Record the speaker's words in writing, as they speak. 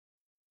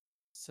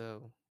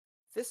So,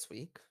 this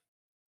week,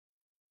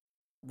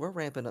 we're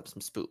ramping up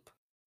some spoop.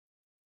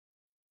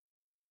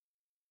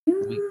 We,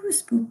 You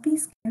spooky,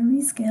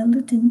 scary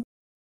skeleton.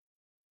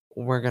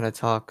 we're going to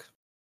talk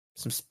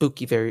some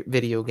spooky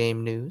video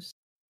game news.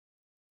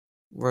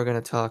 We're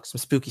going to talk some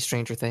spooky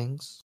Stranger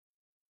Things,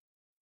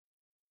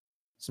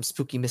 some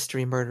spooky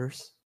mystery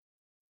murders,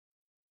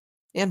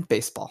 and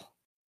baseball.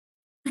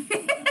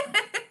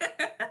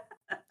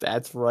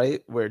 That's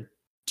right, we're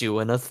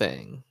doing a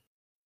thing.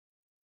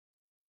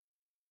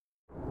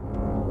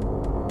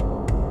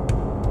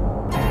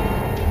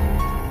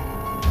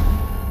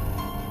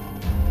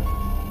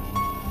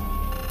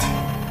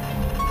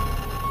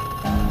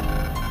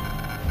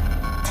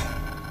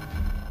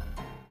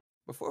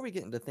 Before we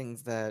get into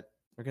things that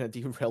are going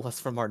to derail us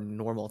from our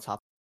normal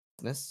topic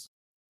of business,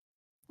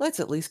 let's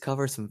at least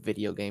cover some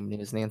video game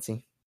news,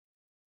 Nancy.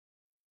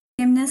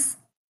 Gymnast.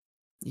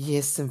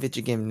 Yes, some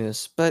video game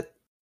news, but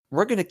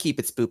we're going to keep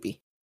it spoopy.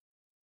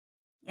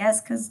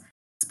 Yes, because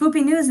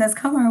spoopy news has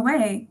come our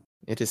way.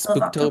 It is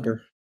Middle of Spooktober.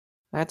 October.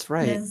 That's It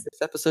right. is.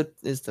 This episode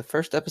is the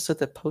first episode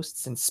that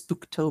posts in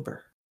Spooktober.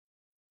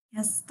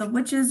 Yes, the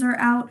witches are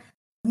out,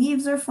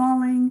 leaves are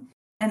falling,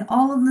 and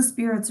all of the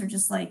spirits are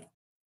just like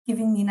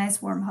giving me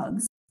nice warm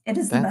hugs. It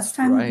is the best That's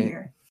time of right.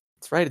 year.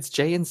 That's right. It's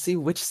JNC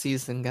witch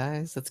season,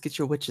 guys. Let's get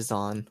your witches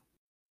on.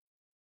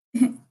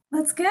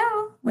 Let's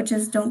go.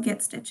 Witches don't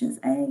get stitches,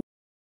 eh?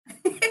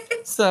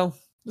 So,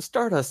 to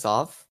start us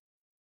off,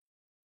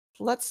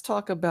 let's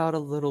talk about a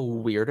little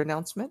weird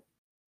announcement.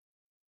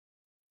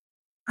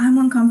 I'm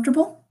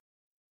uncomfortable.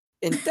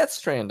 In Death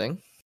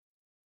Stranding,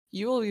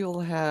 you'll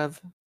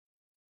have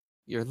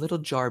your little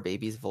jar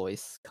baby's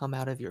voice come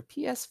out of your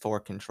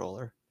PS4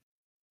 controller.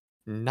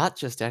 Not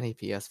just any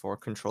PS4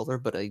 controller,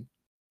 but a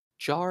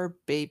jar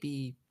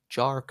baby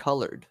jar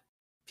colored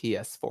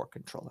PS4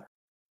 controller.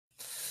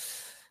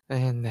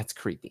 And that's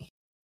creepy.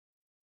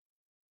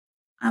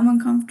 I'm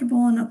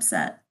uncomfortable and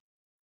upset.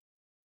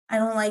 I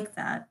don't like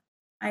that.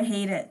 I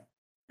hate it.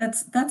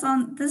 That's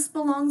on this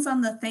belongs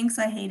on the thanks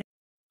I hate it.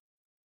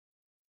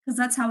 Because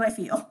that's how I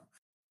feel.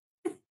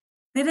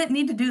 They didn't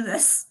need to do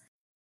this.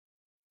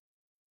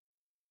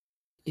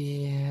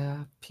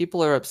 Yeah,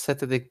 people are upset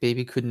that the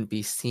baby couldn't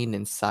be seen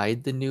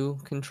inside the new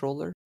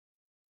controller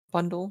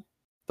bundle,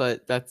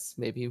 but that's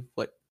maybe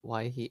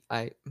why he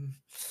I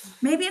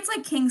Maybe it's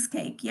like King's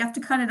Cake. You have to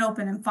cut it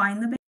open and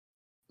find the baby.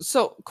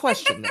 So,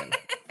 question then.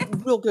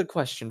 Real good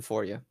question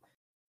for you.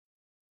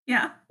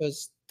 Yeah.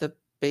 Does the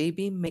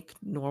baby make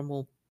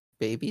normal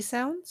baby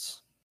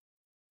sounds?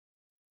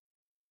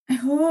 I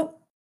hope.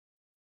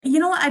 You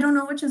know what? I don't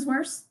know which is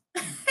worse.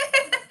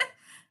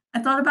 I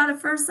thought about it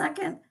for a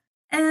second.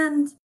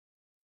 And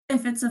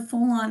if it's a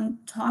full on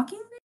talking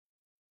baby,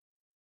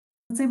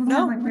 it's able to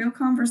have No. like real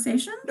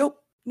conversation. Nope.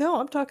 No,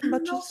 I'm I talking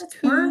don't about know if just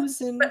it's worse.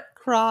 coos and But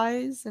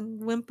cries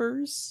and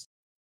whimpers.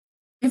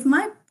 if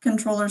my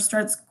controller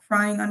starts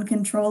crying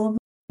uncontrollably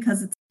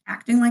because it's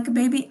acting like a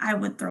baby, I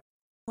would throw it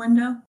out the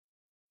window.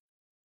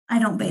 I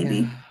don't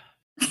baby.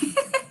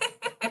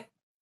 Yeah.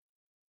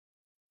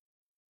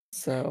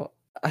 So,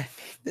 I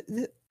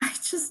mean, I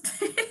just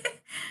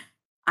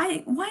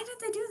I why did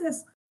they do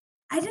this?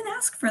 I didn't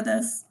ask for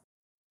this.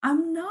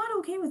 I'm not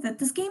okay with it.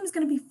 This game is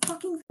gonna be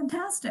fucking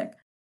fantastic.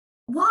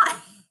 Why?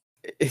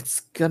 it's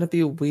gonna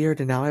be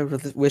weird, and now I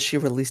wish you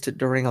released it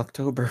during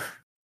October.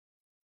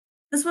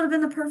 This would have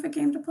been the perfect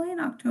game to play in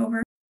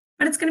October.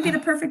 But it's gonna be the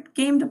perfect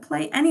game to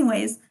play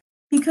anyways,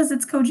 because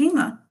it's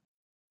Kojima.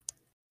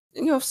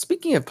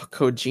 Speaking of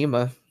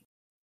Kojima,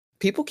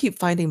 people keep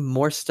finding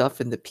more stuff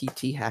in the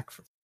PT hack.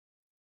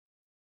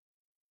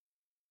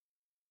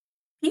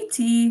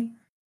 PT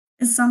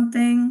is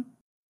something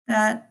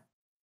that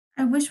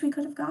I wish we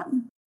could have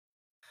gotten.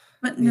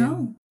 But Yeah.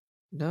 no.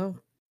 No,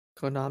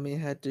 Konami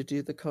had to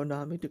do the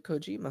Konami to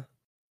Kojima.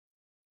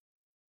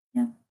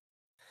 Yeah.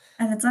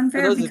 And it's For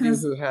unfair those of you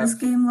because who this have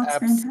game looks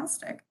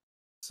fantastic.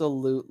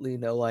 absolutely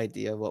no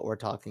idea what we're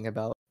talking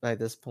about by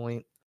this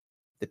point,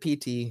 the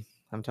PT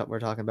we're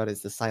talking about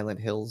is the Silent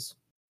Hills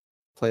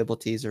playable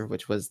teaser,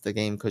 which was the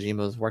game Kojima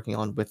was working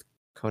on with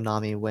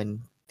Konami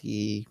when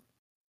he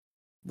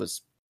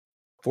was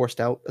forced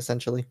out,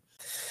 essentially.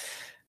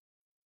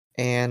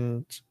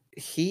 And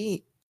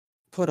he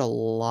put a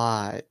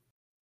lot.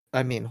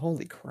 I mean,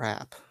 holy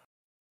crap.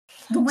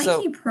 The way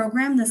So, he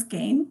programmed this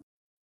game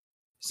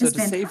so is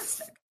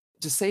fantastic.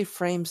 to save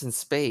frames in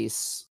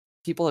space,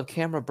 people have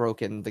camera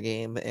broken the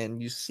game,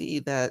 and you see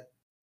that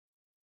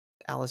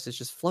Alice is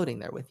just floating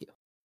there with you,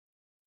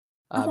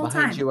 The whole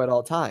behind time. you at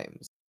all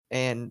times.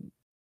 And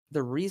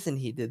the reason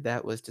he did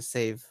that was to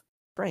save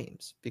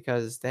frames,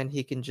 because then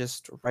he can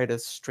just write a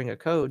string of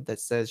code that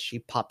says she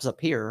pops up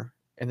here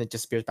and then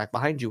disappears back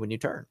behind you when you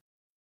turn.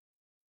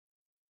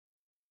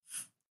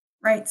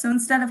 Right. So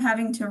instead of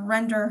having to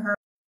render her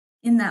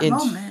in that In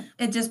moment,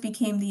 it just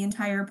became the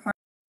entire part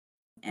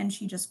and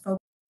she just focused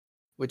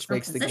which her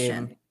makes the game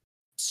position.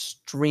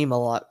 stream a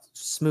lot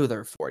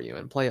smoother for you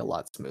and play a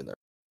lot smoother.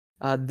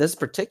 This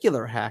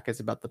particular hack is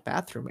about the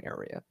bathroom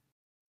area.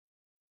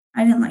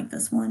 I didn't like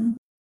this one.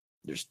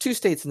 There's two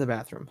states in the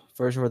bathroom. A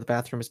version where the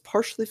bathroom is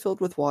partially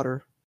filled with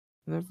water,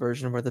 and a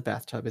version where the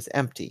bathtub is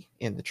empty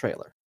in the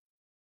trailer.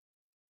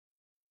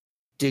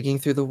 Digging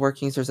through the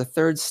workings, there's a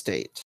third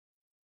state.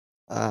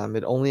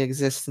 It only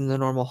exists in the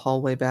normal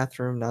hallway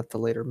bathroom, not the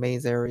later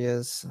maze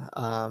areas.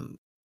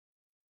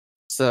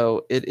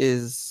 So it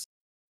is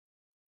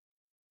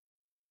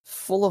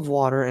full of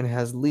water and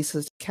has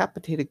Lisa's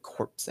decapitated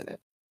corpse in it.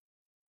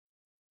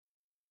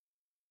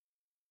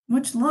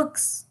 Which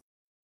looks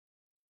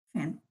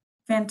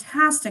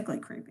fantastically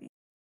creepy.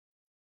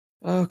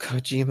 Oh,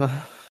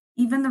 Kojima.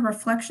 Even the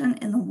reflection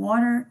in the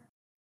water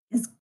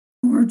is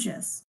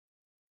gorgeous.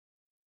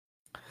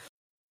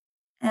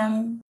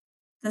 And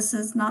this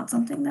is not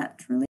something that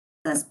truly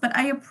exists, but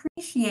I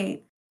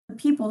appreciate the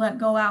people that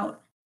go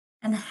out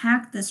and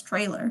hack this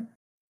trailer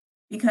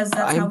because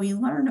that's how I'm we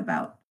learn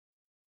about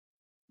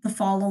the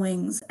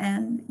followings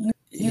and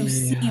you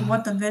see yeah.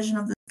 what the vision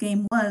of this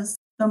game was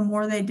the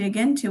more they dig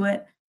into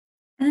it,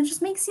 and it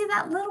just makes you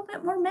that little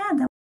bit more mad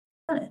that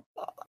we got it.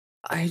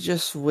 I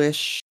just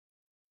wish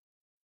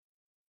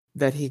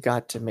that he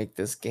got to make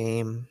this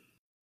game.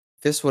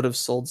 This would have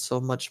sold so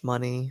much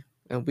money,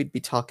 and we'd be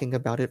talking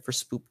about it for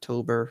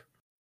Spooptober.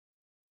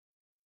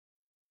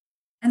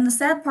 And the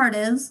sad part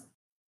is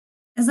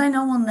I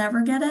know we'll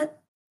never get it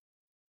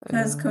I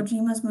because know.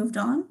 Kojima's moved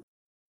on.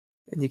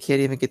 And you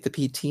can't even get the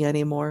PT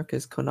anymore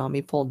because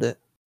Konami pulled it.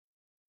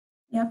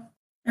 Yep.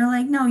 They're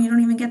like, no, you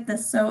don't even get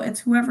this. So it's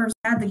whoever's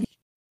had the game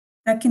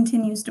that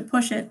continues to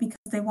push it because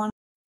they want.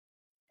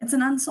 It's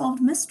an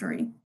unsolved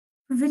mystery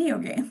for video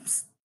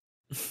games.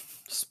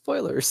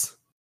 Spoilers.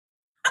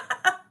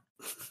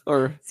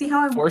 Or See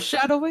how I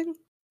foreshadowing?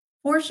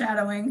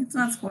 foreshadowing. It's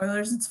not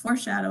spoilers, it's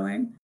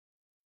foreshadowing.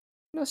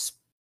 No,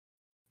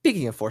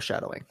 speaking of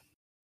foreshadowing,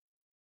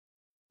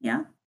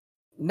 Yeah.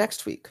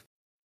 next week,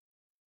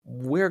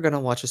 we're going to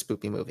watch a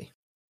spoopy movie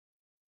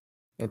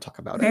and talk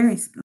about it. Very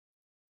spooky.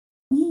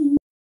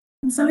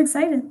 I'm so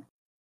excited.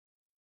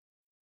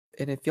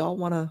 And if y'all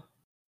want to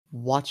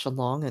watch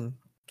along and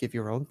give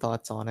your own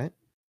thoughts on it,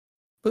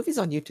 movie's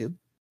on YouTube.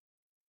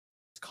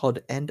 It's called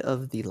End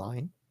of the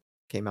Line.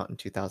 Came out in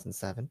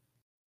 2007.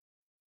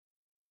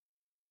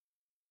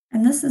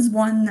 And this is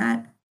one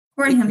that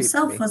Corey It creeped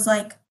himself me. was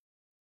like,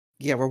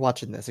 Yeah, we're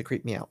watching this. It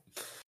creeped me out.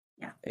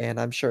 yeah. And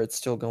I'm sure it's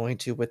still going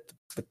to with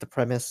the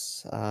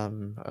premise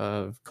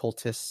of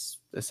cultists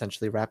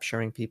essentially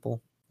rapturing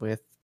people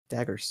with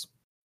daggers.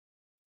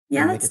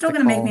 Yeah, And they that's get still the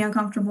going to make call, me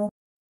uncomfortable.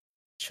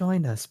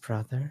 "Join us,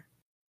 brother.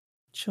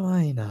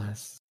 Join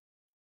us."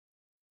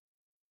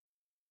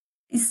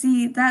 You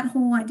see, that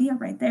whole idea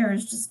right there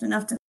is just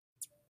enough to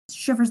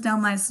shivers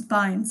down my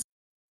spines.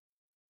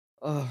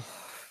 Oh,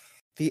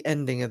 the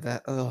ending of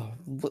that. Oh,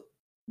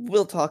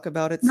 we'll talk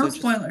about it. No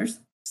spoilers.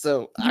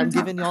 So We're I'm gonna talk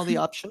giving about y'all the it.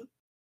 option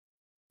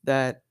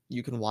that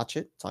you can watch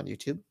it. It's on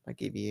YouTube. I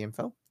gave you the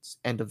info. It's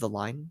End of the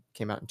Line.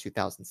 Came out in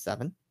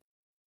 2007.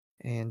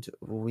 And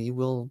we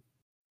will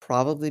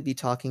probably be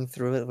talking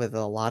through it with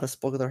a lot of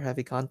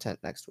spoiler-heavy content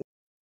next week.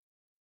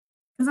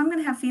 Because I'm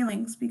gonna have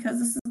feelings because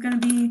this is gonna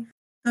be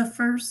the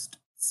first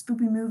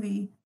spoopy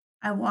movie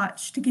I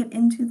watch to get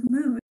into the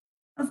mood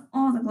of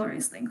all the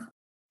glorious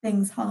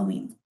things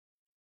Halloween.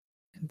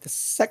 And the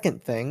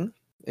second thing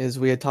is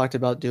we had talked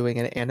about doing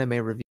an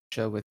anime review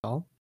show with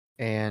y'all,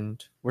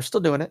 and we're still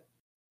doing it.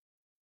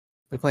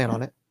 We plan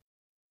on it.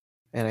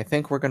 And I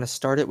think we're going to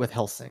start it with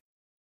Hellsing.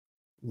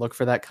 Look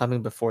for that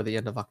coming before the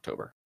end of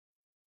October.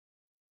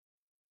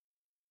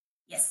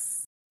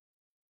 Yes.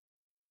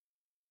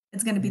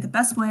 It's gonna be the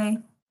best way.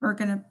 We're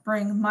gonna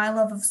bring my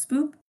love of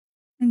spoop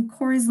and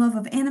Corey's love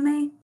of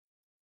anime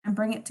and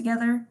bring it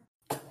together.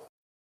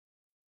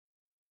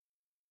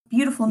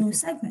 Beautiful new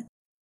segment.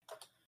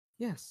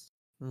 Yes.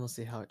 And we'll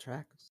see how it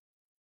tracks.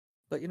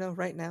 But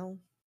right now,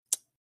 I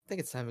think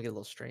it's time to get a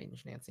little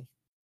strange, Nancy.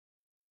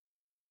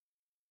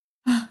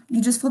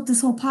 You just flipped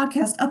this whole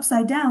podcast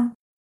upside down.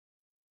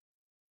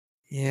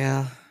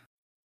 Yeah.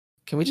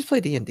 Can we just play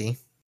D&D?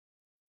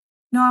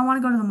 No, I want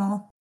to go to the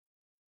mall.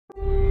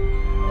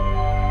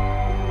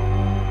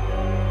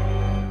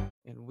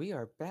 And we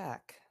are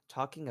back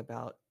talking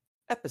about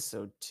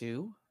episode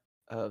 2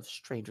 of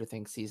Stranger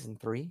Things Season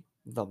 3,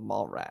 The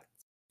Mallrats.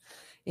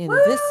 In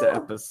this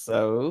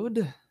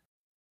episode,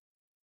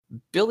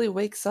 Billy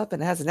wakes up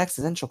and has an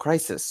existential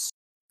crisis.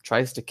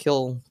 Tries to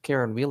kill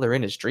Karen Wheeler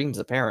in his dreams,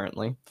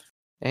 apparently.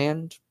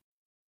 And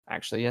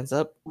actually ends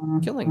up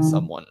killing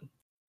someone.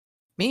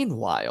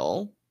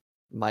 Meanwhile,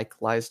 Mike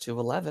lies to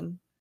 11.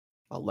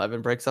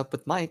 11 breaks up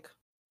with Mike,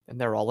 and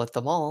they're all at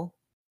the mall.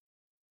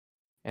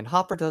 And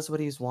Hopper does what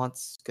he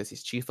wants because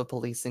he's chief of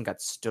police and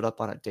got stood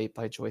up on a date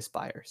by Joyce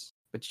Byers.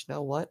 But you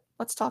know what?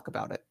 Let's talk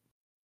about it.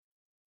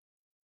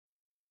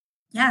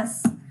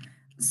 Yes.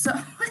 So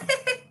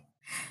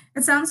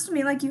it sounds to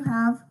me like you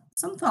have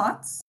some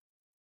thoughts.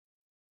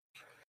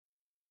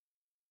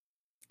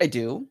 I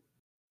do.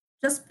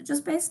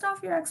 Just based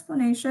off your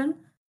explanation,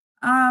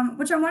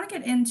 which I want to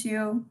get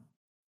into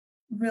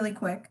really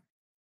quick,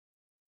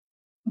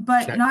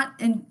 but Okay. not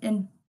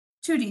in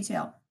too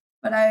detail.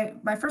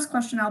 But my first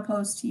question I'll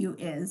pose to you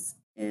is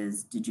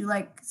is, did you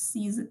like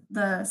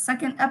the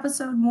second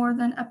episode more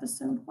than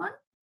episode 1?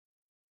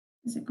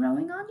 Is it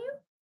growing on you?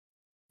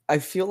 I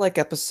feel like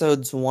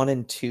episodes 1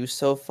 and 2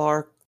 so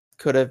far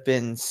could have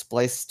been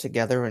spliced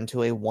together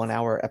into a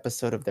 1-hour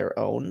episode of their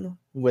own,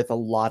 with a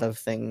lot of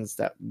things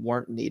that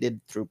weren't needed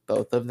through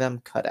both of them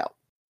cut out.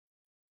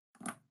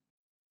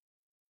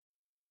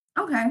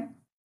 Okay.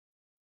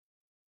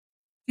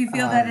 Do you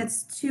feel that Um,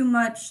 it's too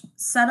much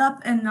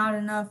setup and not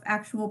enough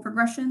actual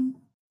progression,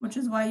 which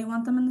is why you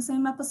want them in the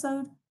same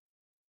episode?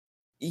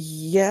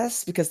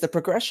 yes, because the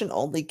progression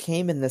only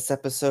came in this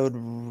episode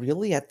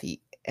really at the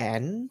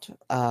end.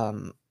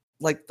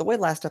 Like the way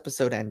last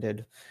episode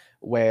ended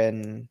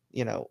when,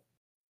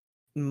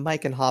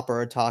 Mike and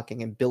Hopper are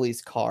talking in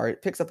Billy's car.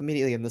 It picks up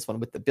immediately in this one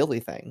with the Billy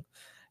thing.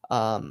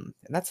 And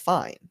that's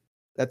fine.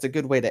 That's a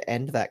good way to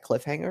end that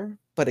cliffhanger.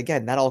 But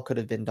again, that all could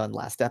have been done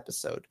last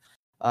episode.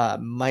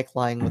 Mike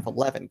lying with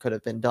 11 could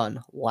have been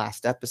done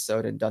last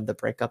episode and done the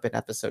breakup in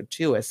episode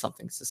 2 as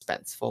something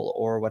suspenseful,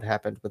 or what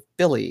happened with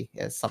Billy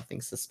as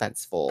something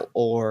suspenseful,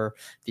 or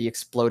the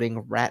exploding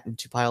rat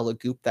into pile of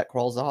goop that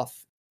crawls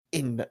off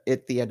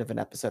at the end of an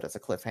episode as a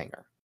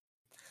cliffhanger.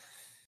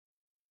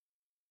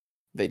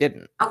 They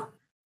didn't. Oh,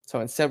 So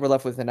instead, we're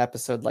left with an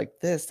episode like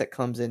this that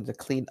comes in to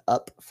clean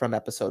up from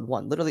episode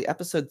 1. Literally,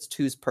 episode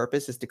two's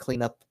purpose is to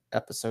clean up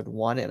episode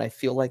 1, and I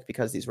feel like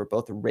because these were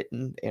both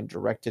written and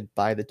directed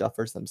by the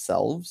Duffers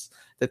themselves,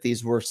 that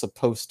these were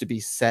supposed to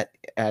be set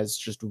as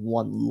just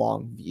one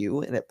long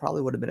view, and it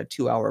probably would have been a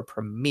 2-hour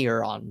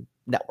premiere on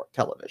network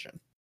television.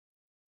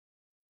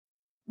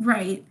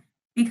 right.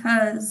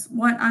 Because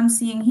what I'm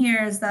seeing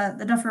here is that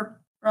the Duffer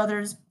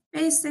Brothers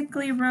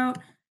basically wrote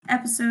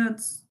and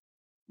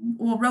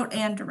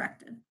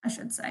directed, I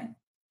should say,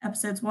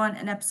 episodes 1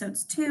 and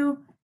episodes 2,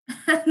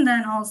 and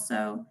then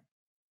also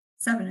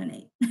 7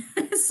 and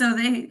 8. So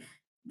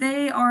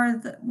they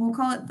are we'll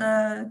call it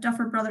the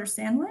Duffer Brothers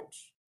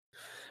sandwich.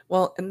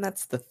 Well, and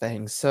that's the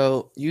thing.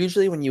 So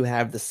usually when you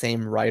have the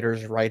same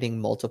writers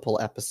writing multiple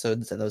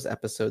episodes and those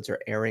episodes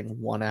are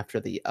airing one after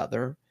the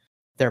other,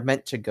 they're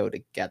meant to go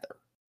together.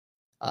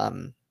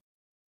 Um,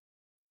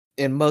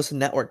 in most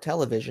network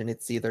television,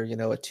 it's either,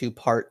 a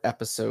two-part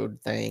episode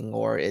thing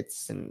or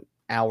it's an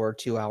hour,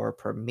 2-hour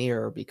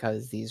premiere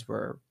because these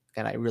were,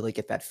 and I really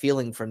get that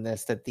feeling from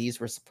this, that these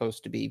were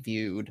supposed to be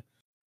viewed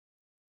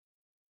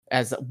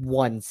as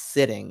one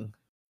sitting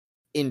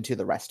into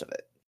the rest of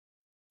it.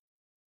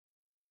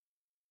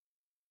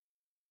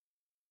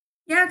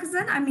 Yeah, because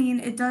then, I mean,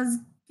 it does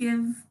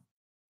give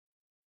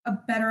a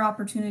better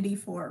opportunity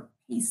for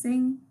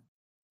pacing.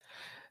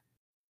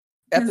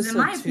 Because in Episode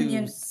my two,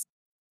 opinion,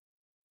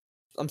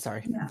 I'm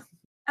sorry. yeah,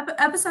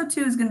 episode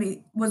 2 is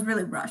was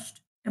really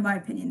rushed, in my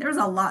opinion. There was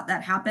a lot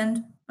that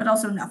happened, but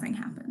also nothing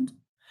happened.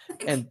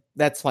 And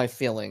that's my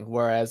feeling.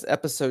 Whereas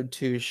episode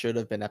 2 should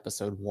have been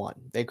episode 1.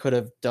 They could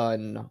have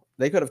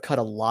cut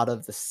a lot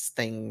of the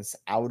things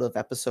out of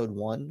episode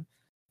 1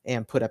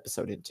 and put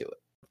episode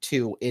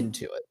 2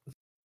 into it.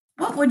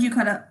 What would you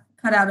cut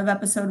out of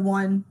episode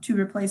 1 to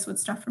replace with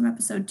stuff from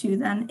episode 2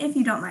 then, if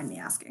you don't mind me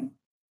asking?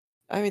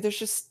 I mean, there's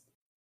just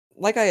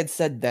like I had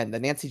said then, the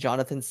Nancy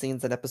Jonathan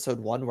scenes in episode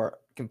 1 were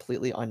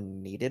completely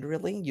unneeded,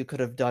 really. You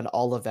could have done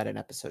all of that in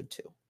episode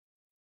 2.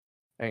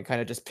 And kind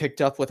of just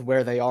picked up with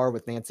where they are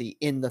with Nancy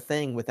in the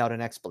thing without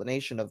an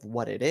explanation of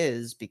what it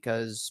is,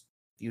 because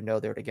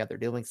they're together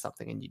doing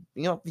something. And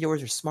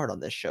viewers are smart on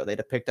this show. They'd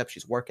have picked up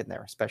she's working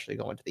there, especially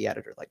going to the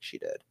editor like she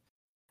did.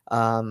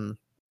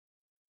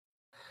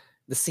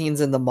 The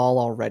scenes in the mall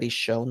already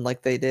shown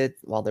like they did,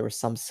 while there was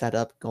some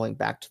setup going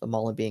back to the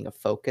mall and being a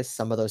focus,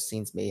 some of those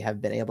scenes may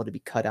have been able to be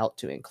cut out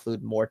to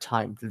include more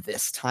time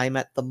this time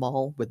at the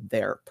mall with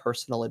their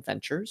personal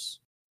adventures.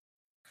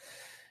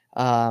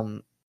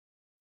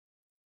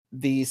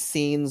 The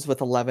scenes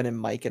with 11 and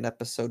Mike in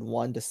episode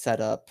 1 to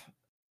set up,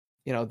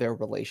 their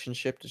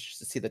relationship, to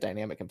see the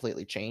dynamic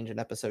completely change in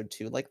episode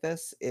 2 like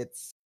this,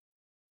 it's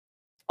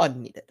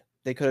unneeded.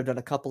 They could have done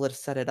a couple to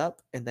set it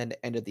up and then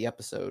ended the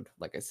episode,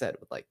 like I said,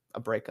 with like a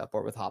breakup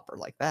or with Hopper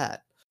like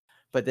that.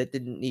 But that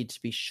didn't need to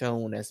be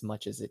shown as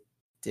much as it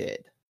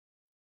did.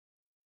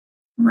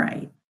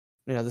 Right.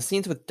 The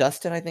scenes with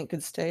Dustin, I think,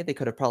 could stay. They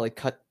could have probably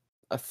cut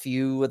a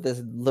few of the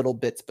little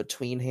bits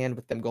between hand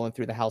with them going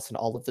through the house and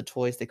all of the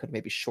toys. They could have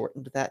maybe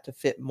shortened that to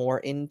fit more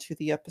into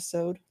the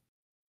episode.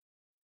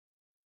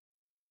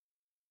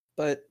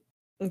 But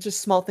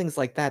just small things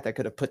like that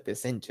could have put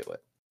this into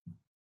it.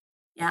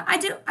 Yeah,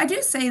 I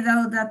do say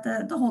though that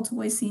the whole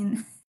toy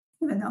scene,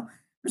 even though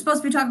we're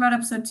supposed to be talking about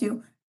episode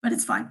 2, but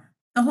it's fine.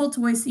 The whole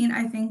toy scene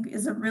I think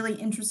is a really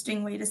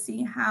interesting way to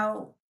see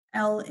how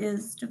Elle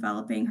is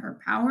developing her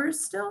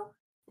powers still,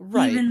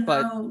 Right, even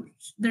but though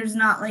there's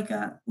not like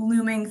a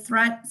looming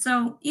threat.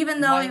 So even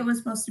though it my was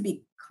supposed to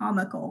be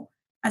comical,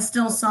 I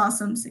still well, saw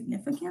some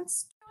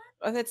significance.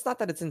 and it's not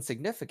that it's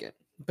insignificant,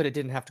 but it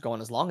didn't have to go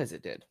on as long as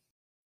it did.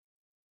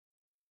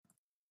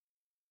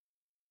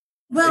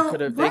 Well,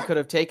 They what could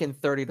have taken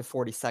 30 to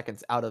 40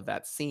 seconds out of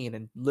that scene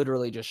and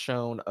literally just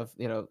shown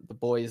the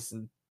boys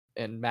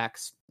and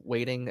Max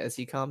waiting as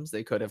he comes.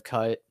 They could have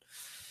cut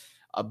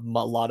a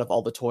lot of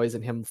all the toys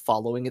and him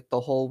following it the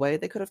whole way,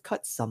 they could have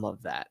cut some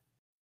of that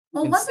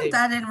Well, and wasn't saved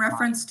that in time.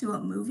 reference to a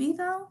movie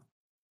though?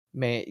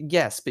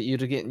 Yes, but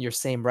you'd get your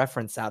same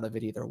reference out of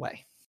it either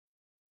way.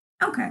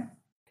 Okay,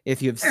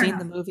 If you've fair seen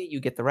the enough. movie, you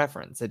get the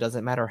reference. It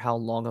doesn't matter how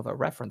long of a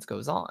reference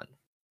goes on.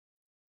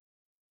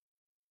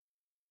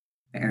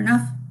 Fair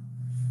enough.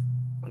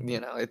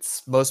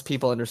 It's most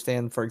people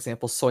understand, for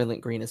example,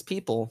 Soylent Green as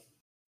people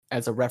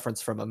as a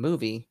reference from a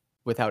movie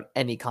without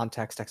any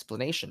context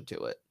explanation to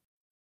it.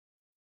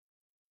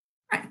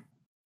 Right.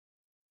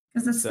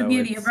 Because that's the So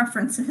beauty of it's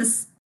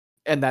references.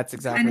 and that's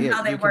It's kind of exactly it.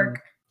 how they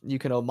work. You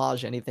can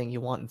homage anything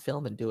you want in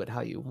film and do it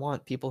how you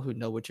want. People who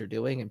know what you're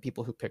doing and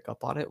people who pick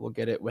up on it will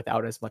get it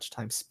without as much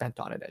time spent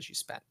on it as you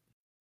spent.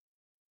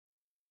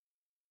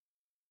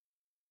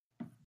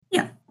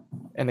 Yeah.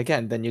 And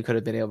again, then you could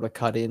have been able to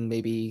cut in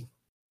maybe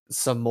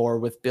some more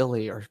with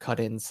Billy or cut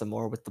in some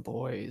more with the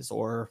boys,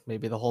 or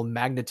maybe the whole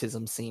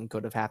magnetism scene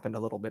could have happened a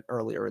little bit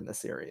earlier in the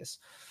series.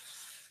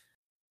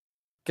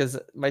 Because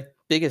my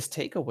biggest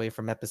takeaway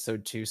from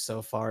episode 2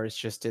 so far is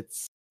just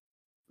it's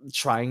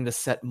trying to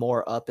set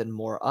more up and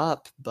more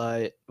up,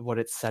 but what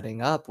it's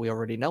setting up, we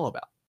already know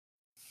about.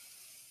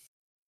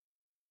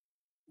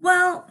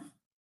 Well,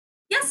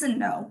 yes and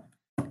no.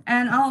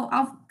 And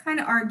I'll kind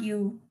of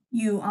argue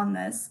you on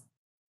this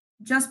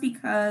just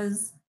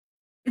because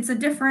it's a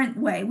different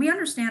way. We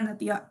understand that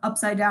the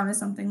upside down is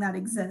something that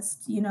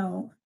exists,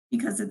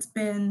 because it's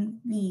been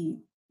the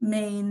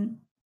main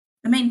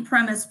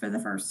premise for the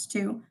first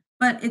two,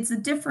 but it's a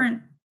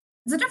different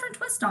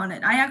twist on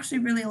it. I actually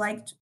really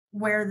liked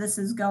where this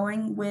is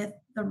going with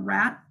the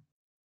rat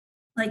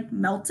like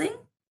melting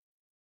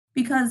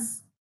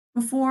because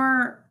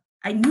before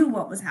I knew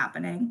what was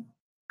happening,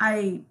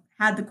 I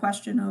had the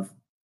question of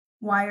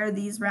why are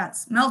these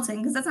rats melting?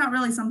 Because that's not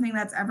really something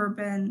that's ever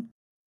been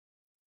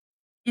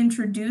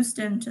introduced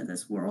into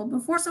this world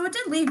before. So it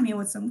did leave me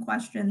with some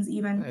questions,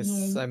 even I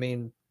being,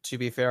 mean, to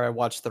be fair, I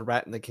watched the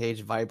rat in the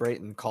cage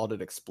vibrate and called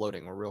it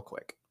exploding real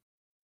quick.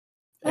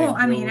 well, And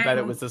I mean, knew that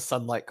it I, was the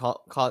sunlight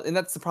and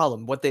that's the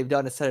problem. What they've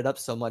done is set it up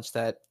so much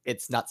that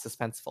it's not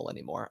suspenseful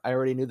anymore. I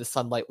already knew the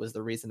sunlight was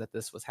the reason that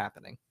this was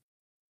happening.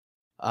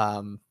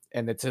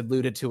 And it's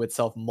alluded to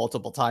itself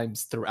multiple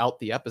times throughout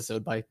the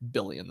episode by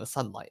Billy in the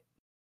sunlight.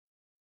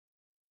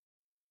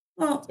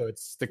 well, So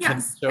it's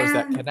yes. shows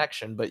that And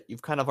connection, but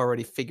you've kind of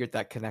already figured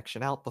that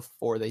connection out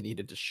before they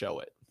needed to show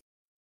it.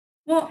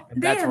 well,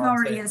 And they that's have where I'm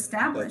already saying that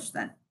established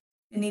that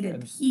it needed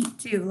and heat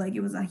too. Like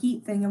it was a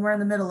heat thing, and we're in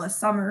the middle of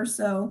summer,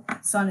 so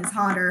sun is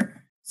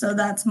hotter. So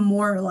that's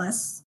more or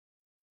less.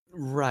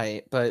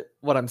 right, but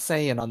what I'm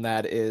saying on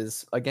that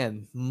is,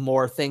 again,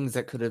 more things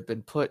that could have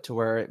been put to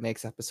where it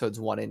makes episodes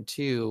 1 and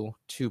 2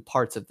 2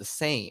 parts of the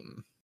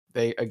same.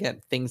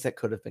 Again, things that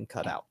could have been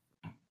cut out.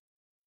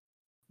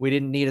 We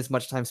didn't need as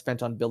much time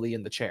spent on Billy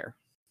in the chair.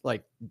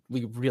 Like,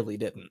 we really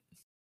didn't.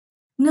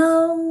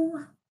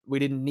 No. We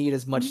didn't need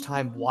as much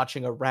time No.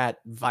 watching a rat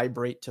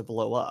vibrate to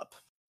blow up.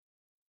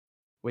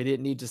 We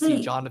didn't need to see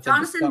Hey, Jonathan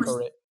Jonathan was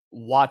discover it,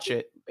 watch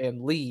it,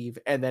 and leave,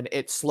 and then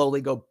it slowly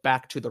go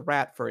back to the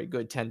rat for a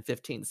good 10,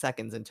 15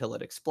 seconds until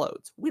it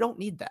explodes. We don't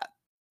need that.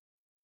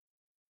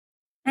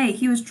 hey,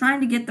 he was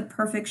trying to get the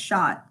perfect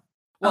shot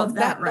Well, of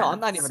that no, I'm rat.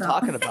 not even So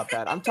talking about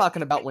that. I'm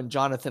talking about when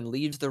Jonathan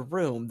leaves the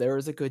room, there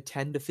is a good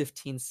 10 to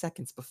 15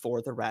 seconds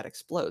before the rat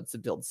explodes to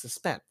build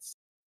suspense.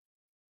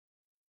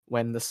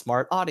 When the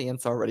smart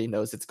audience already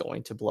knows it's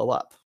going to blow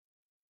up.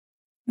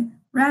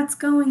 rat's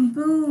going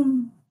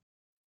boom.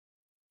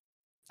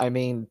 I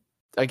mean,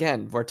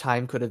 again, where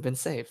time could have been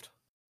saved.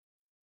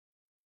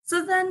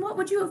 So then what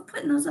would you have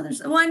put in those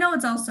others? Well, I know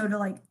it's also to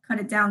like cut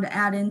it down to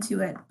add into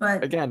it,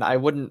 but Again, I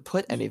wouldn't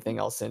put anything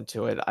else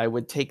into it. I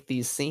would take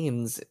these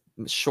scenes,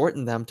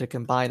 shorten them to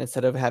combine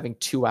instead of having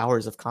 2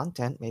 hours of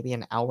content, maybe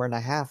an hour and a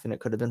half, and it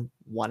could have been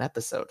 1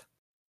 episode.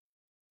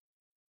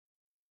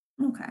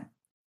 okay.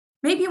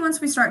 Maybe once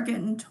we start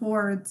getting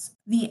towards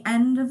the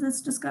end of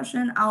this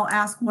discussion, I'll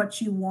ask what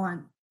you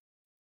want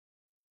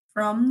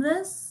from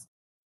this,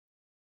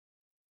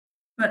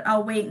 but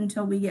I'll wait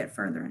until we get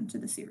further into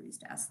the series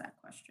to ask that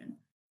question.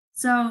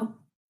 So,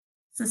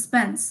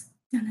 suspense.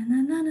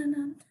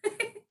 Dun-dun-dun-dun-dun-dun.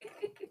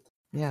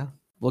 Yeah,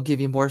 we'll give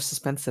you more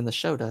suspense than the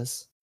show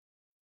does.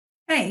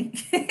 Hey.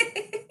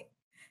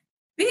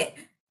 Be-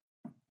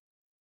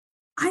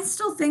 I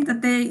still think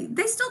that they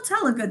still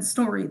tell a good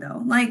story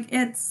though. Like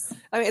it's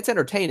I mean, it's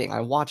entertaining.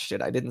 I watched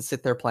it. I didn't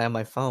sit there play on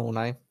my phone.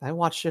 I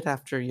watched it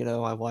after,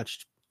 I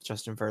watched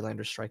Justin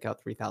Verlander's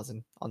Strikeout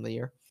 3000 on the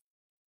year.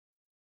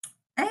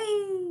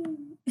 hey.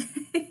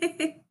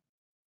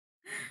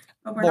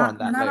 But we're More on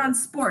not we're that not on later.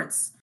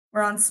 sports.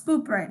 We're on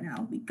spoop right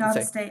now. We Let's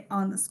gotta say stay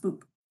on the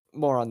spoop.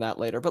 more on that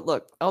later. But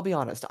look, I'll be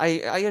honest. I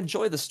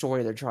enjoy the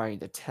story they're trying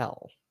to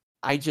tell.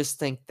 I just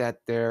think that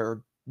they're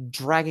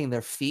dragging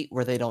their feet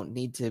where they don't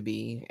need to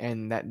be,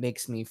 and that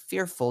makes me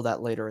fearful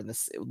that later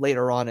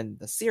on in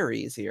the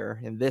series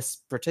here, in this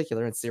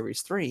particular in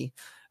series 3,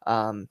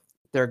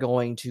 they're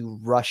going to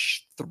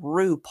rush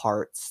through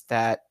parts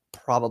that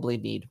probably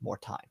need more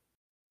time.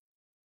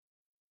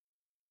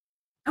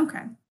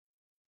 Okay.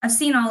 I've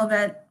seen all of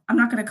it. I'm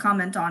not gonna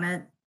comment on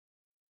it,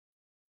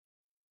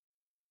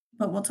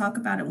 but we'll talk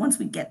about it once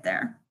we get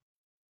there.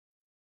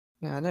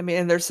 Yeah, and I mean,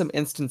 and there's some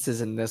instances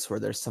in this where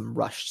there's some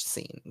rushed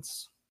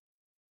scenes.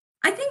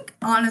 I think,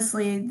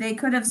 honestly, they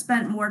could have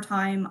spent more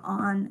time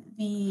on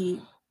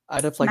the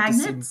I'd have liked to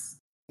see. magnets.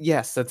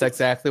 Yes, that's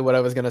exactly what I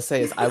was gonna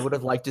say. Is I would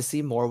have liked to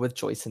see more with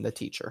Joyce and the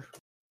teacher.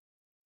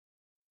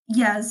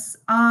 Yes,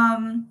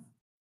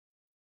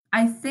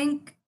 I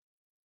think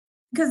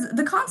because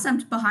the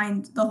concept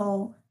behind the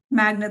whole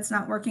magnets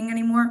not working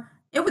anymore,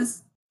 it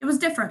was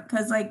different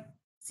because like,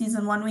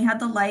 season 1, we had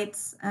the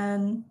lights,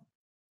 and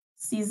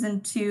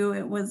season 2,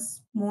 it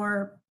was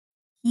more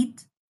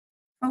heat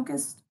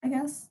focused, I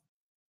guess.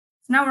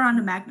 So now we're on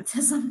to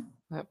magnetism.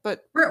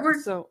 But We're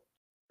so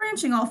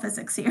branching all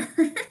physics here.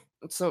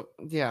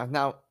 yeah.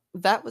 Now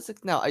that was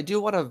now I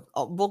do want to.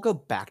 We'll go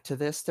back to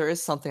this. There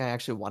is something I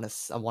actually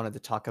I wanted to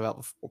talk about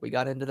before we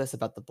got into this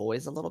about the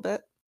boys a little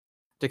bit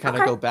to kind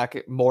of Okay. go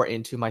back more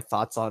into my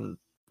thoughts on.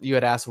 You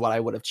had asked what I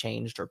would have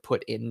changed or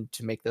put in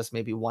to make this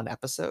maybe one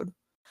episode.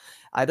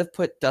 I'd have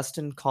put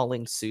Dustin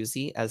calling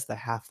Susie as the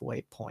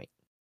halfway point.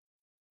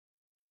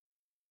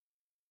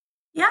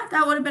 Yeah,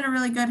 that would have been a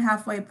really good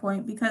halfway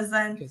point because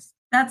then 'Cause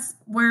that's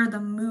where the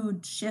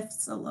mood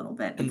shifts a little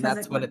bit and because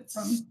that's it when went it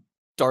from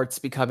starts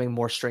becoming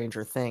more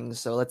Stranger Things.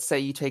 So let's say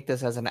you take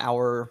this as an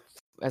hour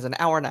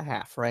and a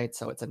half, right?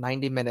 So it's a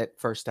 90-minute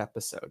first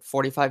episode.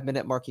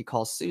 45-minute mark he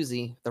calls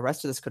Susie. The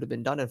rest of this could have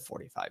been done in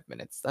 45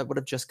 minutes. That would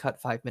have just cut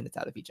 5 minutes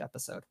out of each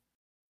episode.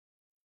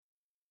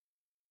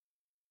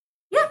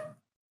 yeah,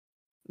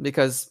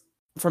 Because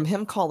from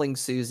him calling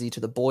Susie to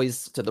the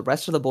boys to the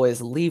rest of the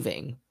boys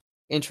leaving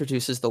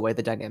introduces the way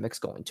the dynamic's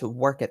going to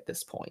work at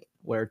this point,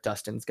 where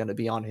Dustin's going to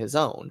be on his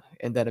own,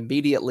 and then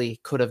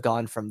immediately could have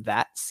gone from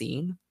that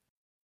scene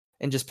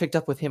and just picked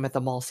up with him at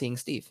the mall seeing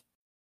Steve.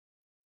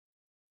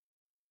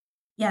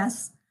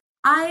 yes.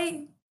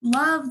 I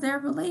love their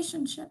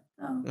relationship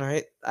though. All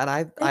right, and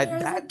I They are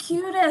the that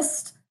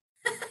cutest.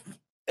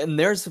 and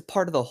there's a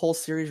part of the whole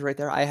series right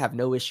there I have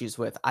no issues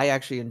with. I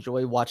actually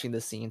enjoy watching the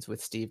scenes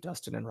with Steve,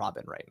 Dustin, and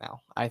Robin right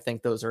now. I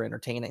think those are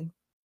entertaining.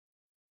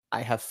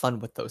 I have fun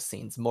with those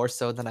scenes more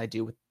so than I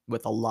do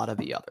with a lot of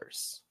the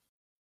others.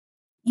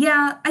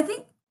 Yeah, I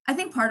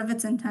think part of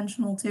it's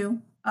intentional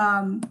too.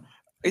 I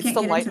It's can't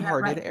the get into that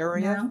lighthearted right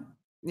area. now.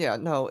 Yeah,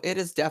 no, it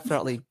is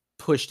definitely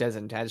pushed as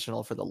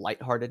intentional for the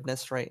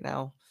lightheartedness right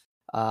now.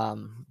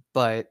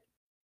 But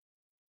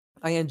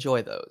I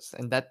enjoy those,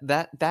 and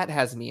that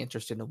has me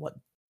interested in what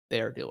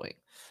they're doing.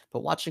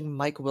 But watching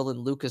Mike, Will, and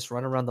Lucas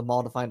run around the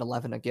mall to find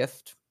Eleven a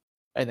gift,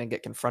 and then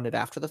get confronted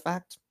after the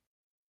fact,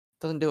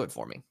 doesn't do it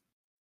for me.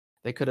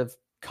 They could have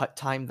cut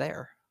time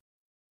there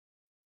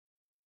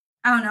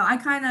I don't know, I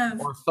kind of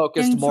or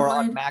focused more on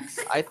enjoyed Max.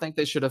 I think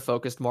they should have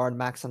focused more on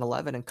Max and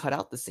Eleven and cut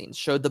out the scenes.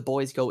 Showed the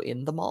boys go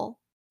in the mall,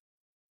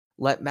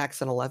 let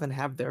Max and Eleven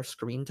have their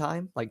screen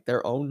time, like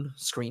their own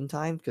screen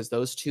time, because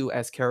those two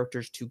as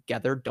characters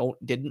together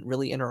didn't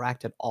really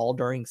interact at all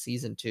during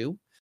season 2,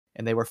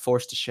 and they were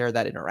forced to share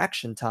that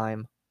interaction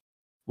time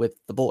with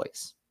the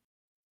boys.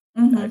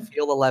 And I Mhm.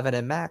 feel Eleven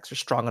and Max are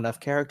strong enough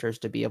characters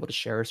to be able to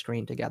share a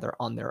screen together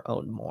on their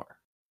own more.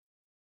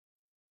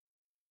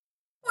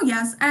 Well,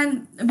 yes,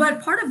 and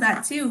but part of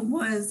that too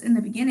was in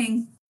the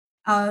beginning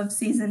of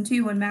season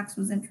 2 when Max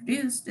was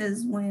introduced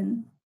is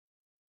when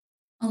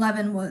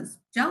Eleven was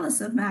jealous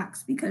of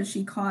Max because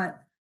she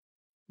caught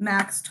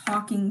Max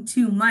talking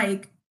to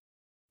Mike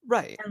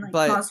Right, and, like,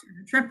 but caused her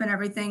to trip and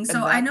everything, so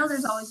and I know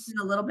there's always that's been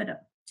a little bit of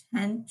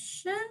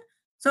tension,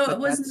 so it but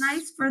was that's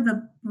nice for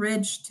the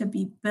bridge to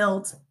be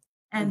built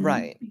and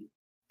right,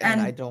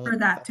 and for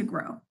that to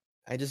grow.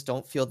 I just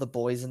don't feel the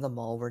boys in the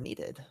mall were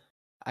needed.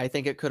 I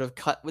think it could have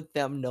cut with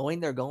them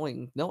knowing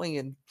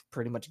and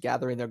pretty much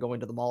gathering they're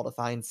going to the mall to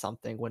find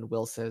something when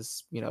Will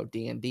says,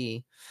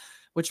 D&D,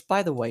 which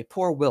by the way,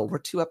 poor Will, we're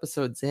 2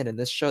 episodes in and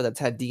this show that's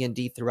had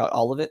D&D throughout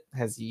all of it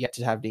has yet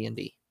to have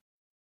D&D.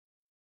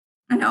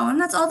 I know, and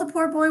that's all the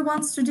poor boy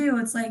wants to do.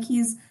 It's like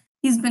he's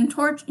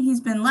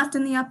been left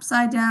in the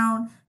upside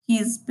down.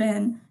 He's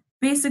been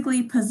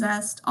basically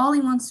possessed. All he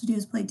wants to do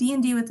is play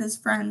D&D with his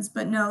friends,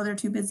 but no, they're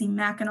too busy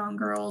macking on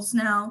girls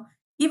now.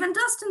 Even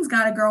Dustin's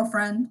got a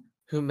girlfriend.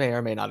 Who may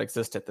or may not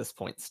exist at this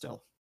point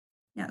still.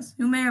 Yes,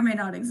 who may or may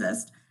not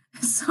exist.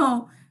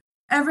 So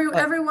But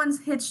everyone's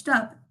hitched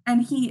up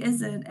and he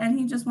isn't, and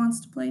he just wants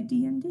to play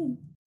D&D.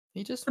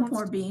 he just The wants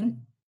poor to play.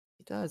 bean.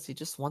 He does. He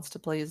just wants to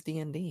play his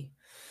D&D.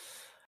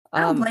 I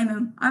don't Um, blame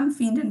him. I'm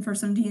fiending for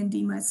some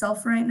D&D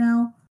myself right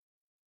now.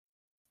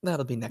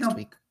 that'll be next No,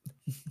 week.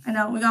 I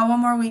know we got one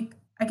more week.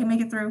 I can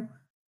make it through,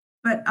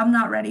 but I'm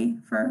not ready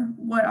for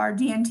what our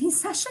D&D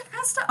session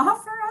has to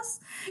offer us.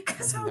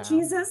 Cause oh No.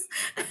 Jesus.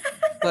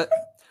 But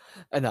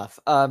enough.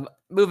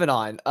 Moving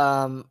on.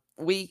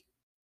 We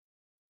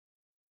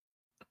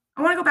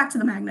I want to go back to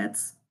the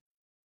magnets.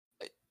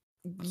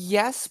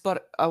 Yes,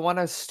 but I want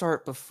to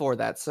start before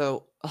that.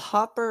 So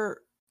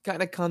Hopper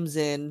kind of comes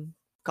in,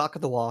 cock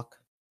of the walk,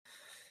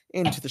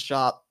 into the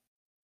shop,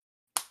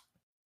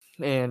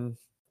 and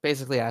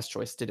basically asks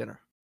Joyce to dinner.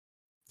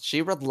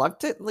 She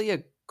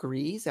reluctantly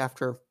agrees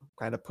after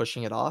kind of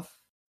pushing it off.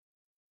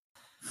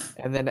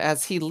 And then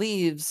as he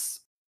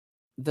leaves,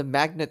 the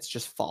magnets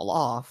just fall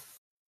off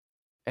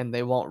and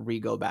they won't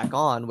re-go back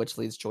on, which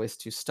leads Joyce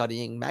to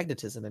studying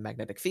magnetism and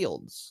magnetic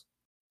fields,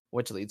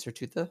 which leads her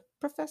to the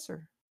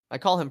professor. I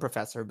call him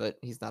professor, but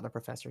he's not a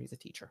professor, he's a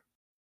teacher.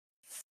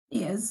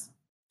 He is.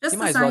 He Just the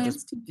might as well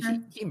just science teacher.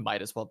 he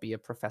might as well be a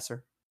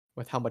professor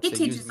with how much He they use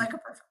teaches him. like a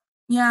perfect.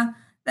 Yeah.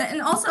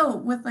 And also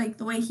with like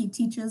the way he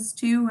teaches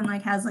too and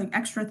like has like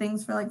extra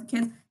things for like the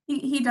kids.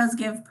 He does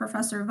give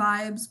professor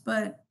vibes,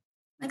 but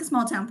like a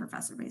small town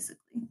professor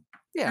basically.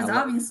 Yeah, Because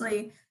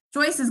obviously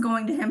Joyce is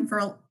going to him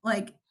for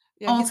like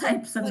yeah, all he's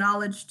types of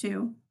knowledge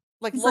too.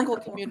 like He's like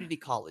local the community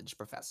college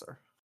professor.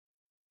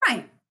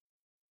 right.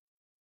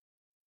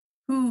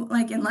 Who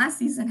like in last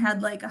season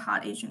had like a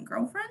hot Asian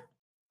girlfriend.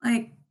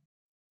 Like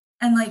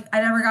and like I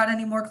never got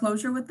any more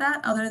closure with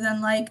that other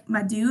than like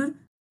my dude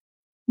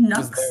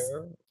Was Nux.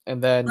 there.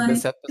 And then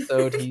this Like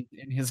episode, he's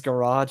in his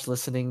garage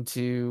listening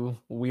to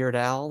Weird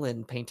Al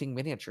and painting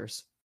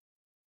miniatures.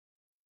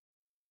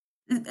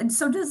 and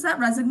so does that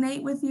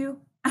resonate with you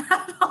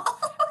at all?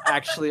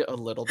 Actually, a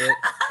little bit.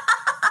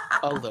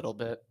 A little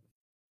bit.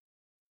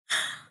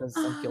 Because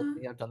I'm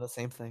guilty. I've done the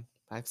same thing.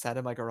 I've sat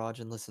in my garage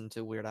and listened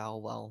to Weird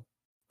Al while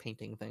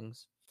painting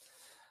things.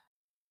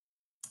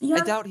 I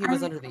Yep, doubt he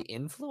was under the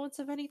influence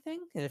of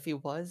anything, and if he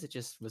was, it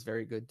just was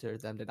very good to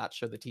them to not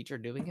show the teacher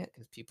doing it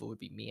because people would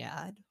be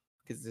mad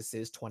because this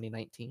is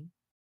 2019.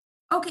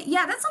 okay,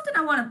 yeah, that's something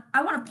I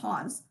wanna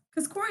pause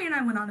because Corey and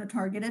I went on a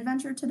Target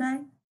adventure today,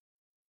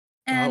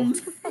 Oh,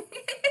 and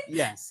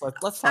yes.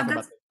 Let's talk about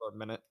that's this for a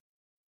minute.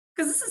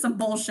 because this is some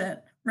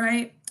bullshit,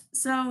 right?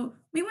 So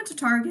we went to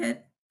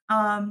Target,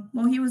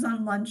 while he was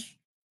on lunch,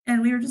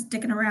 and we were just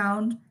dicking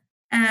around,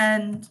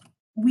 and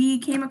we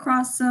came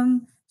across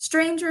some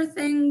Stranger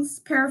Things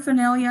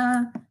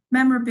paraphernalia,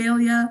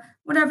 memorabilia,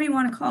 whatever you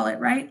want to call it,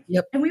 right?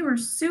 Yep. And we were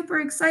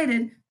super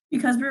excited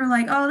because we were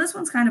like, oh, this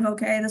one's kind of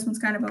okay. This one's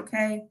kind of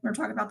okay. We are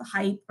talking about the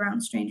hype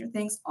around Stranger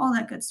Things, all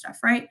that good stuff,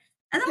 right?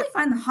 And then we Yep.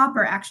 find the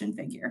Hopper action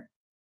figure.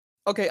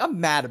 Okay, I'm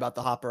mad about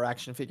the Hopper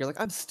action figure. Like,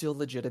 I'm still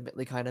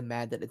legitimately kind of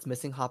mad that it's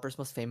missing Hopper's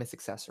most famous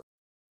accessory.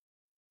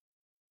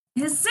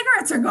 His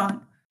cigarettes are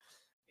gone.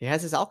 He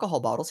has his alcohol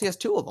bottles. He has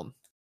two of them,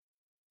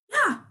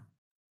 Yeah,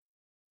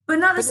 but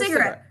not a but no cigarette.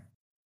 cigarette.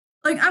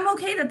 Like, I'm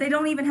okay that they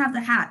don't even have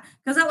the hat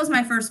because that was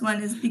my first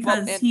one is Well,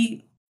 because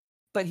and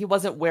but he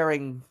wasn't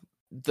wearing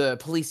the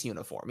police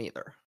uniform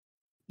either.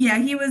 yeah,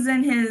 he was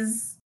in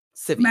his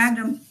Civvies.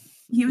 Magnum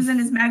he was in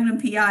his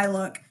Magnum PI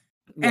look,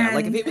 Yeah,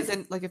 like if and he was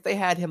in, like if they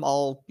had him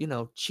all,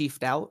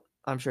 chiefed out,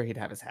 I'm sure he'd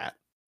have his hat.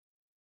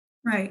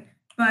 right,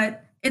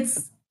 but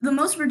it's the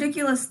most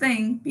ridiculous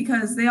thing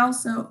because they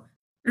also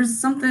there's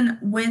something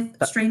with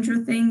But Stranger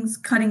Things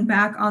cutting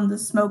back on the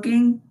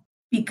smoking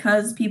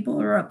because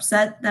people are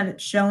upset that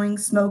it's showing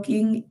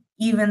smoking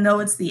even though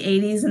it's the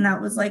 '80s and that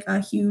was, like, a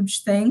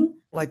huge thing.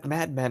 like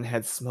Mad Men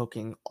had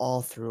smoking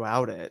all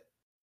throughout it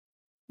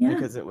Yeah.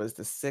 because it was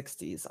the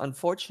 60s.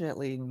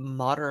 Unfortunately,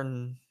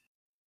 modern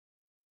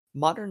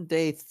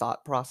day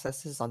thought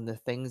processes on the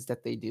things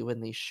that they do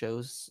in these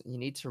shows, you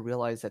need to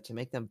realize that to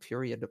make them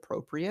period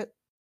appropriate,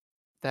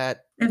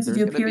 that They have to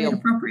do period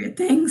appropriate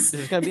things.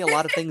 there's gonna be a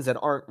lot of things that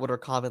aren't what are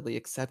commonly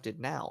accepted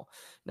now.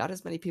 Not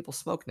as many people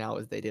smoke now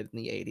as they did in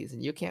the 80s,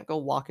 and you can't go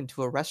walk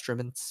into a restroom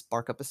and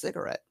spark up a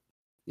cigarette.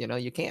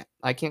 You can't.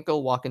 I can't go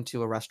walk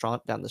into a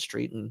restaurant down the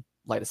street and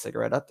light a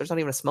cigarette up. There's not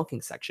even a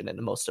smoking section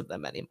in most of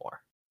them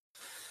anymore.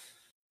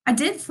 I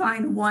did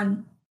find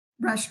one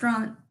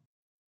restaurant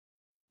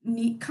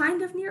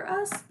kind of near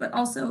us, but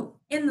also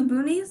in the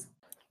boonies,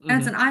 and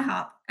it's Mhm. an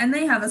IHOP, and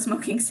they have a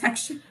smoking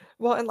section.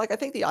 Well, and, like, I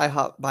think the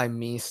IHOP by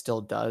me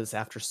still does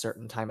after a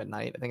certain time at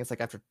night. I think it's,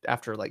 like,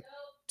 after, like,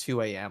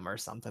 2 AM or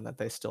something that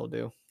they still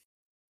do.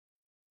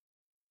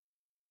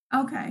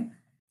 Okay.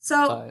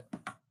 So,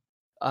 But,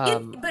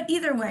 um but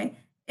either way,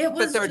 it but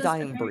was they're a just a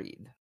dying very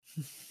breed.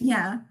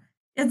 yeah.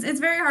 It's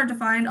very hard to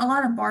find. A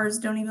lot of bars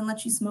don't even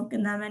let you smoke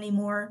in them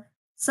anymore.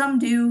 Some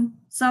do,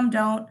 some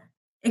don't.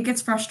 It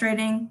gets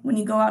frustrating when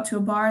you go out to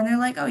a bar and they're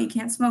like, "Oh, you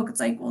can't smoke." It's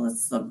like, "Well,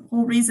 that's the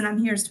whole reason I'm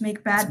here is to make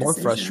What's bad more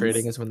frustrating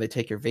decisions." is when they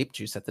take your vape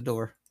juice at the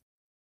door.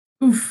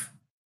 Oof.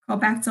 Call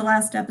back to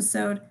last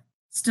episode.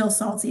 Still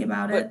salty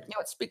about But,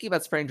 it. speaking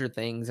about Stranger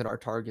Things and our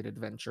Target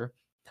adventure,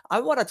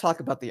 I wanna talk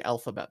about the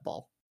alphabet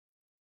ball.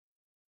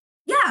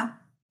 Yeah.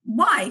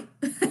 Why?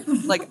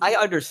 Like, I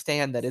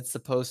understand that it's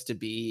supposed to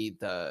be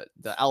the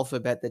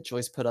alphabet that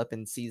Joyce put up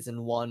in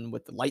season 1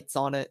 with the lights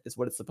on it is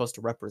what it's supposed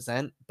to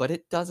represent, but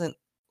it doesn't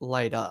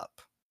light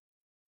up.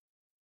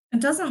 It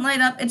doesn't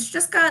light up. It's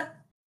just got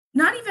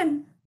not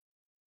even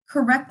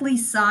correctly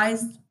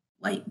sized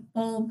light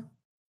bulb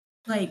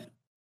like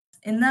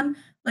in them.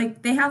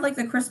 Like they have like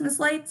the Christmas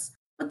lights,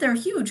 but they're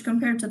huge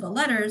compared to the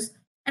letters.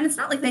 And it's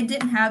not like they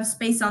didn't have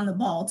space on the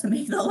ball to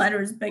make the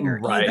letters bigger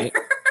either. Right.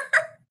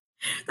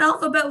 The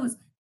alphabet was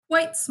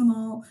quite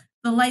small.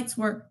 The lights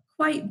were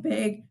quite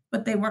big,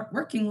 but they weren't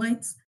working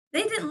lights.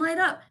 They didn't light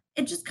up.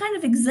 It just kind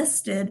of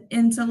existed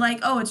into like,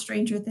 "Oh, it's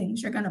Stranger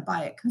Things. You're gonna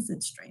buy it because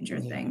it's Stranger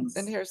Yeah, and Things."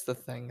 here's the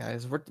thing,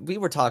 guys. We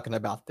were talking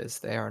about this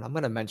there, and I'm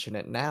gonna mention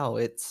it now.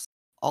 It's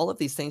all of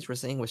these things we're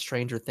seeing with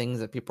Stranger Things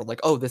that people are like,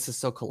 "Oh, this is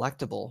so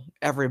collectible."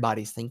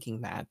 Everybody's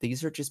thinking that.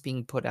 These are just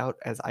being put out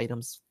as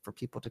items for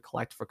people to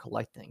collect for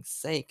collecting's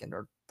sake, and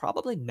are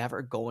probably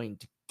never going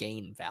to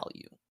gain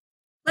value.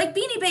 Like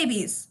Beanie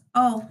Babies.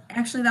 Oh,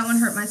 actually, that one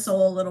hurt my S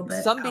soul a little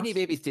bit. Some Beanie Ouch.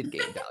 Babies did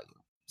gain value.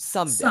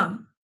 Some did,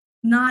 Some,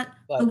 not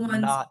the but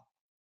ones.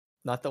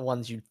 not the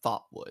ones you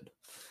thought would.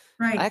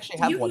 I Right. actually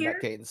Did have you one that hear?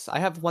 gains. I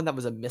have one that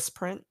was a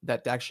misprint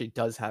that actually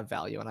does have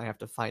value, and I have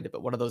to find it,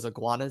 but one of those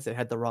iguanas, it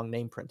had the wrong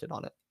name printed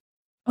on it.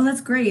 Oh,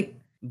 that's great.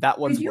 That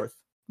Did one's you? worth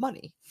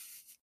money.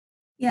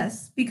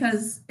 Yes,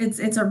 because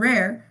it's a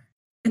rare.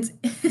 It's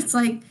it's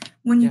like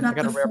when you Yeah, I got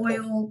got the a rare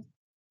pull.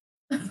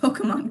 foil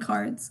Pokemon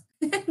cards.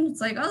 It's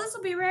like, "Oh, this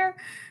will be rare,"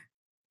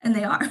 and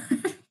they are.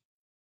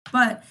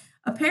 But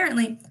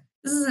apparently,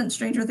 this isn't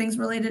Stranger Things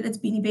related, it's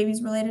Beanie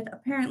Babies related.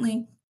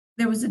 Apparently,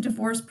 there was a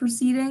divorce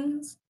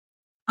proceedings,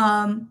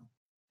 um,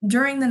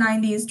 during the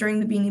 '90s, during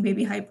the Beanie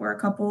Baby hype, where a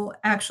couple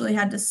actually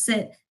had to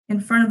sit in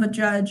front of a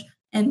judge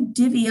and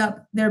divvy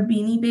up their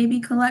Beanie Baby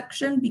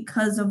collection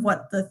because of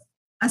what the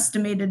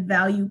estimated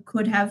value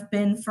could have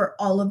been for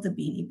all of the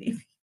Beanie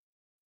Babies.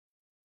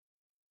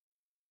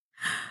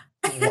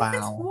 It's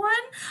Wow. one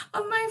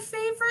of my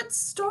favorite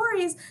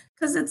stories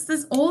because it's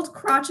this old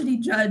crotchety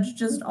judge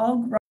just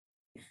all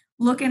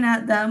looking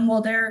at them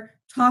while they're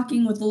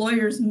talking with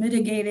lawyers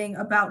mitigating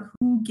about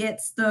who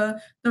gets the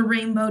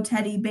rainbow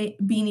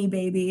beanie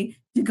baby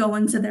to go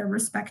into their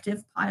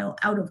respective pile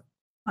out of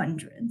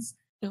hundreds.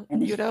 You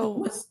And you it know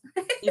was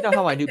you know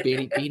how I knew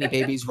Beanie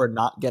Babies were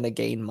not gonna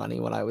gain money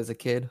when I was a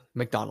kid?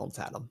 McDonald's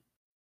had them.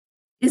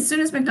 as soon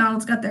as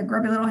McDonald's got their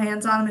grubby little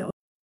hands on them, it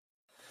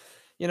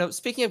was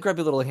Speaking of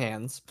grubby little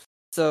hands,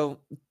 so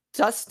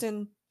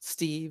Dustin,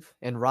 Steve,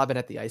 and Robin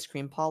at the ice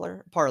cream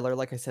parlor,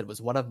 like I said,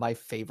 was one of my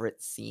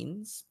favorite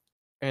scenes,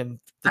 and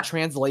the I,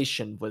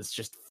 translation was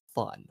just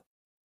fun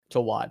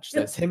to watch.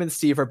 As it, him and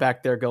Steve are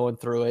back there going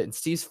through it, and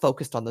Steve's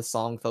focused on the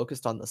song,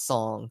 focused on the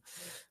song.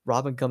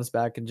 Robin comes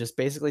back and just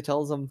basically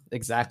tells them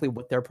exactly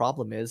what their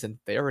problem is, and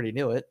they already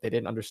knew it. They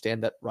didn't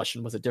understand that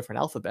Russian was a different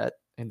alphabet,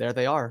 and there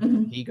they are.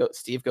 mhm.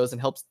 Steve goes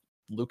and helps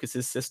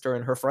Lucas's sister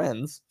and her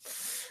friends,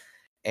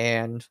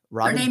 and Her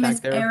Robin's name back is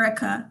there,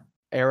 Erica.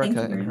 Thank Erica you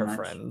and very her much.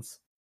 friends,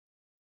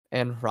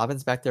 and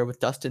Robin's back there with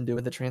Dustin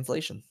doing the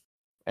translation,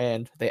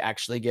 and they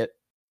actually get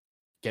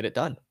it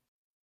done.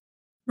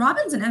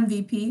 Robin's an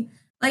MVP.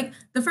 Like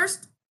the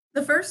first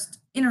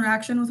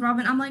interaction with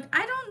Robin, I'm like,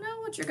 I don't know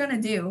what you're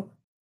gonna do.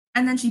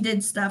 And then she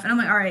did stuff, and I'm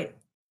like, all right,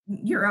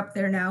 you're up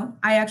there now.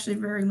 I actually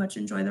very much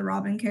enjoy the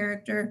Robin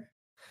character.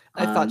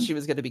 I thought she Um,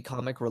 was gonna be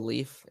comic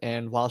relief,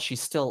 and while she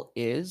still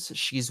is,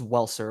 she's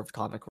well served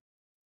comic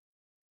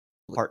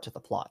part to the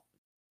plot.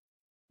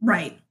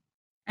 right.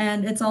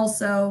 And it's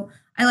also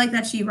I like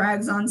that she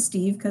rags on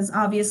Steve because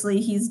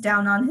obviously he's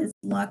down on his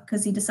luck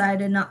because he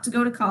decided not to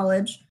go to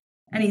college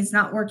and he's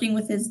not working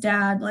with his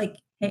dad like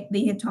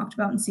they had talked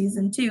about in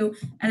season two.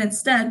 And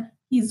instead,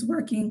 he's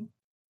working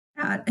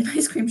at an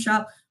ice cream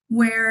shop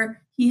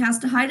where he has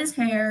to hide his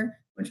hair,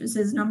 which is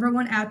his number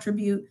one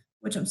attribute,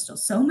 which I'm still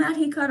so mad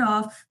he cut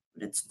off,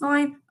 but it's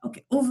fine. I'll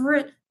get over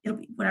it. It'll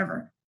be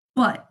whatever.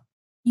 But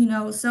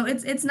so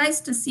it's nice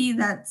to see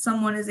that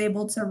someone is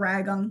able to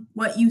rag on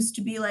what used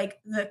to be like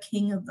the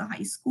king of the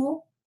high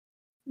school,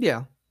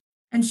 Yeah,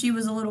 and she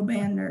was a little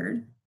band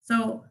nerd.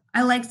 So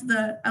I liked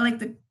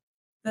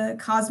the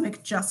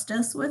cosmic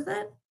justice with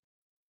it.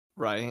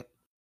 right.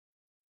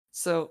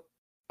 So,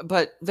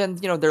 but then,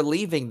 they're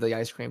leaving the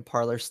ice cream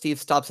parlor. Steve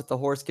stops at the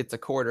horse, gets a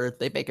quarter.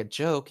 They make a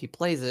joke. He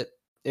plays it.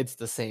 It's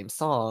the same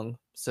song.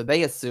 So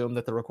they assume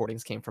that the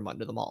recordings came from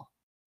under the mall.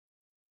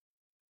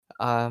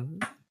 Um,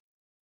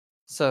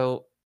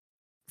 so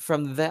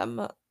from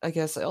them, I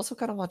guess I also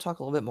kind of want to talk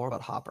a little bit more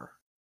about Hopper.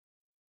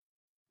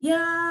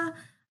 Yeah,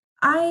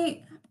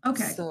 I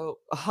okay. So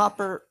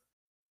Hopper,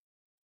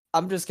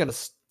 I'm just gonna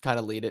kind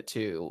of lead it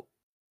to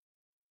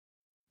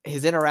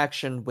his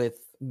interaction with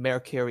Mayor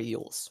Carey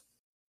Yules.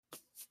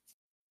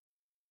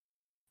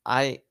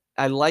 I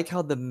like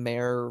how the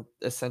mayor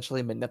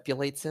essentially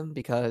manipulates him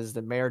because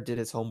the mayor did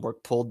his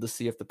homework, pulled to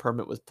see if the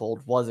permit was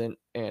pulled, wasn't,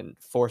 and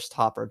forced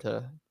Hopper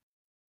to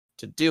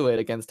do it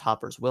against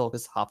Hopper's will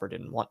because Hopper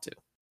didn't want to.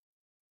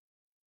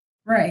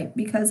 Right,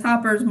 because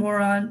Hopper's more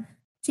on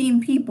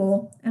team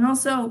people and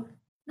also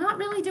not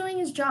really doing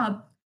his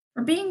job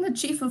for being the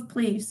chief of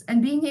police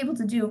and being able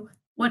to do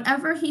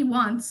whatever he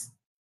wants.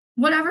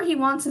 Whatever he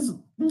wants is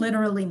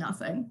literally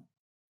nothing.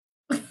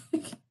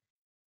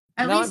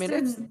 At No, I least mean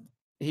it's in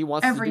he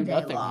wants to do everyday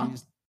nothing. law.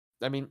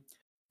 I mean,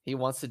 he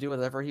wants to do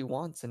whatever he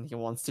wants, and he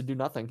wants to do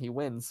nothing. He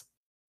wins.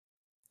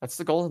 That's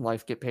the goal in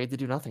life. Get paid to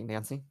do nothing,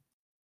 Nancy.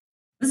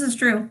 This is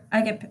true.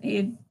 I get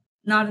paid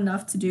not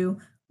enough to do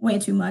way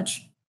too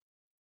much.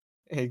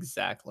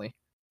 Exactly.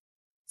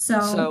 So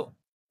So,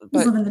 he's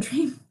but living the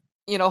dream.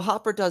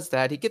 Hopper does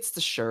that. He gets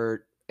the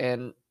shirt,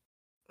 and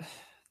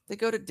They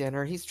go to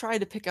dinner. He's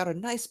trying to pick out a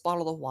nice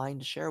bottle of wine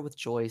to share with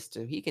Joyce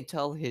so he can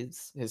tell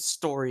his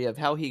story of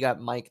how he got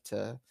Mike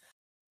to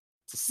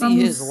see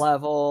his Vamos.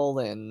 level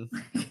and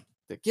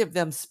to give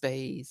them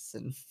space,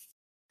 and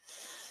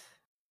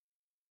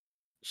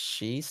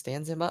she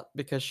stands him up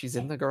because she's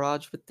in the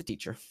garage with the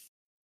teacher.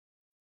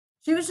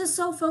 She was just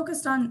so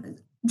focused on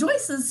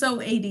Joyce is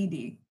so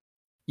ADD.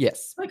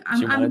 Yes, Like, she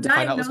I'm wanted to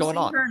find out what's going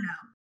diagnosing on. her now.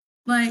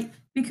 Like,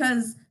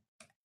 because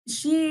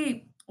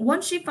she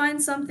once she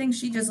finds something,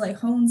 she just, like,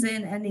 hones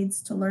in and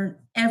needs to learn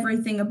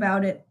everything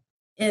about it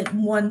in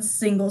one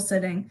single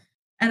sitting.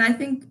 And I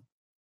think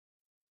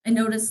I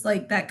noticed,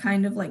 like, that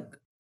kind of, like,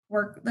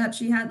 work that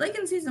she had, like,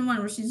 in season 1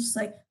 where she's just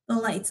like, "The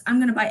lights, I'm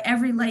gonna buy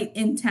every light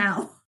in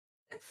town,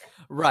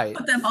 Right.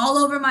 put them all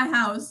over my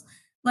house."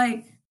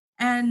 Like,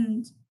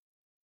 and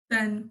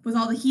then with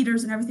all the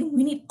heaters and everything,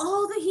 we need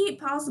all the heat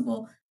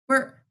possible,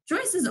 where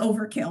Joyce is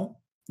overkill.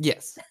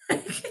 Yes.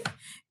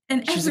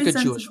 In She's a every good sense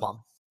of Jewish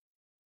mom.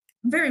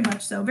 very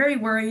much so, very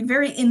worried,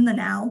 very in the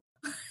now,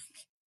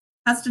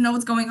 has to know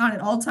what's going on at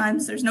all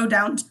times, there's no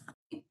downtime.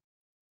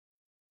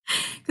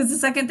 Because the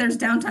second there's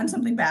downtime,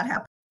 something bad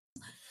happens.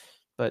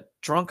 But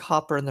drunk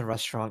Hopper in the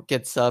restaurant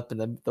gets up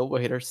and the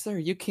waiter, "Sir,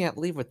 you can't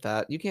leave with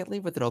that. You can't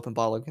leave with an open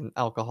bottle of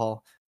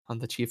alcohol. I'm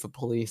the chief of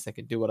police. I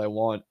can do what I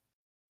want."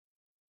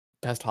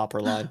 Best Hopper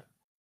line.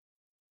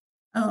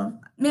 Oh,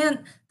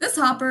 man, this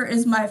Hopper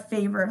is my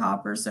favorite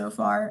Hopper so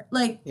far,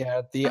 like,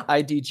 Yeah, the uh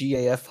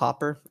IDGAF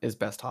Hopper is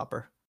best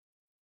Hopper.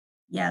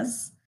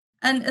 yes,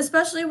 and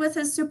especially with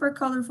his super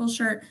colorful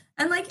shirt,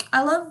 and, like,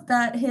 I love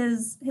that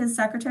his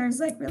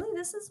secretary's like, "Really?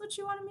 This is what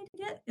you wanted me to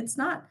get? It's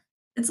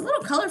a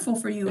little colorful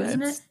for you, Yeah,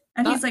 isn't it?" it's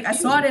And he's not like, "I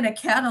saw it cute. in a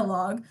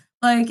catalog,"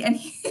 like, and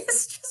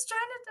he's just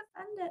trying to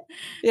defend it,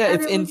 Yeah, and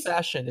it's it in was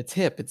fashion. It's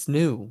hip. It's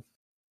new.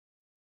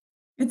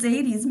 it's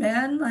 '80s,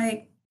 man,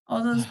 like,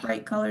 all those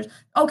bright colors.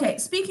 Okay,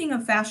 speaking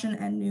of fashion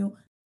and new,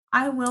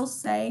 I will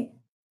say,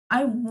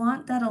 I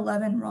want that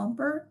 11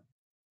 romper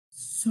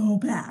so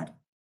bad.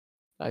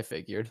 I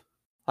figured.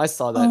 I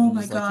saw that Oh and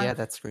my was like, "Yeah, god.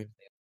 that screams."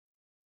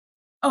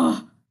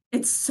 Oh,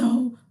 it's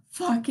so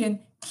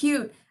fucking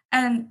cute,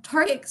 and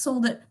Target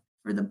sold it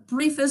for the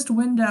briefest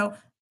window,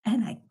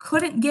 and I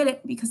couldn't get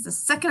it because the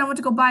second I went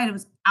to go buy it, it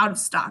was out of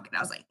stock, and I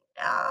was like,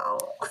 "No."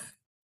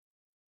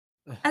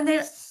 And they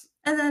S-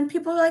 and then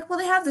people are like, "Well,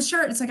 they have the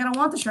shirt." It's like, "I don't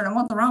want the shirt, I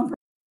want the romper."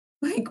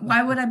 Like,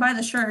 why would I buy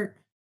the shirt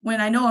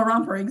when I know a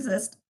romper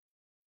exists?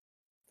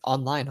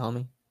 Online,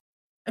 homie.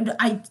 And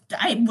I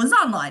was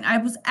online. I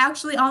was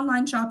actually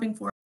online shopping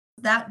for it,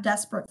 that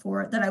desperate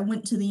for it that I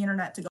went to the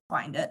internet to go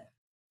find it.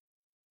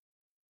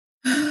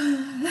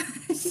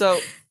 So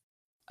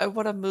I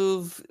want to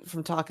move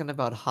from talking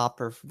about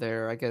Hopper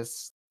there. I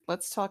guess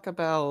let's talk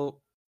about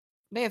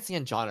Nancy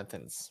and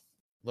Jonathan's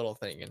little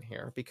thing in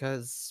here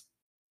because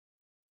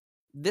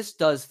this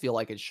does feel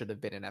like it should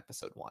have been in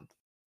episode one.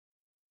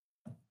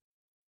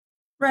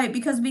 Right,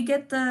 because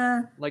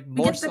Like we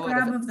more get the so out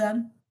of grab of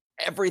them.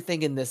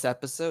 everything in this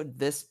episode,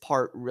 this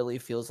part really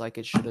feels like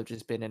it should have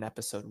just been in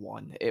episode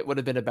one. It would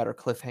have been a better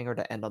cliffhanger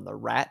to end on the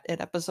rat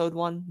in episode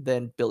one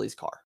than Billy's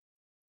car.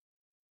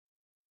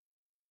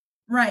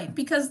 Right,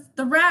 because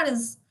the rat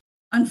is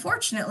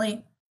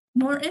unfortunately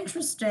more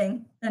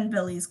interesting than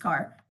Billy's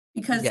car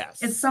because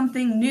it's Yes.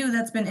 something new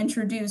that's been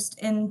introduced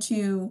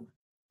into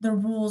the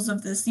rules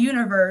of this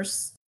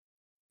universe.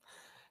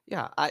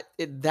 Yeah,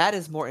 that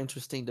is more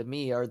interesting to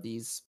me are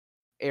these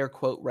air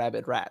quote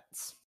rabid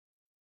rats.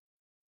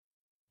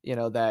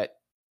 That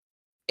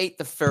ate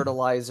the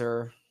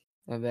fertilizer,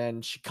 and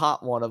then she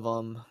caught one of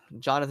them.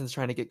 Jonathan's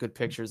trying to get good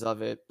pictures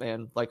of it,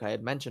 and like I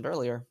had mentioned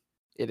earlier,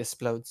 it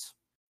explodes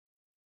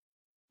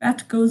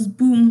Rat goes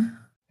boom,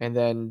 and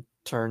then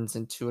turns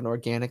into an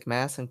organic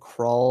mass and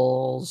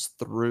crawls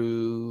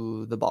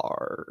through the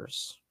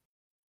bars.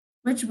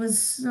 which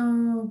was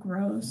so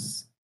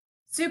gross.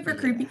 Super Yeah.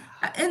 creepy.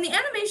 And the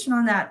animation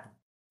on that,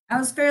 I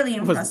was fairly It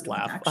was impressed with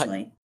laugh. I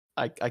actually.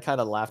 I, I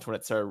kind of laughed when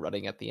it started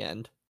running at the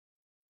end.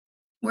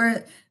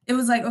 Where it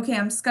was like, okay,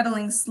 I'm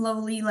scuttling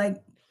slowly,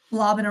 like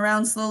blobbing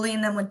around slowly,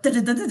 and then went da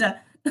da da da da.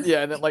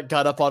 Yeah, and then like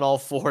got up on all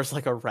fours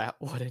like a rat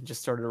would and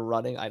just started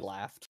running. I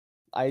laughed.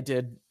 I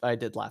did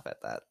laugh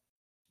at that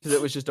because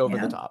it was just over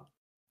the Yeah. top.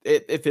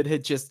 If it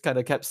had just kind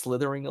of kept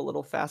slithering a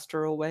little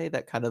faster away,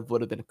 that kind of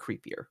would have been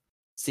creepier.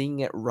 Seeing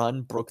it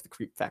run broke the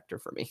creep factor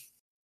for me.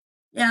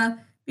 Yeah,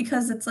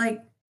 because it's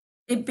like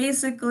it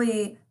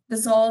basically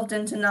dissolved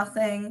into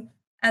nothing,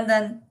 and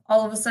then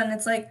all of a sudden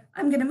it's like,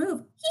 "I'm gonna move."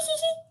 Hee hee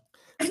hee.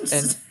 And And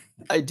just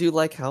I do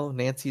like how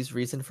Nancy's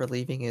reason for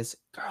leaving is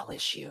girl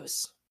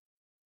issues.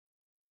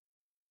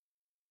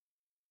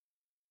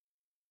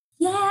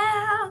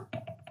 yeah.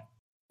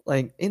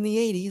 Like in the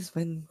 80s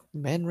when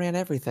men ran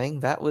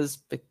everything, that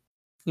was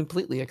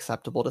completely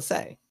acceptable to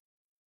say.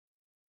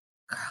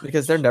 Girl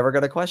Because they're never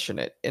gonna question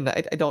it, and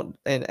I don't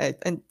and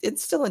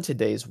it's still in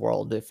today's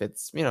world, if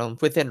it's,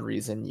 within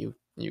reason,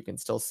 you can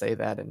still say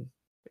that and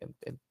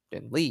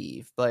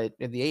leave, but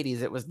in the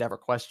 '80s, it was never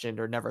questioned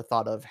or never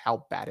thought of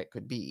how bad it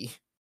could be,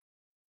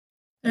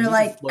 and They're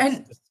he just like looks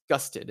and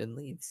disgusted and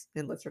leaves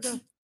and lets her go.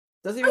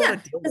 Doesn't Oh even yeah,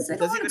 want to deal because with they it.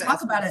 don't Doesn't want even to talk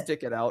ask me about to it.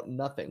 stick it out.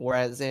 Nothing.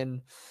 Whereas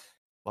in,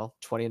 well,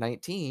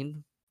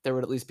 2019, there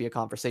would at least be a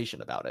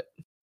conversation about it.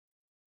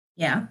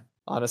 Yeah.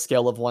 On a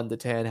scale of 1 to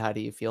 10, how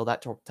do you feel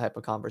that type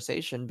of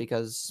conversation?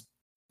 Because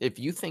if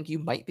you think you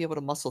might be able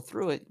to muscle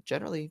through it,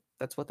 generally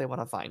that's what they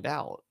want to find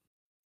out.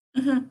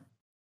 Hmm.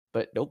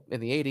 But nope, in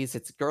the 80s,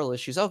 it's girl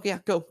issues. Oh yeah,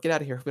 go get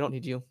out of here. We don't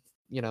need you.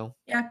 You know,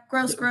 Yeah.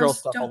 Gross. girl Gross.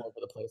 stuff all Don't. over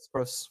the place.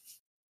 Gross.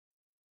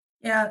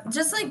 Yeah.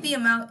 Just like the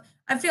amount.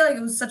 I feel like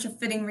it was such a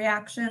fitting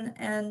reaction,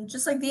 and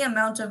just like the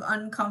amount of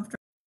uncomfortable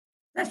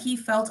that he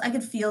felt, I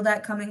could feel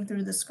that coming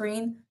through the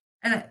screen.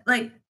 And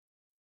like,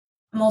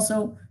 I'm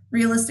also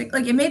realistic.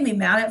 Like, it made me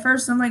mad at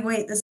first. I'm like,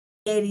 wait, this is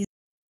the 80s,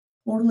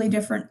 totally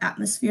different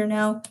atmosphere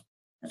now.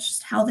 That's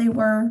just how they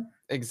were.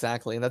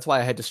 Exactly, and that's why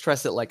I had to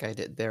stress it like I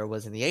did there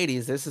was in the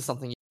 80s. This is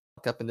something you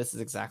look up, and this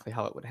is exactly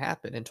how it would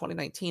happen. In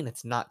 2019,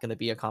 it's not going to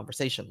be a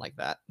conversation like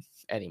that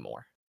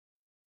anymore.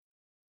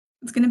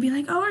 It's gonna be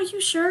like, oh, are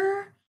you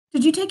sure?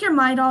 Did you take your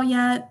Midol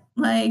yet?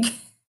 Like,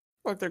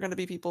 Look, they're going to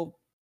be people.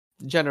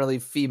 Generally,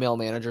 female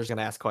managers going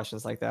to ask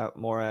questions like that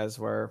more, as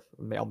where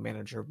a male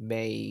manager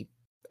may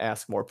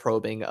ask more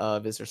probing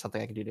of, "Is there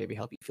something I can do to maybe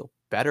help you feel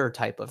better?"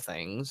 type of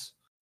things.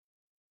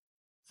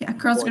 yeah,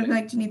 girls are More gonna be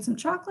than like, do you need some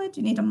chocolate?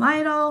 Do you need a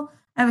Midol?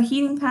 I have a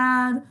heating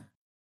pad.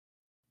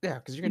 yeah,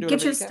 because you're gonna do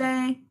Get whatever you you a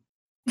can.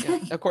 stay.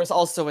 Yeah, of course.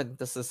 Also, in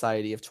the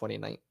society of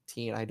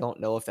 2019, I don't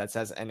know if that's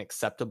as an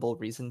acceptable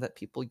reason that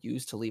people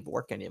use to leave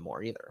work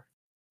anymore either.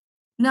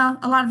 No,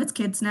 a lot of it's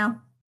kids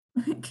now.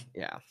 Like,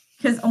 Yeah,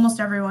 because almost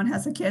everyone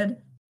has a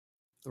kid.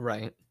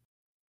 right.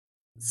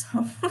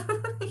 So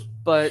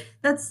But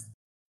that's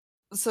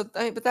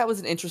but that was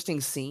an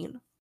interesting scene.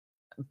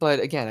 But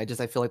again, I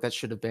feel like that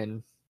should have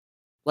been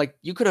like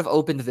you could have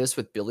opened this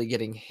with Billy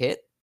getting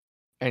hit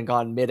and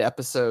gone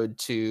mid-episode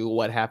to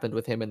what happened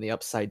with him in the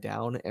Upside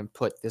Down and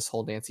put this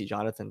whole Nancy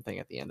Jonathan thing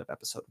at the end of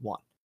episode 1.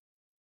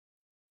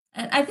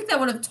 and I think that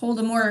would have told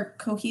a more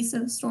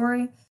cohesive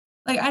story.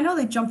 Like, I know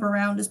they jump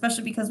around,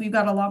 especially because we've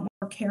got a lot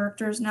more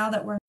characters now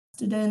that we're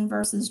invested in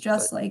versus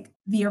just But like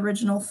the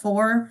original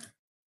 4.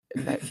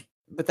 that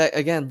but that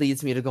again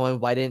leads me to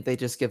going, why didn't they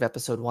just give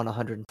episode 1 a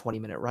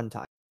 120-minute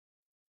runtime?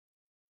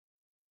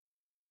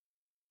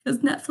 Because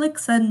Netflix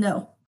said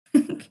no.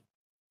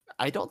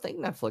 I don't think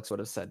Netflix would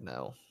have said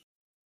no.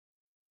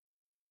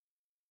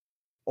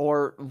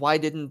 Or why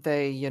didn't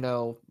they,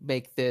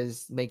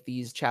 make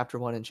these chapter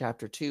 1 and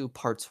chapter 2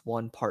 parts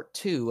 1, part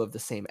 2 of the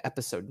same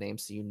episode name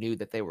so you knew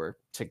that they were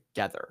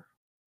together?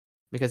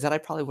 Because then I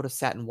probably would have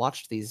sat and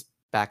watched these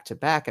back to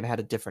back and had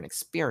a different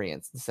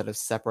experience instead of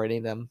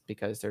separating them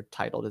because they're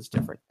titled as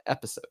different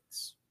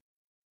episodes.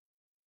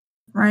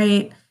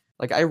 Right.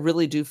 Like, I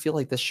really do feel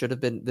like this one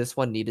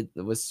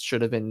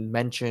should have been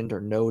mentioned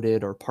or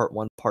noted, or part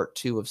 1, part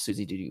 2 of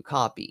Susie Did You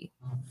Copy?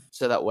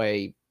 So that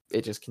way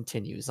it just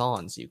continues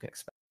on so you can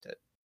expect it.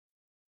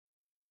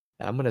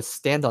 And I'm gonna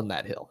stand on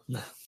that hill.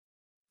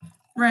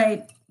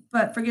 Right.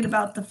 But forget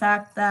about the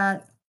fact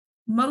that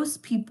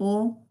most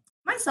people,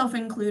 myself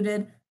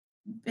included,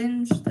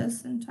 binge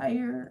this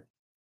entire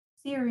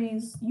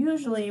series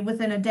usually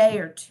within a day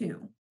or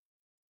two.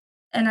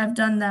 And I've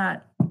done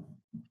that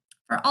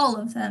for all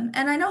of them.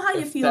 And I know how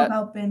you If feel that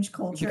about binge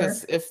culture.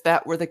 Because if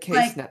that were the case,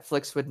 Like,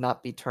 Netflix would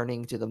not be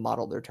turning to the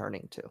model they're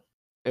turning to.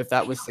 If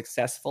that I was know.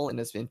 successful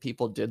and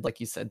people did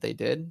like you said they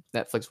did,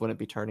 Netflix wouldn't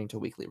be turning to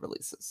weekly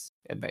releases,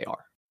 and they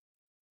are.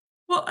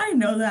 Well, I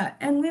know that.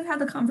 And we've had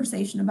the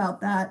conversation about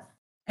that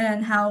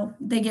and how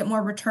they get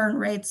more return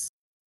rates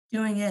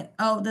doing it.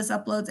 Oh, this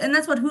uploads. And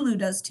that's what Hulu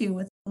does too,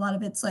 with a lot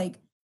of its like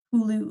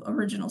Hulu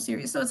original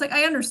series. So it's like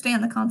I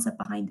understand the concept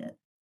behind it.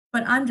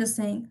 But I'm just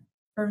saying,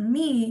 for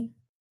me,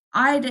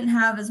 I didn't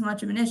have as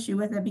much of an issue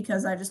with it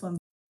because I just went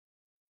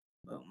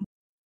boom.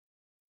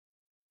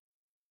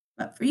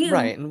 But for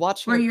Right, you, and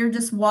watching where it, you're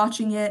just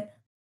watching it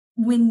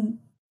when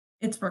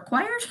it's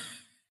required,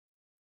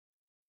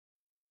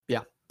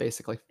 yeah,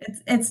 basically.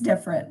 it's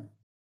different.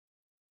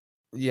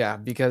 Yeah,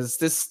 because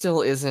this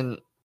still isn't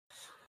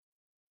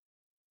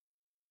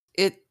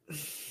it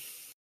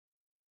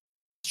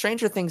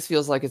Stranger Things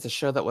feels like it's a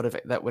show that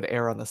would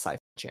air on the Sci-Fi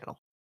Channel.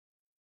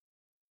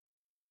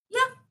 Yeah.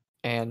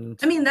 And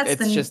I mean,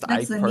 it's just I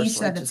that's the niche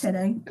personally that it's just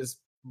hitting. as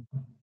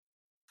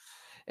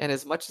and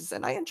as much as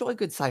and I enjoy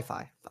good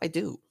sci-fi. I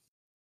do.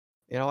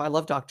 I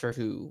love Doctor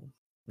Who.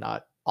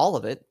 Not all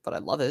of it, but I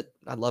love it.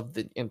 I love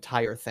the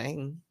entire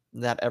thing.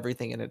 Not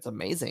everything in it's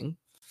amazing.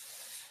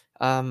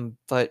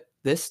 But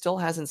this still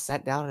hasn't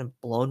sat down and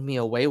blown me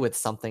away with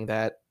something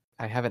that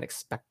I haven't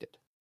expected.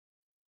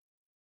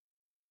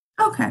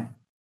 Okay.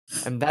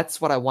 And that's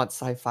what I want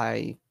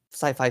sci-fi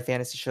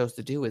fantasy shows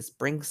to do is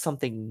bring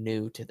something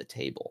new to the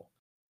table.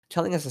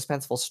 Telling a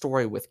suspenseful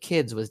story with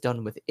kids was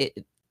done with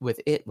it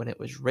when it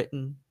was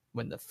written,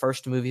 when the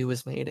first movie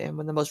was made, and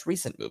when the most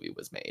recent movie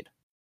was made.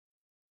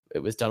 It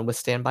was done with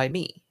Stand By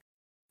Me.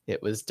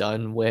 It was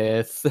done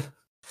with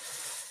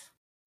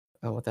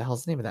oh, what the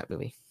hell's the name of that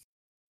movie?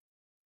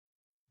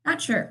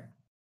 Not sure.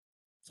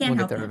 We'll Can't get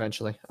help there you.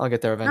 eventually. I'll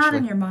get there Not in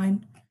eventually. your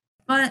mind.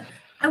 But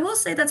I will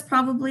say that's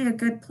probably a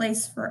good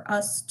place for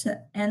us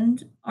to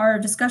end our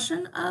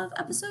discussion of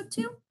episode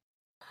 2.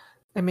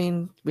 I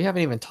mean, we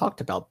haven't even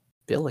talked about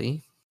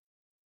Billy.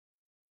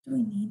 Do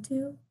we need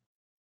to?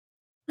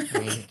 I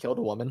mean, he killed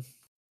a woman.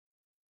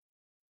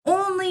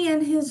 Only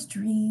in his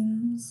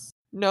dreams.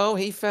 No,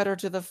 he fed her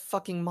to the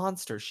fucking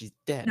monster. She's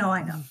dead. No,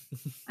 I know.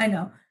 I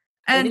know.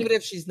 And And even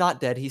if she's not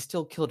dead, he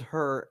still killed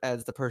her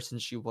as the person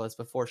she was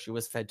before she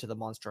was fed to the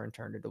monster and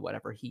turned into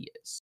whatever he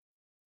is.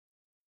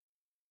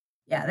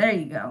 yeah, there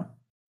you go.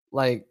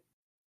 Like,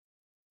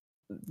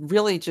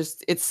 really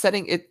just it's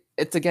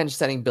again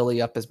setting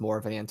Billy up as more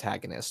of an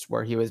antagonist,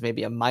 where he was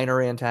maybe a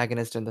minor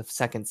antagonist in the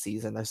second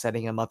season. They're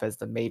setting him up as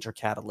the major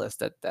catalyst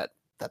that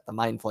the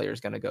Mind Flayer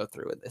is gonna go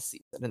through in this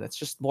season, and it's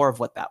just more of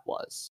what that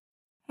was.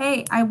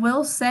 Hey, I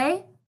will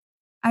say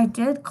I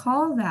did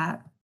call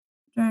that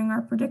during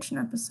our prediction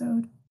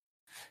episode.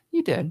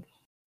 You did.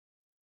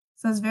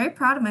 So I was very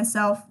proud of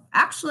myself.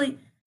 Actually,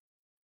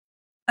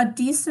 a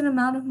decent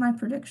amount of my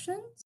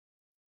predictions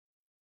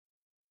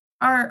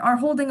are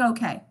holding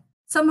okay.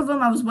 Some of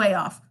them I was way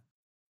off.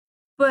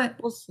 But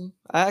We'll see.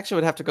 I actually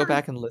would have to go yeah,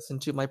 back and listen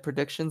to my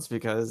predictions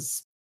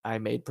because I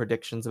made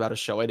predictions about a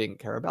show I didn't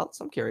care about,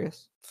 so I'm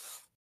curious.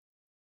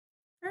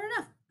 fair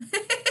enough.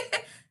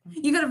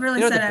 You could have really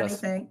You know said the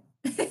best anything.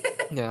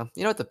 Yeah,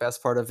 you know what the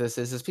best part of this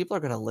is people are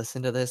gonna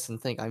listen to this and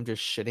think I'm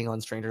just shitting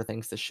on Stranger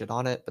Things to shit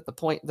on it, but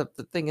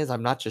the thing is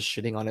I'm not just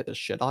shitting on it to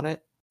shit on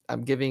it.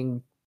 I'm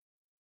giving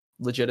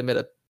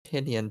legitimate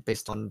opinion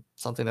based on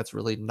something that's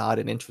really not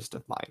an interest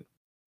of mine.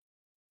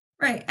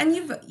 Right, and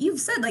you've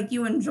said, like,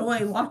 you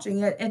enjoy watching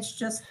it, it's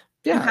just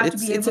you Yeah, have to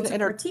be it's able an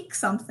to critique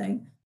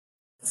something.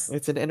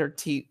 it's an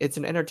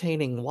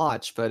entertaining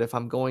watch, but if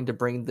I'm going to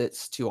bring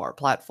this to our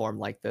platform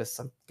like this,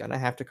 I'm gonna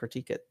have to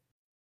critique it.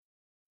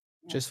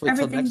 Yeah, Just wait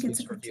till everything next gets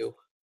a week's critique. review.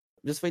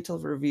 Just wait till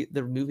review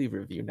the movie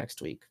review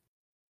next week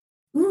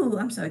Ooh,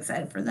 I'm so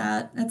excited for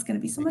that. That's gonna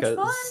be so much fun.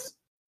 because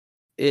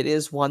it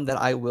is one that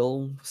I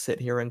will sit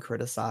here and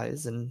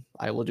criticize, and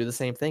I will do the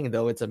same thing,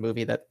 though it's a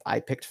movie that I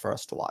picked for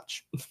us to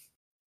watch.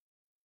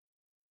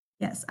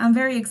 Yes, I'm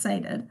very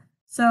excited.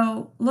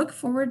 So, look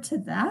forward to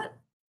that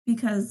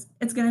because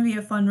it's gonna be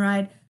a fun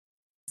ride.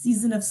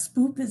 Season of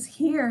Spoop is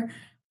here.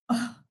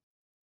 Ugh,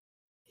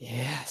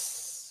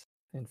 Yes.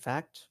 In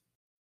fact,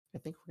 I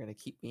think we're gonna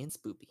keep being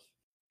spoopy.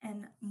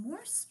 and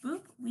more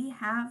Spoop we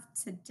have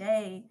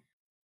today.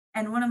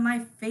 And one of my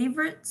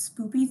favorite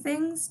spoopy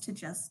things to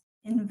just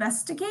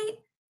investigate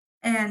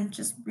and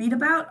just read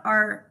about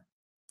are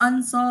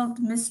unsolved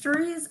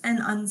mysteries and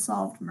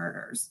unsolved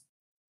murders.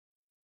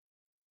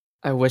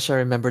 I wish I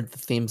remembered the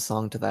theme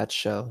song to that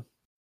show.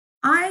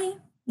 I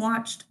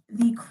watched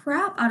the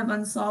crap out of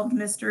Unsolved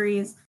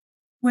Mysteries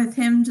with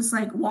him just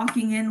like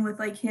walking in with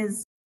like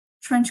his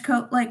trench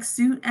coat like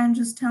suit and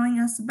just telling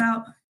us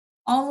about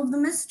all of the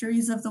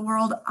mysteries of the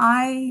world.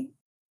 I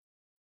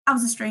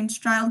was a strange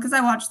child because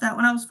I watched that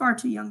when I was far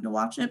too young to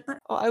watch it, but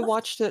Oh, I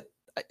watched it.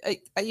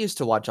 I used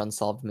to watch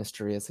Unsolved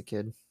Mystery as a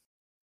kid.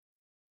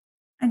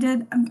 I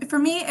did. For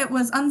me, it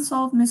was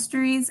Unsolved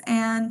Mysteries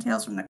and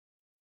Tales from the.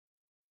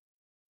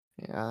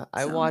 Yeah,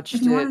 I So if watched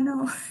you want to it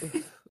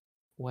know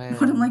what I'm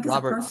when like as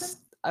a person,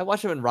 I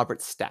watched it when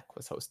Robert Stack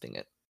was hosting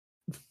it.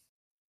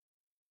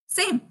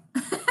 same.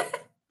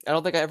 I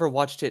don't think I ever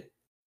watched it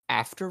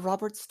after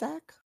Robert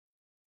Stack,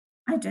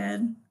 I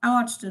did. I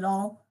watched it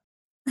all.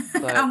 I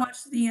but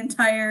watched the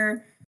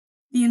entire,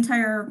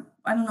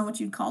 I don't know what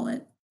you'd call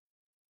it,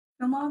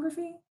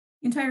 filmography?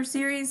 The entire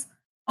series,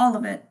 all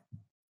of it.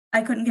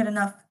 I couldn't get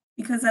enough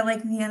because I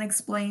like the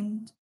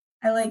unexplained.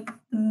 I like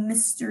the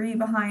mystery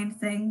behind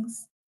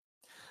things.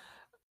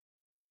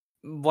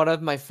 one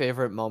of my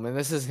favorite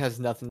moments, has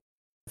nothing,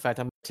 in fact,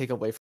 I'm gonna take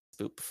away from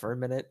Spoop for a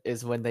minute,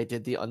 is when they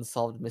did the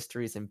Unsolved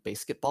Mysteries in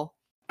Basketball.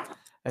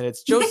 And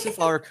it's Joseph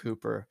R.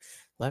 Cooper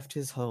left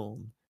his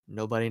home.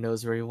 Nobody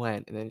knows where he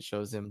went. And then it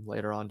shows him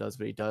later on does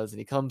what he does. And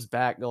he comes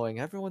back going,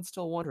 everyone's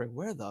still wondering,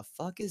 where the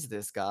fuck is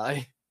this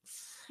guy?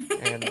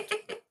 And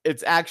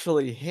it's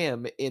actually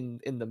him in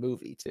the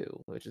movie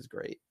too, which is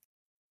great.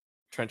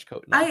 Trench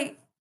coat and all. I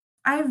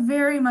I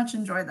very much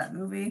enjoyed that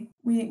movie.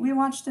 We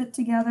watched it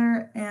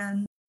together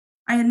and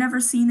I had never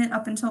seen it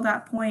up until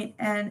that point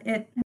and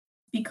it has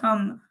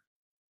become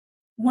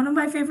one of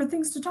my favorite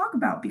things to talk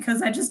about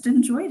because I just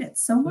enjoyed it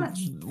so much.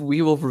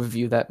 We will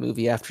review that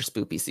movie after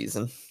Spoopy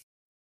season.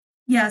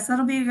 Yes,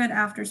 that'll be a good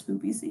after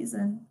Spoopy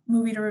season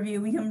movie to review.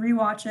 We can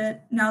rewatch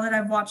it now that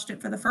I've watched it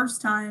for the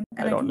first time and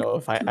I I don't can go know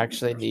if I to the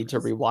actually need to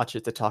commercials. rewatch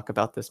it to talk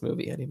about this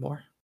movie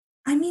anymore.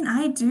 I mean,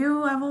 I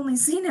do. I've only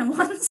seen it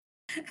once.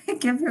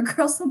 Give your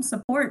girl some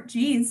support,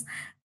 jeez.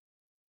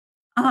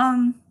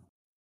 Um,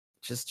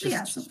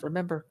 yeah, so Just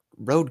remember,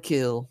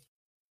 roadkill.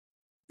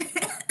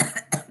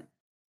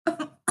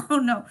 oh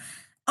no.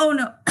 Oh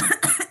no.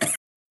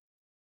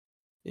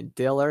 And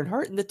Dale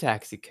Earnhardt in the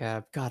taxi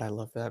cab. God, I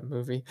love that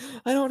movie.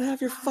 I don't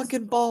have your That was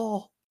fucking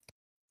ball.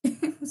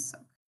 it was so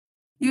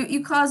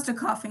you caused a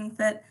coughing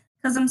fit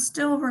because I'm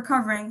still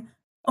recovering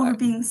over I'm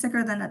being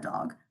sicker than a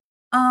dog.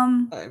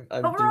 I'm But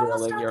we're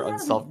almost derailing at your the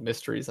end. unsolved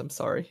mysteries. I'm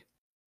sorry.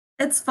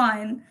 It's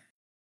fine.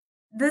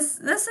 this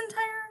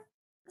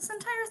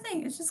entire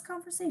thing is just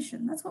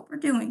conversation. That's what we're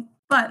doing.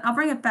 But I'll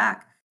bring it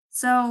back.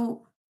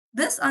 So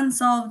this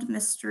unsolved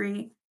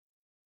mystery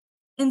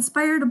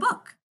inspired a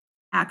book,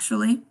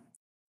 actually.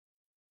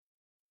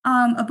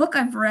 A book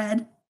I've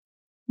read,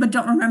 but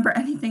don't remember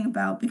anything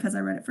about because I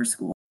read it for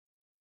school.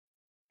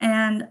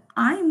 And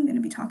I'm going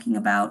to be talking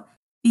about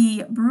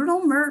the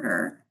brutal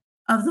murder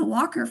of the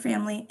Walker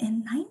family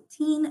in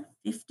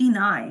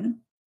 1959.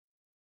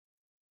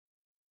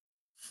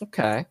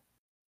 Okay.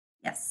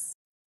 Yes.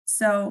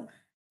 So,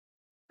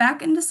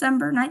 back in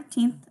December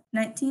 19th,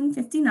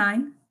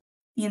 1959,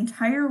 the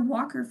entire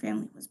Walker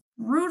family was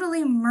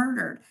brutally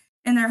murdered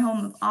in their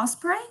home of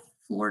Osprey,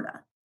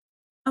 Florida.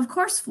 Of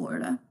course,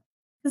 Florida,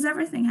 because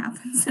everything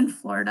happens in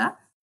Florida.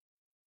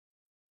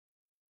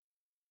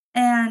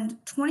 And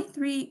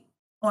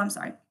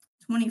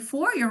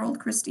 24-year-old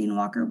Christine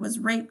Walker was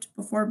raped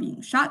before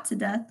being shot to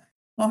death,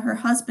 while her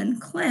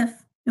husband,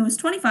 Cliff, who was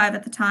 25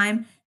 at the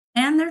time,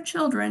 and their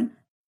children,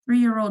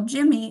 3-year-old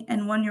Jimmy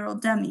and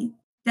 1-year-old Debbie,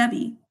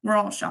 were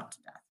all shot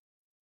to death.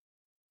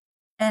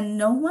 And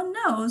no one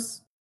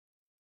knows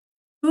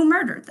who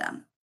murdered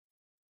them.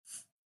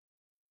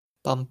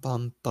 Bum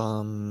bum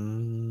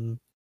bum.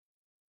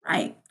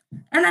 Right.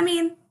 And I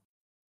mean,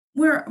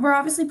 we're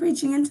obviously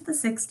preaching into the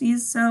 60s,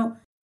 so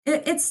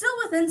it's still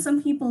within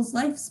some people's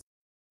lives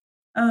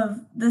of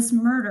this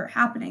murder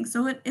happening.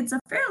 So it's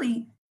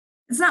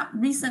not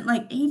recent,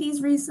 like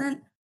 80s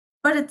recent,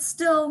 but it's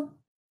still,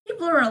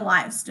 people are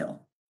alive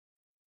still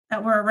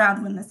that were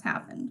around when this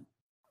happened.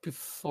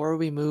 Before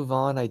we move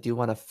on, I do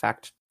want to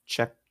fact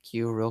check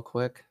you real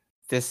quick.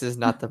 This is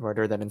not the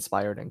murder that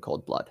inspired In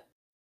Cold Blood.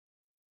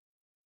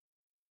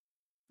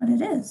 But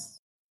it is.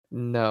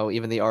 No,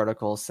 even the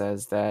article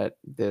says that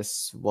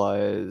this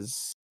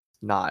was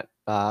not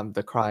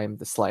the crime,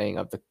 the slaying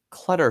of the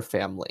Clutter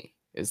family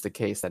is the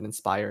case that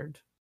inspired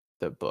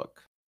the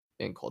book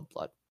In Cold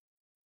Blood.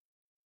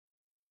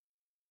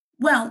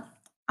 Well,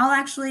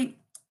 I'll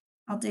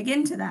dig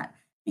into that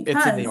It's in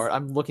the because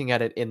I'm looking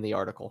at it in the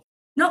article.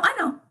 no, I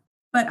know,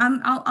 but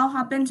I'll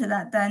hop into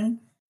that then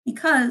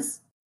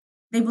because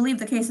they believe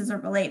the cases are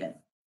related.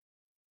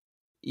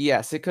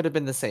 Yes, it could have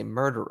been the same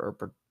murderer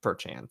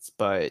perchance,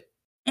 but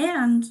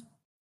And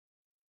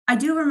I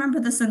do remember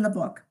this in the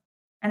book,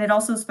 and it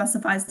also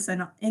specifies this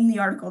in the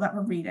article that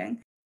we're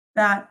reading,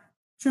 that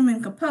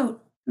Truman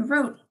Capote, who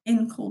wrote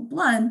In Cold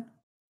Blood,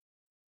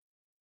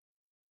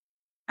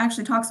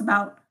 actually talks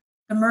about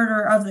the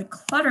murder of the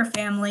Clutter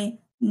family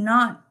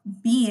not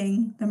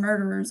being the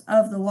murderers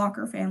of the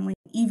Walker family,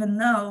 even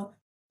though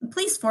the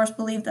police force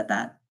believed that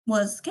that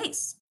was the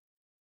case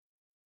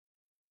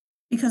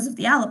because of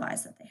the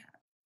alibis that they had.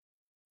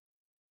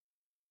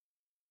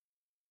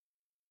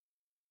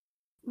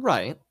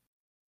 right.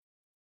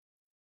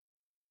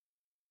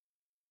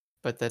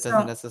 But that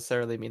doesn't So,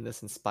 necessarily mean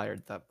this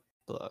inspired the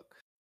book.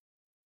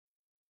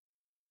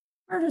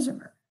 murders are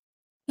murder.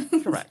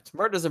 Correct.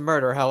 Murder's a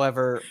murder.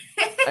 However,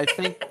 I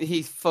think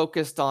he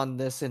focused on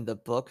this in the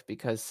book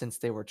because since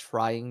they were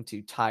trying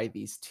to tie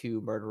these two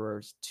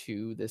murderers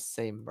to this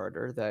same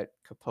murder, that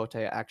Capote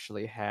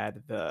actually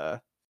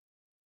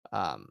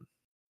um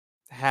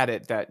had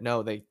it that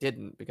no, they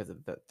didn't because of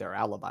their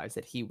alibis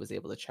that he was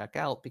able to check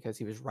out because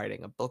he was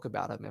writing a book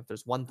about them. If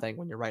there's one thing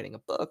when you're writing a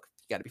book,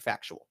 you got to be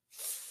factual.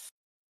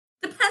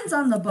 Depends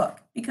on the book,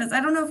 because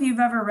I don't know if you've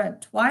ever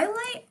read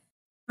Twilight,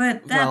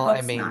 but that Well, I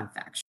book's mean, not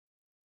factual.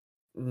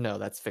 no,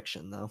 that's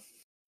fiction though.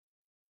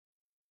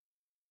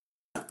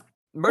 Well,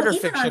 Murder even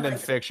on fiction and like,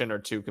 fiction are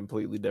two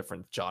completely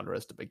different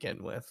genres to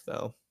begin with,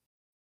 though.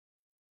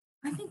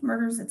 I think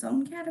murder's its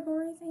own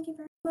category. Thank you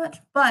very much.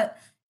 But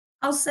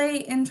I'll say,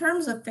 in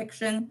terms of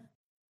fiction,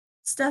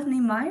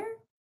 Stephanie Meyer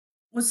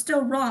was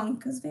still wrong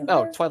because Oh, vampires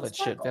don't Twilight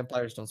shit. sparkle.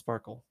 Vampires don't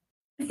sparkle.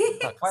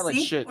 Twilight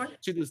See? shit.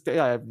 To this day,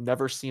 I have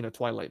never seen a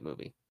Twilight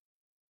movie.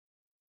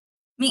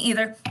 Me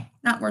either.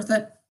 Not worth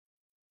it.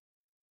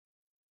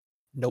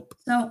 Nope.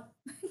 So,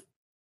 to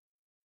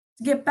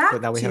get But now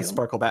back we have to,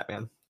 Sparkle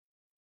Batman.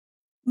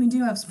 we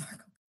do have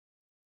sparkle,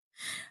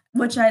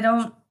 which I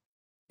don't.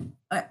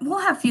 We'll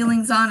have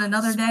feelings on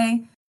another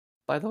day.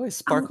 By the way,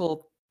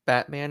 Sparkle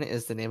Batman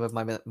is the name of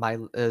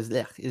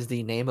is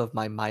the name of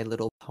my My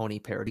Little Pony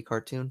parody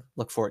cartoon.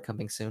 Look for it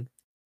coming soon.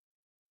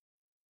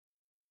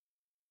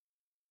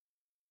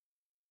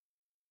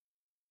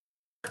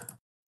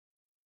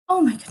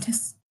 Oh my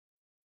goodness.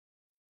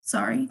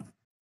 Sorry.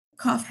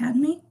 Cough had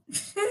me.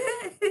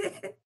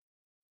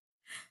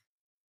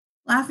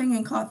 Laughing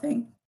and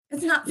coughing.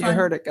 It's not You fun.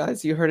 heard it,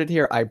 guys. You heard it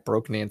here. I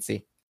broke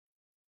Nancy.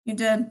 You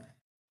did.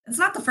 It's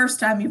not the first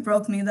time you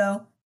broke me,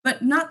 though,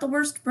 but not the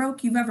worst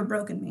broke you've ever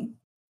broken me.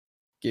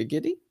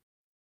 Giggity?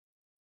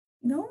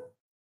 No?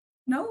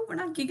 No, we're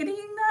not giggitying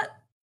that?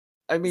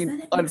 I 'Cause mean, then it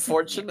makes it weird.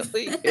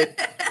 unfortunately, it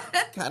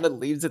kind of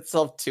leaves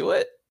itself to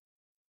it.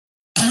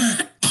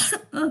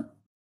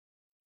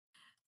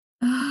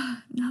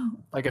 No.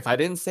 Like, if I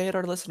didn't say it,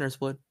 our listeners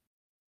would.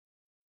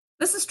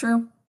 This is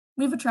true.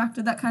 We've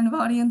attracted that kind of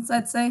audience,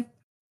 I'd say.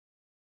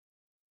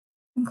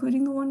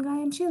 Including the one guy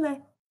in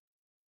Chile.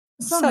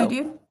 What's up, my So,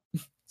 dude?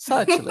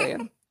 such,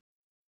 Chilean.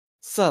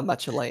 So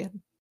much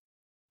Elaine.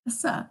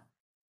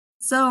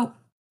 So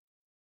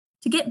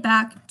to get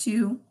back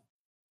to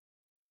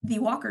the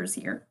walkers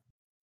here,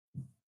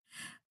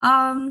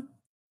 um,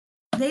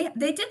 they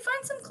did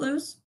find some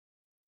clues.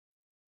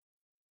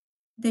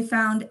 They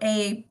found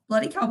a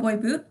bloody cowboy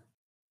boot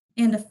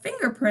and a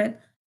fingerprint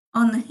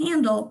on the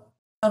handle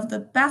of the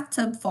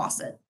bathtub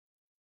faucet,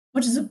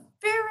 which is a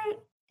very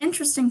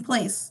interesting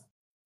place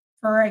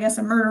for, I guess,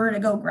 a murderer to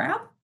go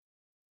grab.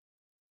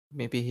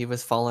 Maybe he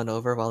was falling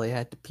over while he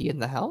had to pee in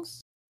the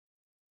house?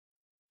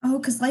 Oh,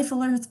 because life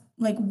alerts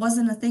like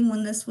wasn't a thing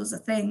when this was a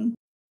thing,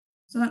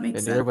 so that makes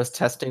Maybe there sense. was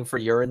testing for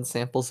urine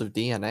samples of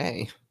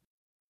DNA.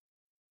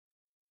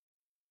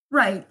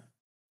 Right.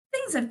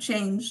 Things have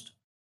changed.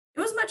 It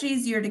was much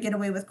easier to get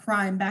away with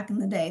crime back in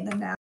the day than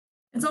now.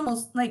 It's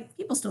almost like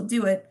people still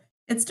do it.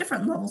 It's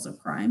different levels of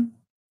crime.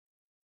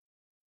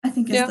 I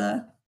think is Yeah.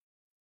 the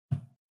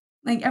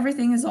like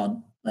everything is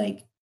all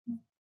like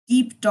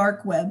deep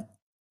dark web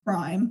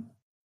crime.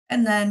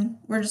 And then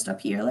we're just up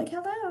here like,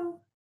 hello.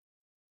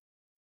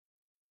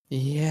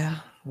 Yeah,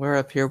 we're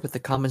up here with the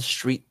common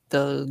street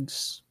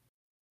thugs.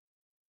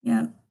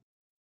 Yeah.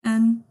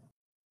 And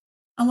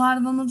a lot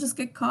of them will just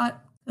get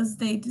caught because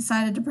they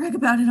decided to brag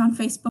about it on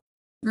Facebook,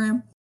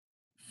 Instagram.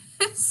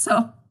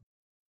 So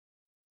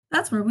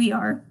that's where we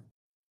are.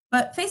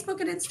 But Facebook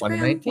and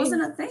Instagram 2019.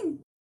 wasn't a thing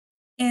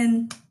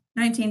in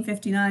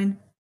 1959.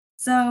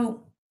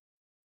 So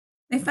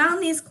they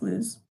found these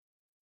clues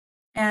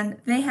and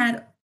they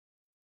had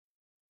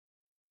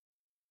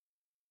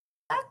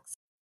facts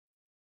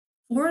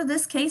for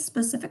this case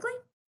specifically,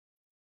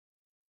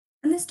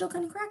 and they still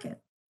couldn't crack it.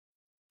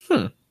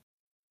 Hmm.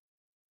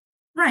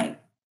 Right.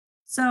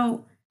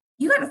 So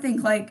you got to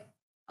think like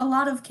a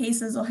lot of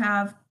cases will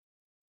have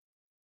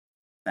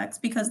facts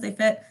because they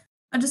fit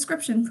a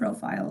description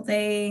profile.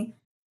 They,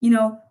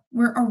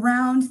 were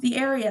around the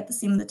area at the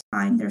scene of the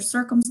time. There's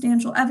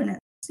circumstantial evidence,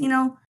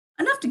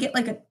 enough to get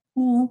like a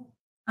pool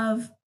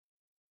of,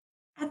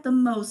 at the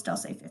most, I'll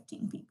say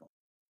 15 people.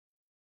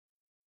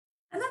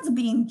 And that's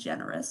being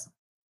generous.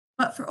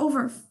 But for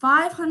over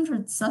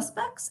 500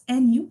 suspects,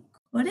 and you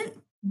couldn't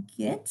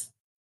get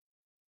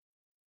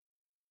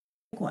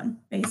one,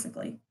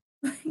 basically.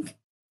 Like,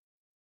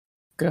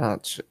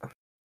 Gotcha.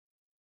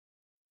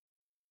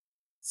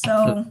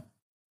 so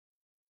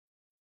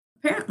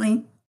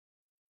apparently,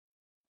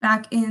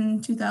 back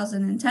in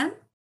 2010,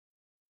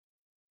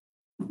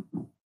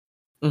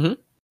 Mhm.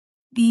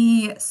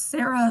 the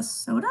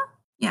Sarasota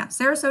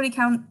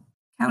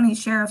County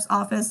Sheriff's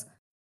Office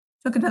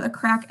took another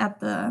crack at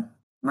the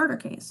murder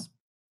case.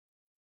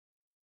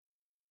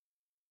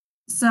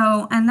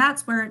 So, and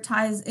that's where it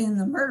ties in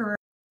the murderer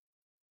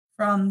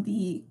from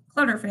the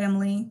Clutter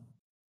family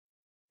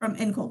from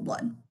In Cold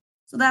Blood.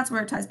 So that's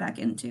where it ties back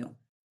into,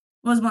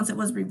 was once it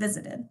was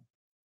revisited.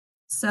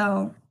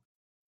 So,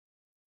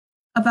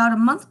 about a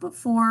month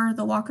before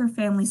the Walker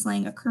family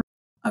slaying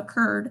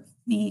occurred,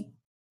 the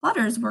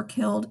Clutters were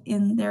killed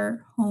in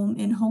their home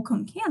in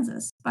Holcomb,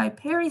 Kansas, by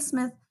Perry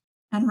Smith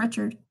and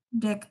Richard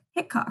Dick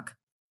Hickok.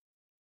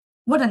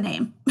 What a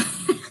name.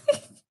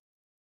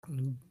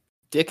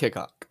 Dick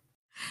Hickok.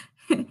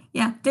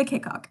 Yeah, Dick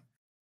Hickok.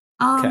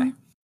 Okay.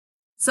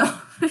 So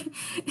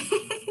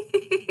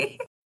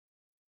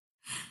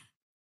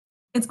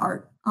it's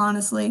art,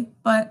 honestly,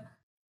 but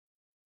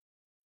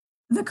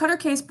the Cutter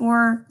case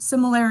bore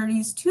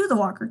similarities to the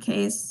Walker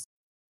case.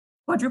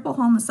 Quadruple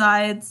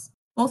homicides,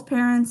 both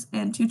parents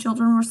and two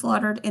children were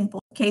slaughtered in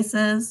both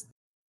cases.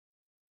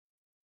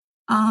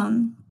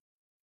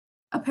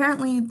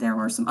 Apparently, there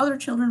were some other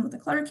children with the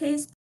Clutter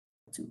case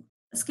to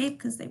escape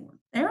because they weren't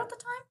there at the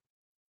time.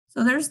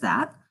 So there's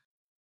that.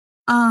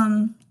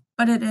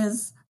 But it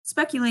is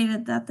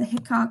speculated that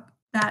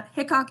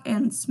Hickok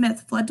and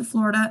Smith fled to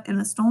Florida in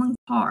a stolen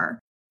car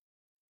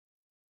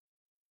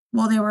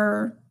while they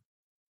were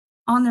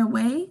on their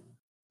way,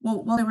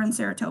 while they were in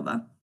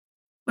Saratoga,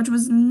 which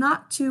was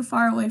not too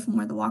far away from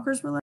where the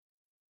Walkers were living.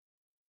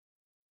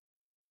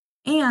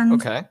 And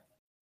Okay.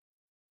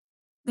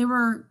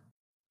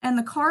 and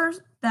the car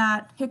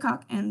that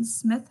Hickok and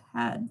Smith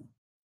had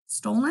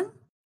stolen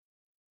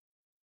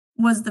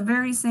was the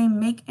very same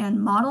make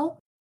and model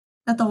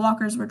that the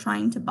Walkers were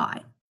trying to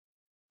buy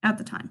at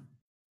the time.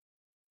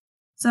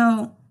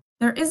 So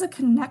there is a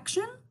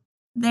connection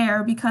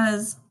there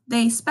because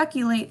they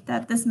speculate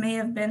that this may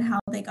have been how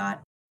they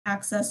got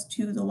access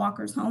to the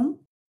Walkers' home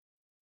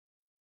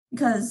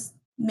because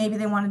maybe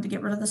they wanted to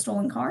get rid of the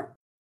stolen car.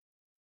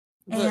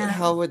 But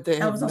how would they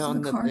that have was also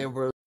known the that car. they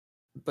were?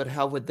 But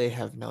how would they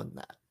have known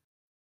that?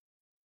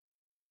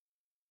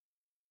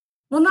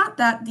 Well, not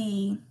that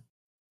the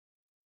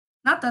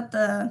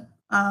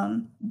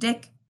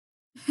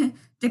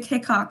Dick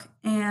Hickok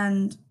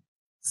and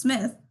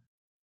Smith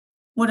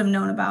would have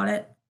known about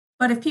it,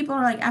 but if people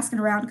are like asking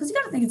around, because you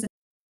got to think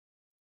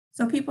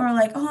so people are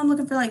like, oh, I'm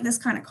looking for like this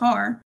kind of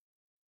car,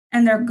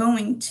 and they're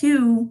going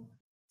to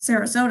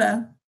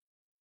Sarasota.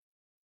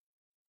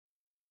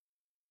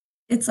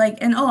 It's like,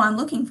 and oh, I'm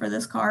looking for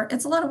this car.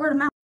 It's a lot of word of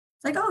mouth.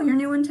 It's like, oh, you're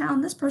new in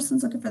town. This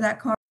person's looking for that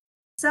car.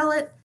 Sell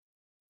it.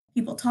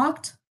 People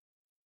talked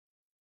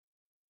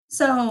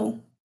So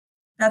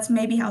that's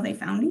maybe how they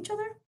found each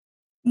other?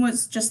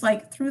 Was just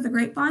like through the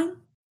grapevine?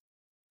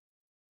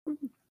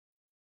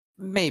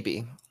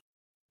 Maybe.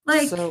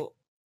 Like, So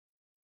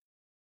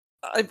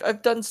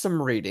I've done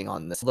some reading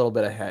on this a little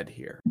bit ahead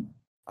here.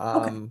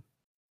 okay. Um,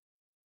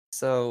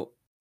 so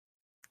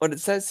what it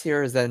says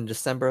here is that in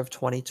December of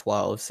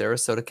 2012,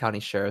 Sarasota County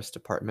Sheriff's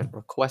Department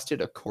requested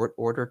a court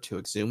order to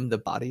exhume the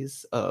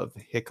bodies of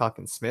Hickok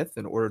and Smith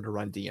in order to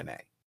run DNA.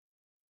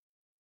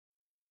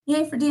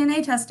 Yay for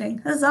DNA testing.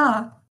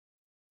 Huzzah.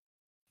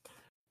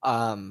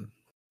 Um,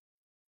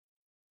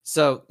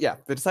 so yeah,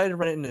 they decided to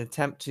run it in an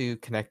attempt to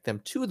connect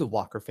them to the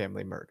Walker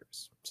family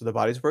murders. So the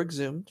bodies were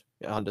exhumed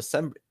on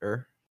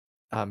December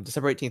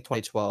 18th,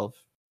 2012,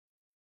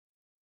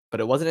 but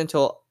it wasn't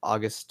until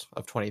August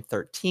of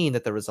 2013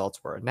 that the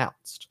results were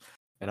announced.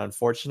 And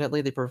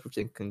unfortunately, they proved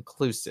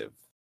inconclusive.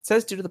 It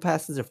says due to the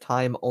passage of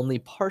time, only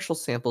partial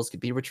samples could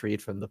be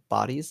retrieved from the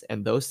bodies,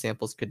 and those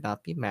samples could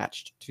not be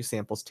matched to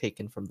samples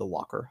taken from the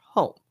Walker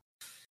home.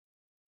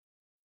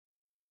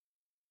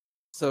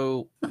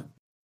 So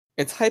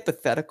it's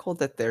hypothetical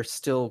that they're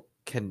still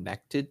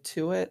connected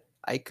to it.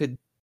 I could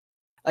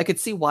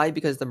see why,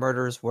 because the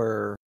murders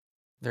were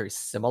very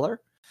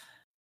similar.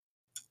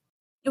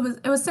 It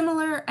was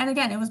similar, and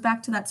again, it was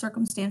back to that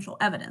circumstantial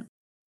evidence,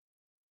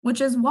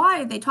 which is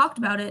why they talked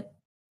about it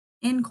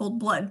in Cold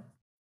Blood.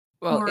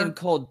 Well, in Or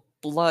Cold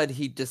Blood,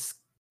 he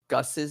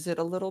discusses it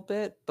a little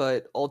bit,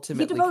 but he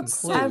ultimately devotes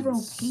several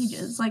pages.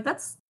 concludes. Like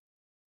that's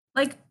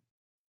like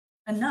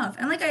enough.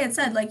 And like I had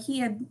said, like he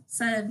had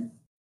said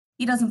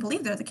he doesn't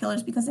believe they're the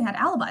killers because they had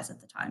alibis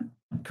at the time.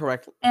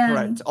 Correct, correct.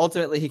 And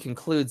Ultimately, he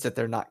concludes that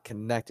they're not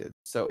connected.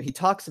 So he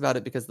talks about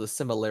it because of the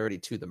similarity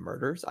to the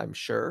murders, I'm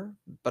sure,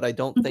 but I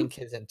don't mhm, think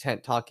his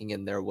intent talking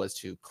in there was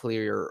to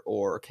clear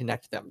or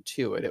connect them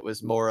to it. It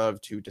was more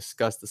of to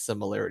discuss the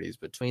similarities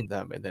between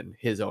them and then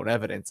his own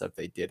evidence of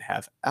they did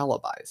have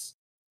alibis.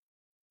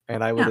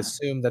 And I would yeah.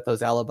 assume that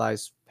those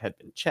alibis had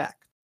been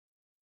checked.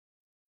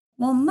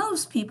 Well,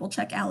 most people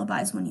check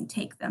alibis when you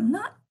take them.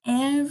 Not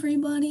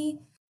everybody,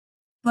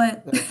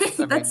 but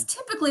I that's mean,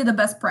 typically the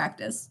best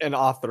practice. an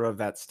author of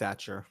that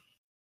stature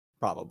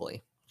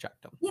probably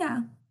checked them.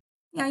 Yeah.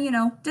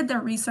 Yeah, did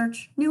their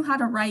research, knew how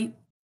to write.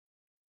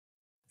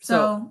 So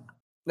So,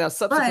 now but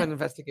subsequent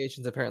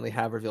investigations apparently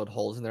have revealed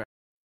holes in their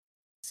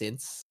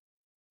since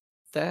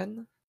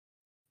then,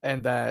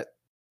 and that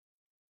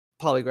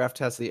polygraph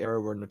tests of the era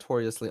were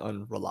notoriously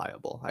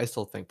unreliable. I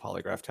still think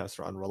polygraph tests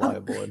are oh,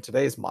 unreliable in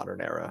today's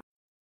modern era.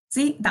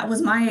 see, that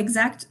was my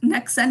exact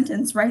next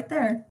sentence right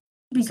there.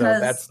 So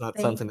Because that's not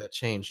they something that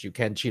changed. You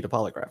can cheat a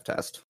polygraph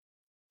test.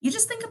 you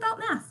just think about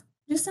math.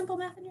 Just simple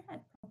math in your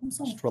head. Problem Just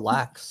solved.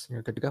 relax.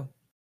 You're good to go.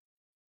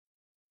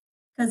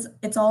 Because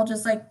it's all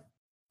just like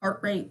heart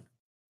rate.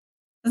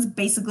 That's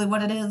basically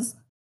what it is.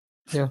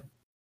 Yeah.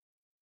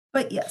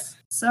 But yes.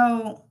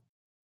 So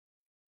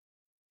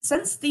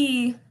since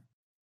the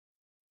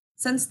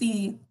since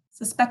the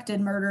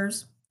suspected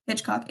murders,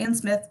 Hitchcock and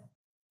Smith,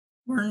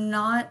 were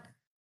not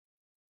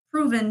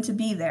proven to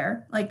be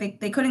there, like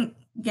they couldn't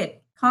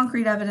get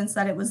concrete evidence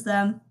that it was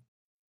them,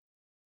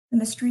 the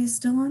mystery is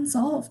still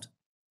unsolved.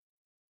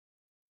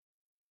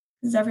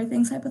 Because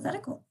everything's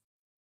hypothetical.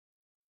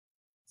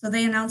 So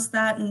they announced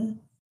that in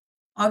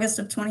August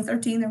of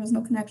 2013 there was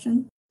no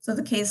connection. So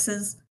the case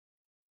is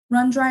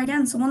run dry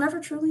again. So we'll never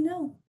truly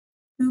know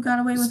who got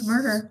away with S-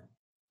 murder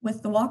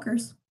with the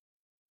Walkers.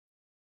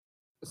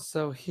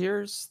 So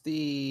here's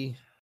the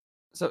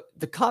so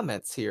the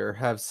comments here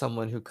have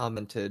someone who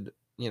commented,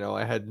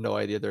 I had no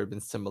idea there had been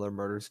similar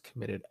murders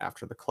committed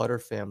after the Clutter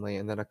family,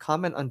 and then a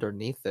comment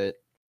underneath it.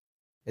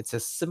 It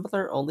says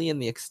similar only in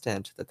the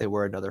extent that they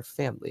were another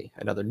family,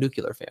 another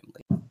nuclear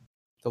family.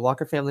 The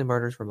Walker family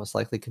murders were most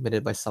likely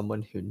committed by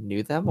someone who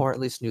knew them or at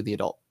least knew the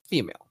adult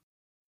female.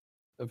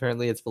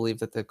 Apparently, it's believed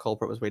that the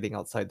culprit was waiting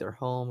outside their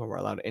home and were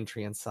allowed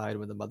entry inside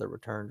when the mother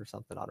returned or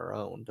something on her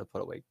own to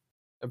put away.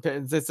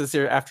 This is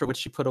here after which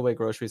she put away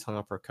groceries, hung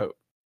up her coat.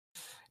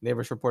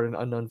 Neighbors reported an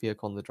unknown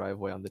vehicle in the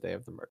driveway on the day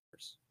of the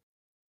murders.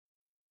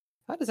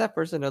 How does that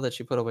person know that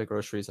she put away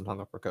groceries and hung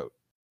up her coat?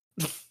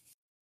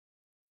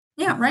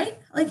 Yeah, right?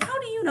 Like, how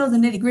do you know the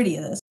nitty gritty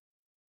of this?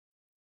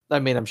 I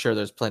mean, I'm sure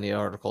there's plenty of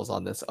articles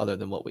on this other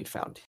than what we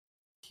found Oh,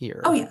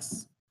 here.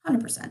 yes,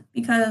 100%,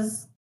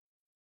 because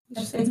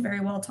Let's it's see. very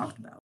well talked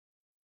about.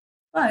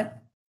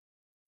 But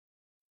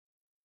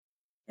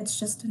it's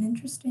just an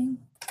interesting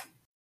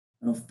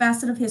little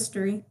facet of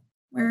history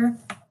where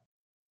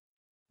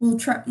we'll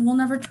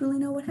never truly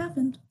know what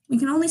happened. We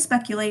can only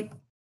speculate,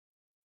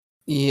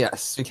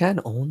 Yes, we can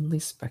only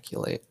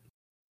speculate.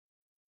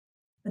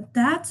 but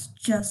that's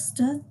just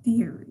a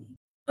theory.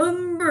 A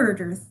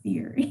murder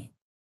theory.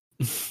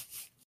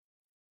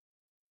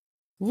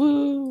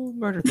 Woo,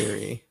 murder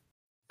theory.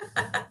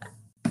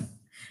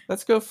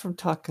 Let's go from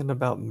talking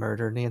about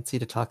murder, Nancy,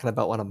 to talking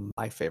about one of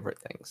my favorite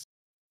things.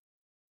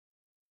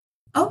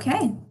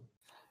 Okay.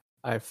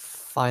 I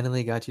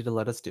finally got you to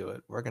let us do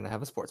it. We're going to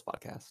have a sports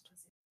podcast.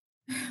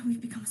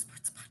 We've become a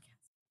sports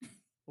podcast.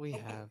 We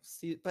have.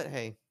 See, but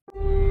hey.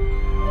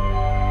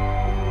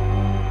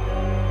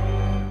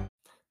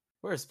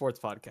 We're a sports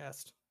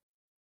podcast.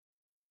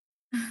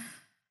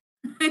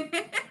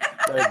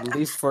 Or at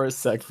least for a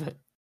segment.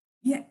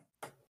 Yeah.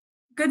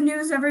 Good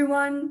news,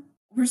 everyone.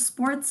 We're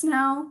sports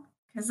now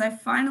because I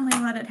finally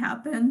let it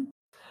happen.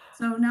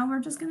 So now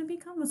we're just going to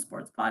become a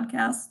sports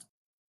podcast.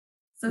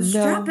 So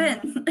strap No.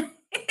 in.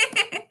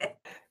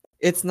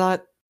 It's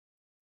not.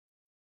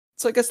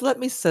 So I guess let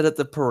me set up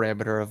the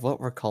parameter of what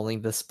we're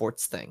calling the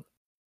sports thing.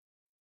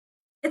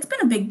 It's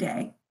been a big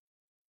day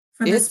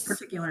for this It's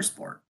particular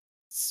sport.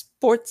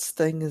 sports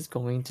thing is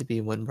going to be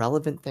when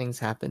relevant things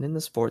happen in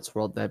the sports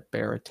world that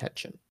bear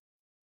attention.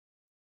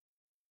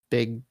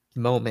 Big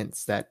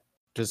moments that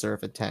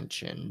deserve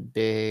attention,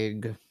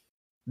 big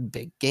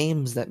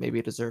games that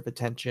maybe deserve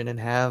attention and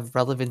have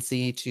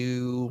relevancy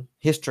to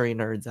history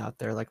nerds out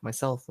there like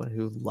myself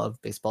who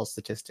love baseball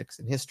statistics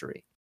and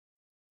history,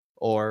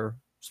 or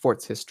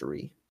sports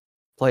history,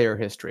 player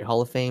history,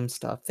 Hall of Fame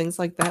stuff. Things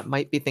like that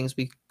might be things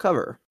we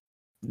cover.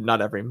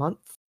 Not every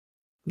month,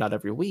 not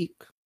every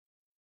week,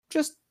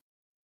 just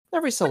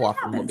every so When it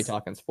often we'll be happens.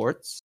 talking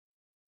sports.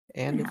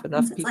 When And it if happens.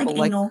 enough It's like people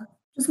like, anal.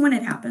 Just when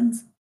it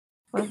happens.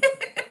 well,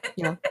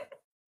 yeah,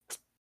 it's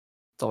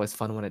always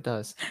fun when it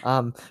does.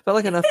 But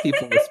like enough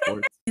people with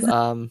sports,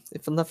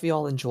 if enough of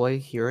y'all enjoy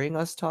hearing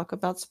us talk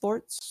about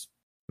sports,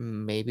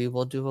 maybe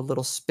we'll do a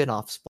little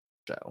spin-off sports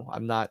show.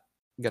 I'm not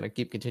gonna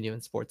keep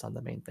continuing sports on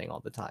the main thing all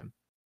the time,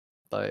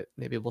 but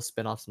maybe we'll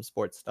spin off some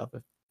sports stuff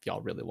if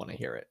y'all really want to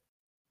hear it.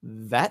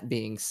 That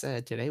being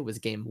said, today was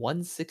game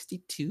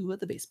 162 of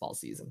the baseball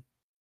season.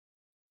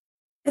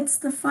 It's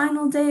the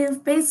final day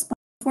of baseball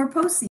before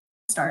postseason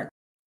starts.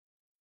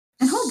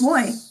 And oh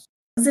boy,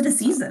 was it a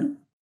season.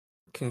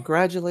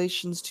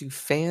 Congratulations to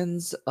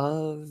fans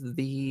of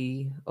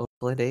the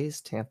Oakland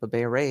A's, Tampa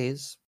Bay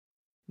Rays,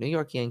 New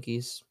York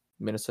Yankees,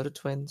 Minnesota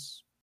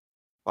Twins,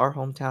 our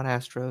hometown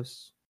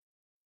Astros.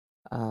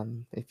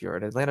 If you're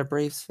an Atlanta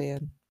Braves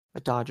fan, a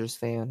Dodgers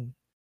fan,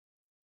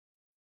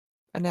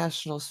 a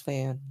Nationals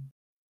fan,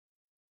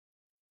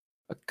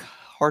 a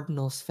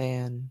Cardinals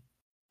fan,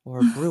 or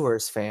a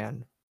Brewers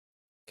fan,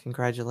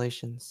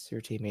 congratulations,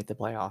 your team made the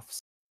playoffs.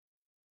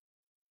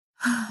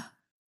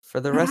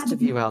 For the I rest had of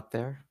to you out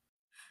there,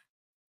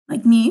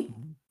 like me.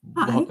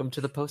 Hi. welcome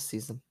to the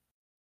postseason.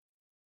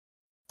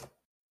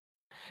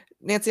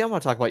 Nancy, I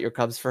want to talk about your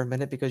Cubs for a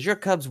minute because your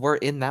Cubs were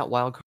in that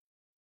wild card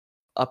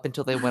up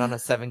until they went on a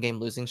 7-game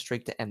losing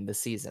streak to end the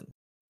season.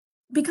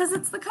 Because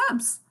it's the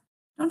Cubs.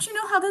 Don't you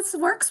know how this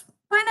works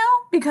by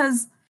now?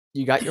 Because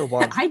You got your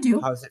one. I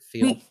do. How does it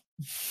feel?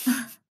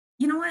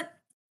 You know what?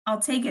 I'll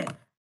take it.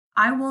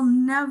 I will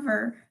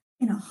never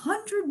in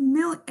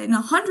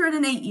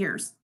 108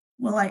 years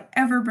will I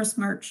ever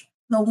besmirch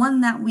the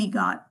one that we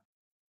got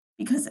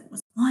because it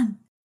was one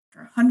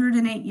for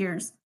 108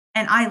 years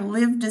and I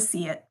lived to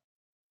see it.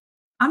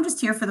 I'm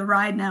just here for the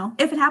ride now.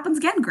 If it happens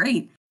again,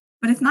 great.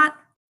 But if not,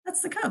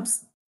 that's the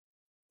Cubs.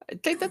 I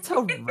think that's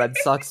how Red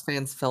Sox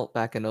fans felt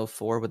back in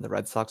 04 when the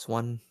Red Sox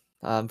won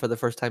for the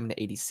first time in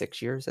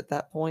 86 years at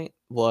that point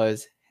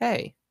was,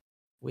 hey,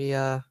 we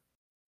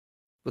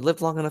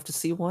lived long enough to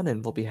see one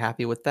and we'll be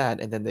happy with that.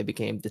 And then they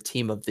became the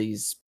team of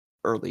these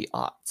early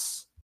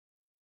aughts.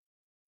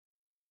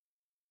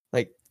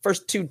 Like,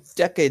 first 2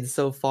 decades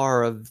so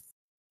far of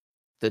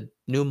the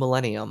new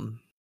millennium,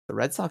 the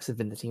Red Sox have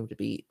been the team to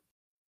beat.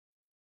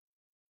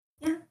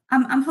 Yeah,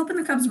 I'm hoping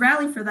the Cubs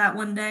rally for that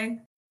one day.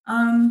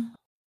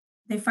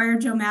 They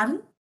fired Joe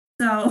Madden,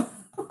 so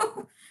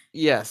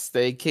Yes,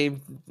 they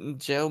came.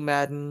 Joe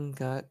Madden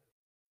got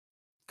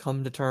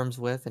come to terms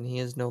with, and he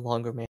is no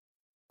longer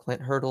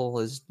Clint Hurdle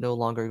is no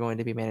longer going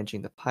to be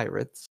managing the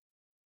Pirates.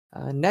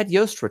 Ned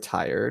Yost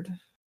retired,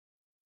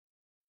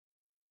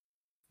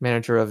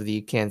 manager of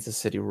the Kansas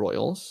City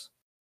Royals.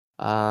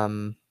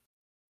 A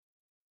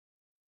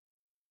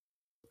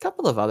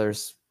couple of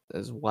others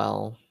as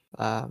well.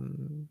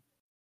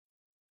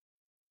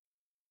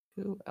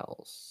 Who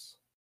else?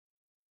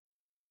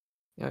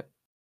 Yeah,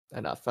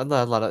 enough.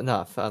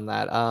 Enough on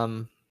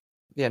that.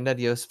 Yeah, Ned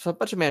Yost. A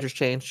bunch of managers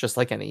change, just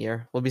like any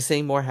year. We'll be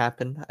seeing more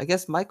happen. I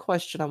guess my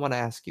question I want to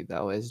ask you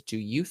though is: do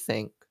you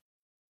think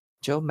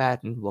Joe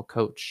Madden will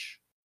coach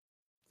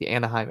the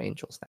Anaheim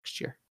Angels next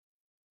year?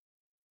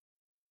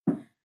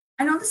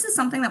 I know this is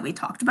something that we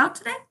talked about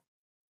today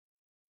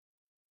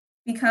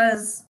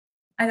because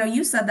I know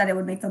you said that it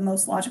would make the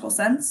most logical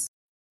sense,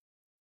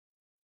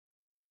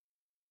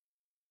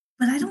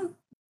 but I don't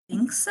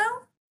think so.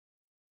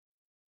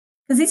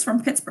 Because he's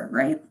from Pittsburgh,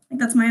 right? Like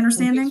that's my He's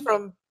understanding.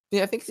 from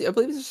I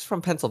believe he's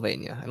from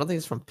Pennsylvania. I don't think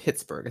he's from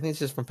Pittsburgh. I think he's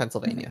just from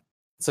Pennsylvania. Okay.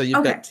 So you've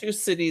Okay. got 2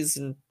 cities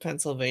in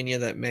Pennsylvania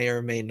that may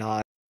or may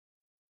not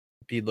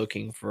be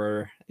looking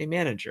for a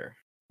manager.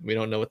 We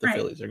don't know what the Right.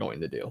 Phillies are going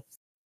to do.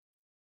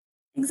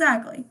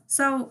 Exactly.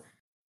 So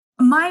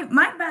my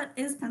bet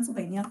is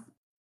Pennsylvania.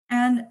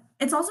 And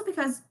it's also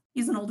because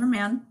he's an older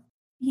man.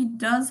 He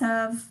does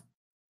have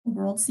a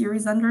World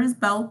Series under his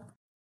belt.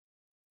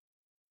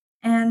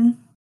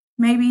 And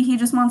maybe he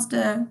just wants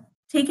to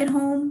take it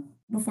home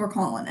before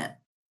calling it.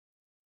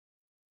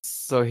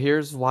 So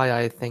here's why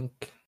I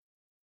think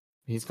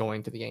he's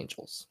going to the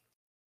Angels.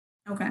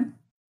 Okay.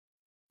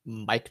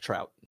 Mike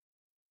Trout.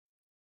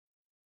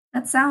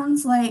 That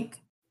sounds like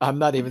I'm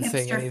not a even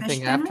saying hipster fish anything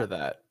dinner. after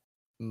that.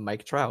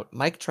 Mike Trout.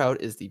 Mike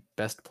Trout is the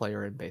best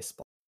player in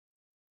baseball.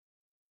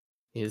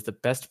 He is the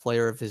best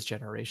player of his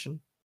generation.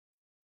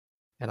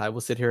 And I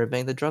will sit here and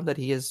bang the drum that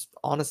he is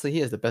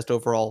the best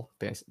overall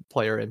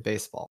player in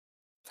baseball.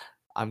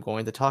 I'm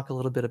going to talk a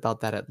little bit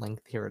about that at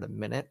length here in a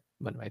minute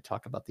when I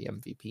talk about the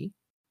MVP.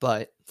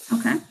 But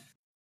Okay.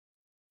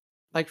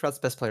 Mike Trout's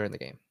the best player in the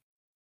game.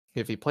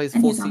 If he plays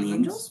And full he's on the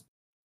seasons, Angels?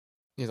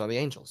 he's on the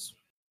Angels.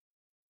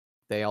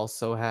 They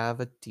also have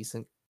a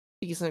decent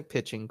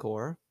pitching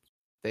core.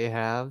 They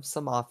have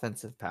some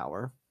offensive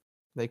power.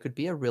 They could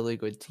be a really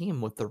good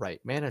team with the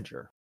right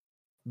manager.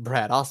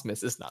 Brad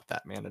Ausmus is not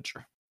that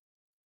manager.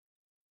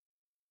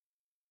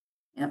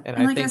 Yep. And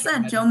And I like I think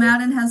said, Joe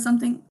Madden has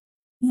something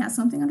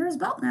under his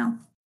belt now.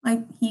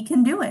 Like he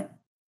can do it.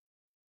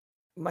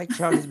 Mike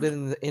Trout has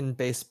been in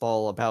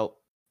baseball about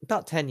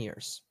 10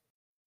 years.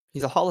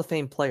 He's a Hall of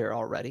Fame player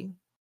already.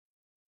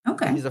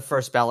 Okay. He's a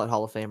first ballot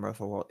Hall of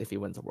Famer if he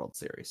wins a World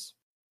Series.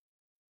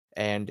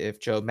 And if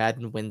Joe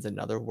Madden wins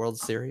another World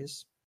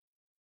Series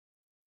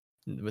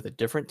with a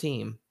different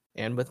team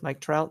and with Mike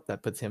Trout,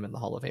 that puts him in the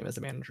Hall of Fame as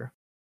a manager.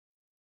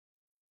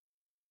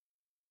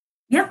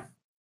 Yeah.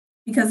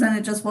 Because then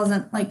it just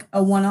wasn't like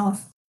a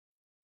one-off.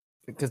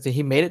 Because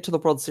he made it to the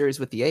World Series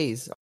with the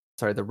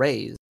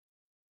Rays,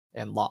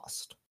 and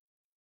lost.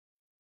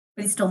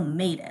 But he still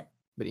made it.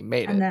 But he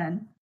made And it.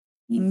 then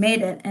he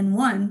made it and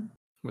won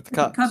With the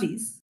with the Cubs.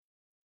 Cubbies.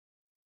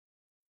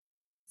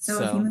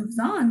 So if he moves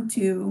on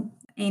to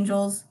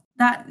Angels,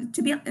 that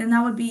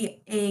would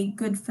be a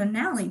good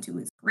finale to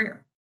his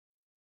career.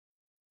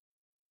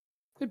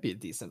 Could be a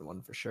decent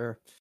one for sure.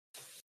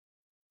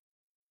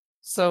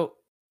 So,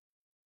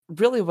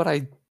 really, what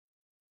I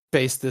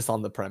based this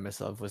on the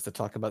premise of was to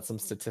talk about some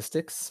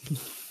statistics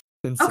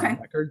and some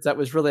records. That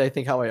was really, I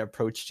think, how I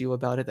approached you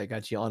about it. I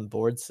got you on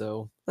board.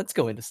 So let's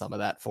go into some of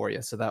that for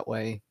you. So that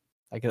way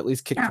I can at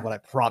least kick to what I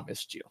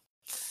promised you.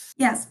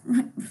 Yes.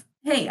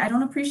 Hey, I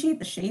don't appreciate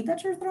the shade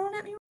that you're throwing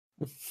at me.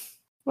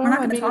 We're not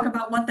going to talk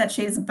about what that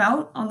shade is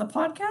about on the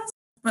podcast,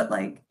 but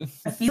like,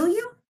 I feel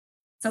you.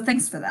 So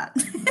thanks for that.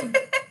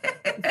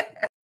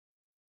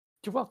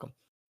 You're welcome.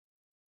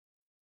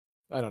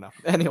 I don't know.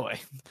 Anyway,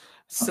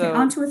 so okay,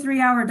 on to a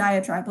 3-hour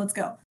diatribe. Let's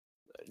go.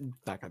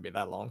 Not going to be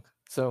that long.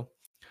 So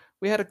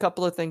we had a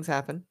couple of things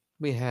happen.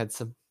 We had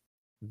some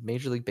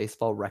Major League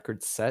Baseball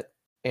records set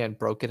and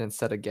broken and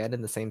set again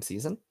in the same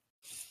season.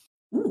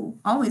 Ooh,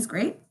 always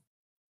great.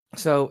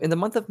 So in the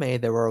month of May,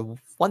 there were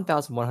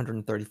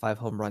 1,135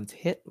 home runs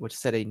hit, which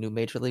set a new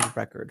Major League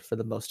record for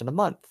the most in a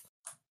month.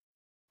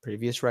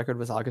 Previous record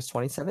was August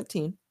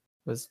 2017,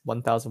 was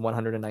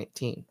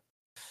 1,119.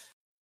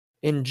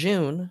 In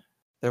June,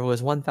 there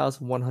was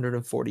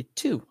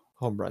 1,142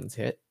 home runs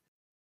hit.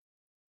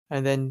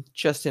 And then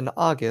just in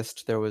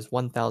August, there was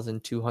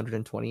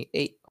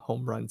 1,228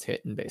 home runs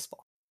hit in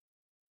baseball.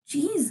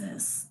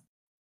 Jesus.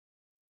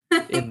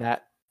 in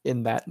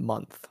that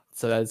month.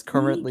 So that is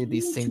currently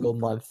the single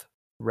month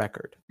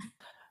record.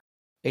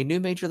 A new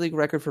Major League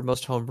record for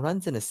most home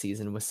runs in a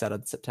season was set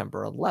on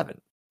September 11th,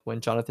 when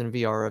Jonathan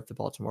Villar of the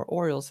Baltimore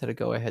Orioles hit a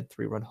go-ahead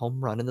 3-run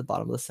home run in the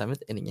bottom of the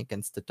 7th inning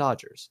against the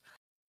Dodgers.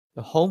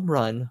 The home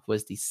run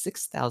was the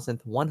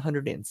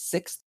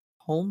 6,106th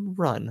home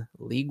run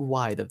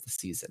league-wide of the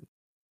season,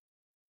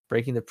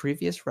 breaking the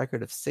previous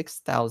record of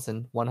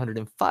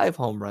 6,105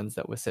 home runs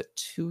that was set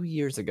 2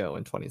 years ago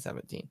in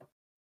 2017.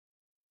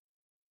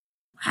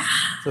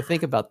 So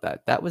think about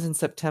that. That was in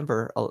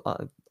September,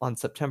 on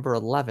September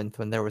 11th,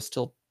 when there was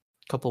still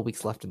a couple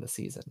weeks left in the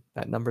season.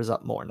 That number's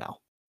up more now.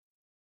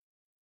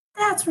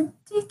 That's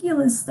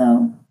ridiculous,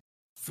 though.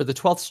 For the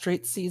 12th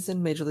straight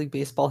season, Major League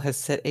Baseball has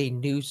set a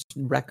new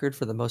record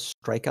for the most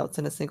strikeouts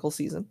in a single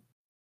season.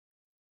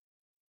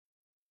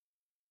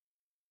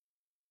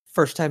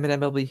 First time in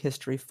MLB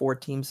history, 4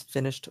 teams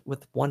finished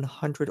with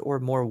 100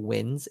 or more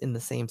wins in the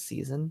same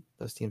season.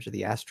 Those teams are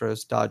the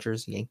Astros,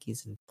 Dodgers,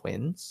 Yankees, and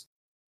Twins.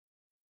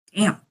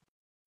 Damn.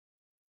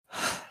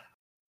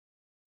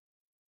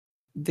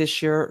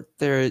 This year,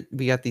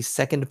 we got the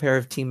second pair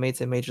of teammates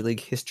in Major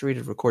League history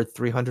to record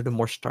 300 or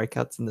more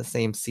strikeouts in the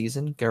same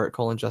season. Garrett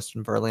Cole and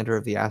Justin Verlander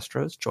of the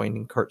Astros,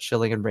 joining Curt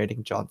Schilling and Randy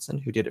Johnson,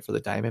 who did it for the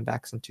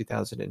Diamondbacks in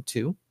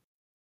 2002.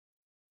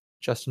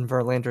 Justin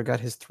Verlander got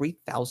his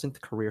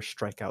 3,000th career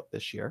strikeout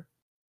this year.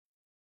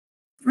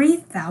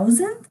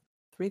 3,000?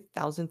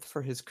 3,000th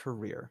for his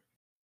career,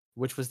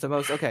 which was the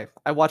most. Okay,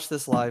 I watched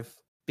this live.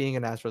 Being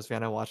an Astros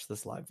fan, I watched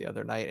this live the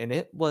other night, and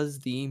it was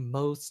the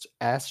most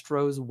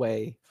Astros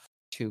way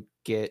to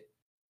get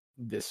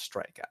this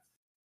strikeout.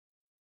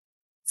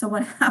 So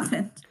what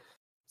happened?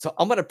 So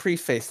I'm going to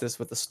preface this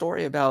with a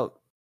story about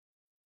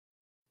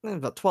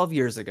 12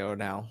 years ago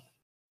now.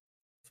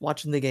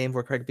 Watching the game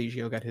where Craig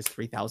Biggio got his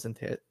 3,000th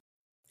hit.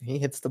 He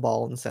hits the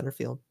ball in center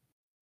field.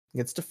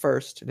 Gets to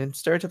first, and in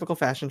stereotypical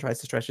fashion tries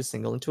to stretch his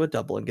single into a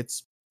double and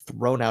gets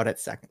thrown out at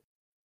second.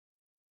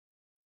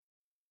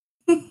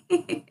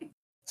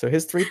 So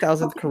his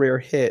 3,000th career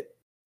hit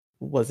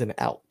was an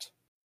out.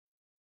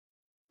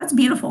 That's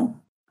beautiful.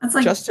 That's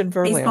like Justin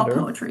baseball Verlander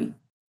poetry.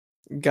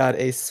 got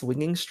a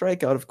swinging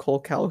strike out of Cole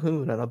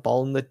Calhoun on a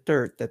ball in the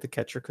dirt that the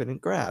catcher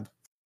couldn't grab.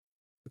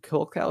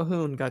 Cole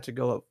Calhoun got to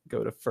go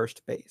to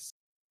first base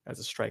as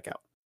a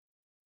strikeout.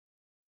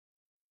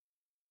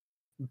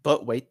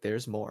 But wait,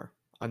 there's more.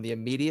 On the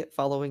immediate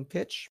following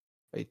pitch,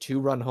 a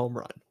 2-run home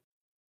run.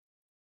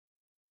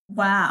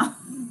 Wow.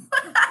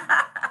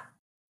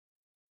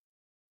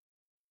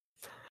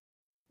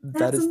 That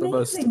That's is the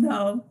most amazing,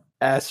 though.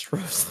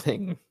 Astros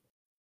thing.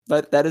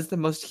 But that is the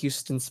most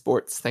Houston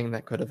sports thing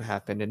that could have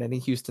happened, and any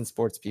Houston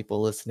sports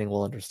people listening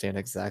will understand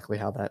exactly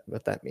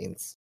what that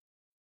means.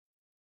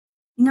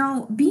 You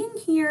know, being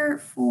here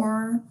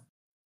for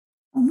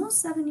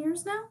almost 7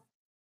 years now?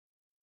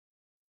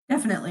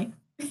 Definitely.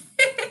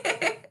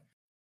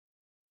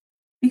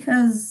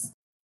 Because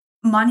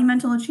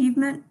monumental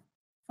achievement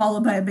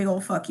followed by a big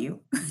old fuck you.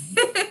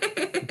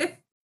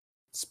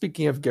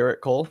 Speaking of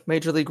Garrett Cole,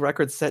 Major League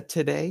record set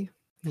today.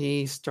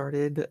 He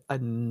started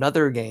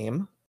another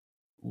game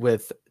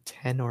with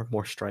 10 or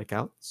more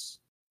strikeouts.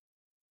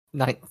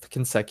 9th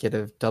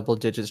consecutive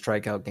double-digit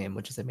strikeout game,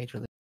 which is a Major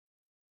League.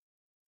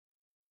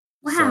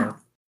 Wow. So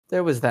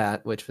there was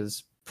that, which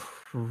was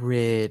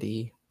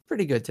pretty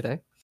good today.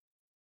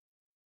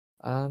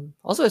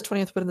 Also his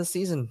 20th win in the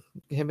season.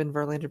 Him and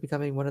Verlander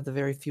becoming one of the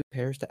very few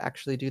pairs to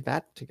actually do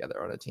that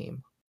together on a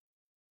team.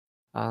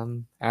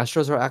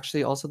 Astros are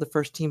actually also the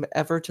first team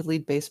ever to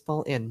lead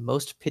baseball in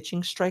most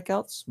pitching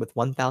strikeouts with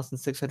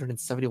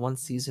 1,671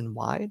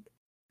 season-wide,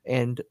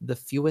 and the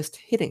fewest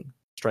hitting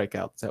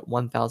strikeouts at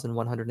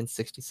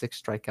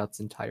 1,166 strikeouts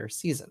entire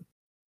season.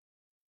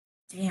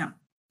 Damn.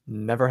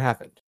 Never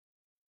happened.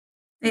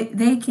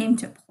 They came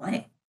to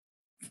play.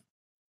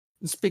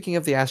 Speaking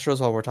of the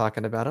Astros, while we're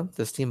talking about them,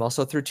 this team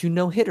also threw 2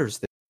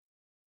 no-hitters.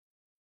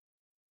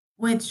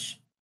 Which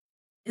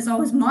is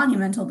always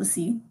monumental to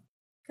see.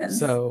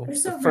 So They're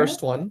so the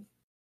first rare. one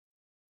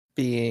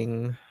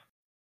being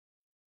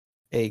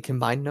a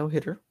combined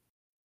no-hitter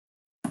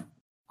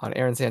on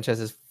Aaron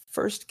Sanchez's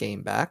first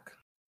game back,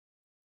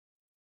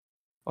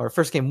 or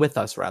first game with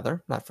us,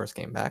 rather, not first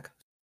game back.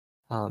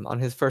 On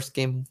his first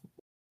game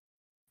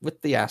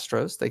with the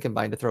Astros, they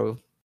combined to throw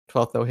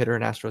 12th no-hitter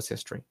in Astros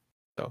history.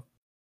 So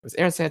it was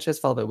Aaron Sanchez,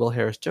 followed by Will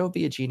Harris, Joe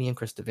Biagini, and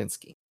Chris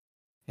Davinsky.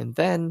 And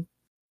then,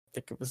 I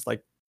think it was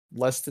like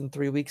less than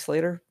 3 weeks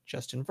later,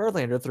 Justin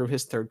Verlander threw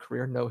his third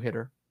career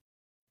no-hitter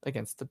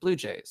against the Blue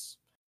Jays,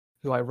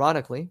 who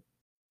ironically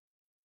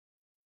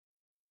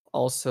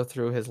also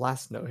threw his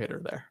last no-hitter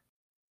there.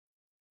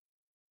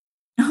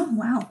 Oh,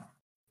 wow.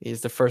 He's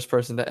the first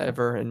person to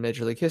ever in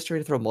Major League history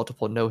to throw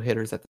multiple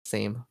no-hitters at the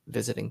same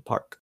visiting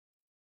park.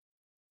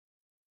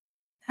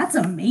 That's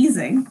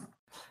amazing.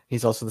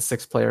 He's also the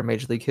 6th player in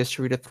Major League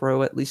history to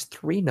throw at least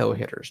 3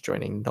 no-hitters,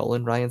 joining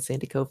Nolan Ryan,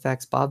 Sandy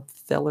Koufax, Bob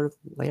Feller,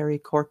 Larry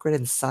Corcoran,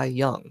 and Cy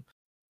Young.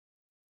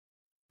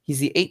 He's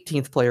the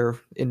 18th player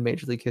in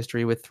Major League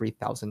history with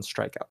 3,000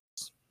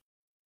 strikeouts.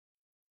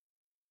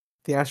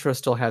 The Astros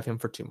still have him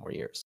for 2 more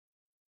years.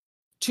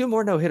 2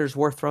 more no-hitters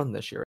were thrown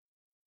this year.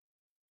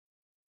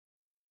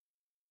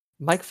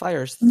 Mike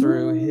Fiers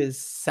threw his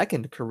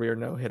second career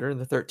no-hitter in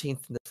the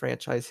 13th in the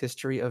franchise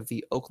history of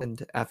the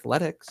Oakland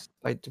Athletics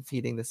by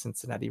defeating the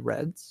Cincinnati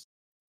Reds.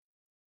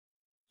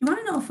 You want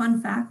to know a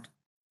fun fact?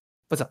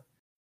 What's up?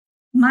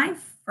 My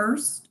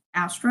first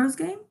Astros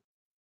game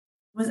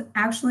was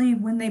actually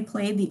when they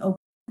played the Oakland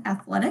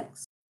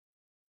Athletics.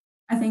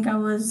 I think I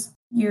was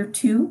year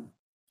 2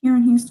 here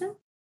in Houston.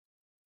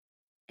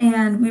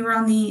 And we were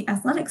on the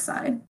Athletics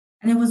side.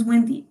 And it was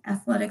when the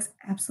Athletics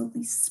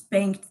absolutely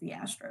spanked the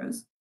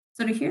Astros.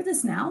 So to hear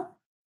this now,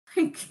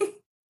 like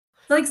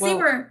see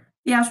where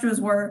the Astros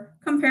were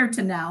compared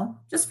to now,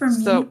 just for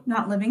me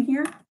not living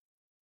here.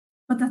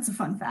 But that's a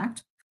fun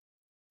fact.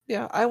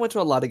 Yeah, I went to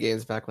a lot of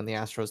games back when the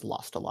Astros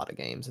lost a lot of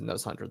games in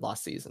those 100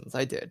 lost seasons.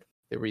 I did.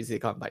 They were easy to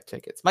come by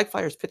tickets. Mike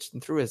Fiers pitched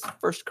and threw his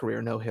first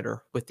career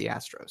no-hitter with the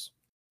Astros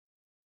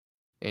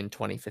in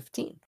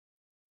 2015.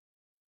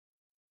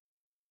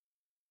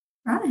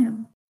 Proud of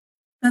him.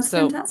 That's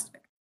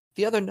fantastic.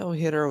 The other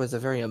no-hitter was a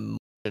very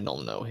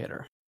emotional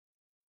no-hitter.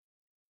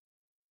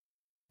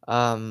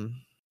 The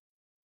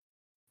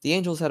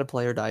Angels had a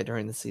player die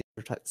during the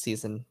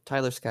season.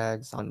 Tyler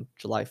Skaggs, on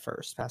July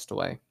 1st, passed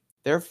away.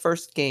 Their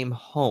first game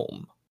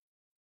home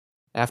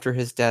after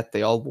his death,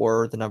 they all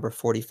wore the number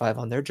 45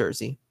 on their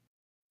jersey.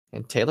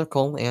 And Taylor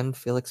Cole and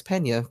Felix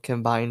Pena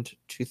combined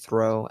to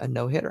throw a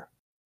no-hitter.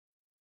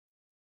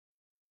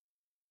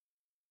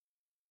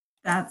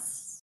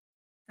 That's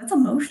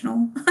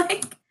emotional.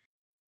 Like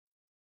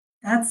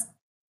that's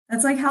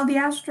like how the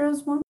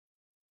Astros won,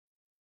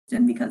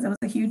 because it was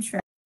a huge tragedy.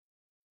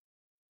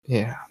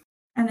 Yeah.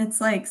 And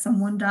it's like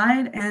someone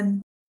died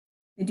and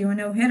they do a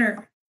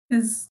no-hitter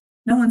because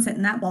no one's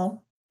hitting that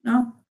ball.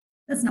 No,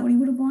 that's not what he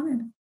would have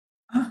wanted.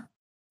 My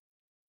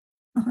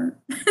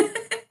heart.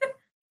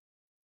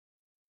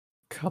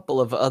 Couple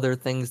of other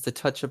things to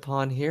touch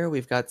upon here.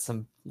 We'll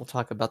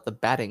talk about the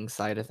batting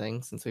side of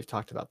things since we've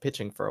talked about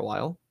pitching for a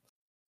while.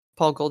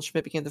 Paul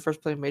Goldschmidt became the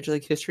first player in Major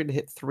League history to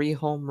hit 3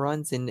 home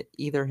runs in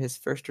either his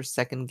first or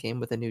second game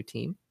with a new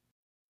team.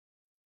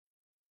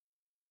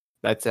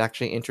 That's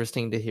actually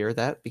interesting to hear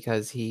that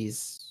because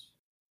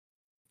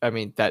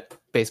that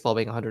baseball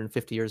being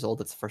 150 years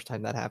old, it's the first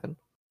time that happened.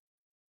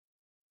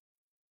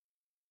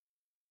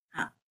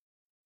 Ah.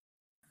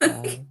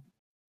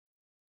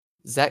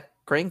 Zach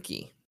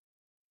Greinke,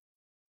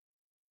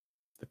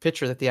 the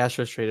pitcher that the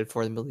Astros traded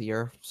for in the middle of the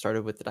year,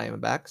 started with the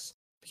Diamondbacks,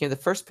 became the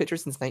first pitcher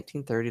since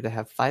 1930 to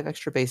have 5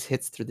 extra base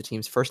hits through the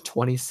team's first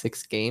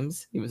 26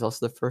 games. He was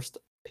also the first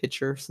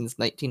pitcher since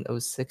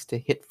 1906 to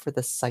hit for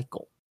the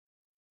cycle.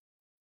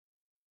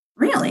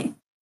 Really?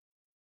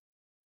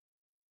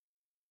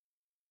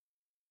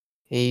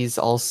 He's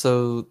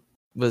also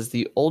was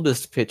the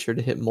oldest pitcher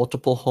to hit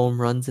multiple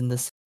home runs in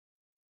this.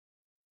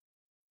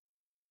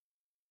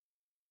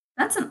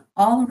 That's an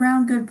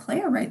all-around good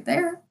player right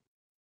there.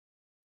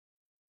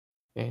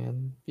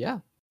 And yeah.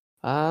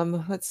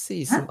 Let's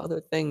see some That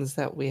other things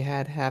that we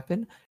had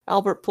happen.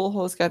 Albert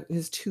Pujols got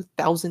his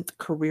 2000th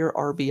career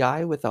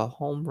RBI with a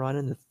home run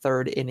in the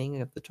 3rd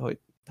inning of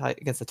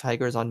against the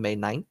Tigers on May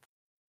 9th.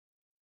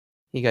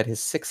 He got his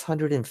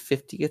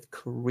 650th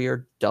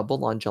career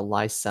double on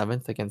July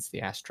 7th against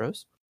the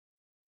Astros.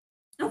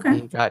 okay.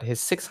 He got his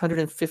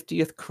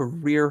 650th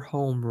career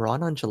home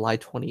run on July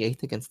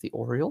 28th against the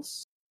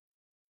Orioles.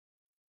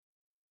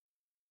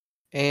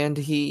 And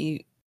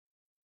he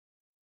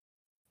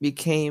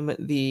became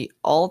the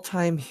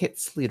all-time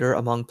hits leader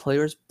among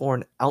players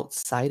born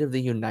outside of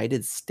the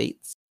United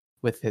States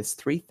with his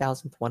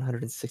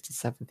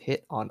 3,167th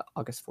hit on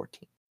August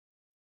 14th.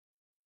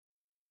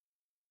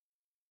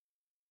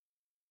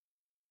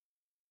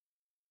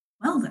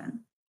 Well then,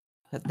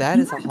 That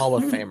you is a weren't Hall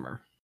of kidding. Famer.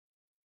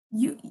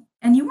 You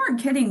weren't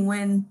kidding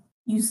when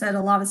you said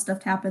a lot of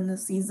stuff happened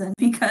this season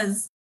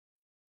because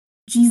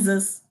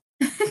Jesus,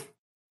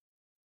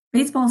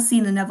 baseball's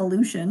seen an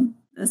evolution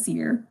this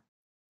year.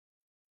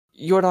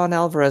 Yordan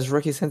Alvarez,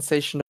 rookie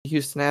sensation of the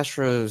Houston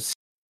Astros,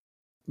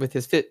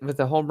 with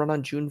a home run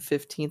on June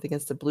 15th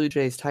against the Blue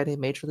Jays, tied a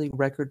major league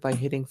record by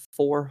hitting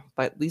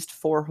by at least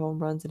 4 home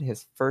runs in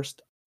his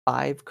first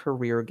 5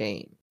 career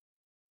games.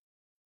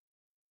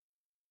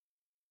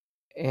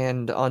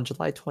 And on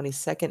July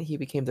 22nd, he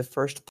became the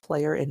first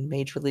player in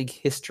Major League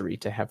history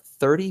to have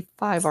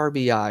 35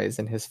 RBIs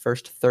in his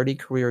first 30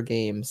 career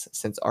games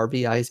since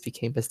RBIs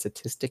became a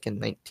statistic in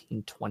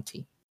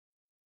 1920.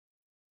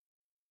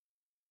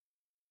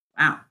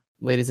 Wow.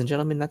 Ladies and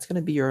gentlemen, that's going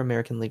to be your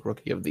American League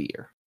Rookie of the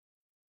Year.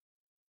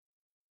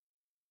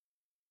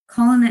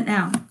 Calling it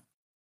now.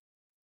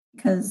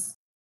 Because.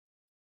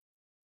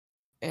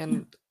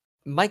 And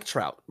Mike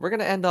Trout. We're going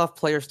to end off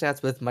player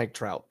stats with Mike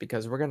Trout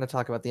because we're going to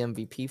talk about the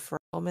MVP for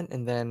a moment,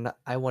 and then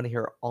I want to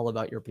hear all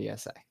about your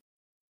PSA.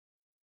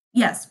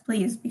 Yes,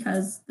 please,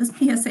 because this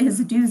PSA is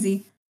a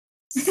doozy.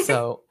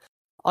 So,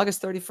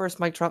 August 31st,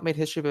 Mike Trout made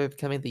history by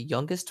becoming the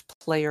youngest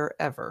player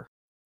ever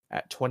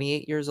at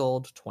 28 years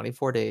old,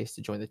 24 days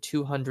to join the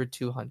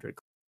 200-200.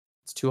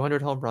 It's 200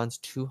 home runs,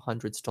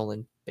 200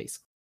 stolen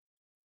bases.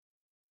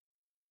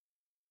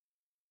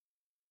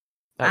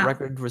 That Wow.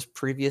 record was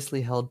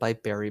previously held by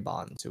Barry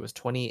Bonds, who was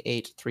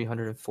 28,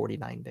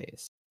 349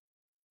 days.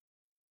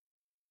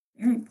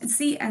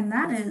 See, and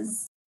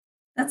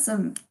that's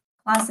some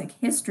classic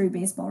history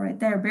baseball right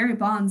there. Barry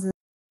Bonds is.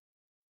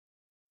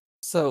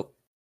 So,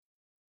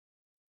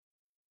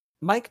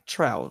 Mike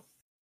Trout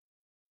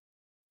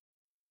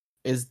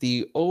is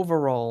the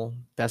overall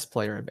best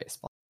player in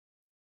baseball.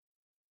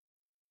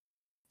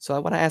 So I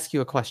want to ask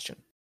you a question.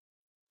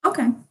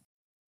 Okay.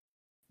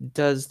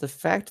 Does the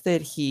fact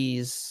that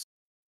he's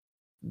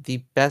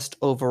the best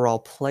overall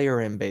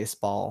player in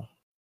baseball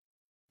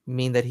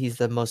mean that he's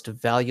the most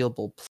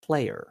valuable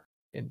player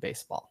in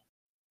baseball?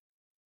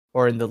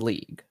 Or in the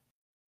league?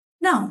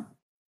 No.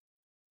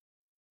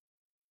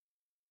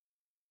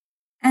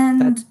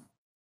 And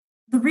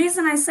the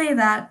reason I say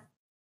that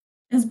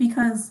is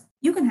because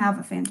you can have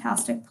a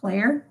fantastic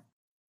player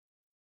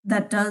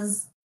that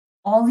does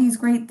all these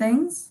great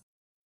things,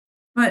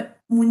 but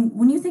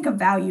when you think of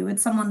value,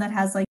 it's someone that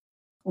has like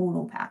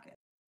total package.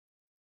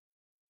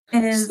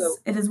 So,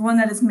 It is one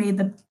that has made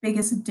the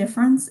biggest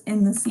difference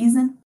in the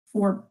season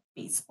for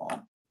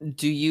baseball.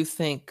 do you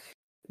think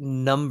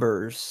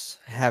numbers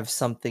have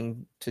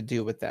something to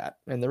do with that?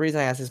 And the reason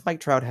I ask is Mike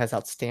Trout has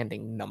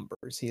outstanding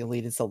numbers. He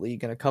leads the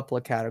league in a couple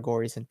of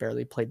categories and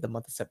barely played the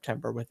month of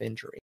September with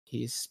injury.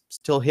 He's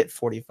still hit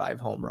 45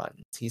 home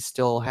runs. He's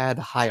still had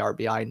high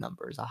RBI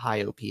numbers, a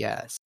high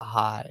OPS, a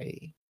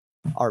high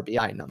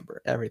RBI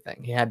number,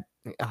 everything. He had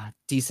a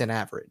decent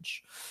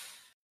average.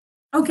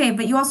 Okay,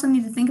 but you also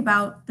need to think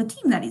about the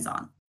team that he's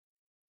on.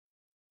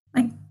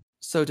 Like,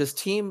 So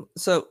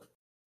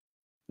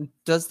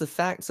does the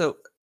fact, so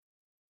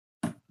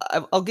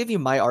I'll give you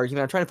my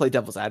argument. I'm trying to play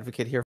devil's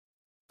advocate here.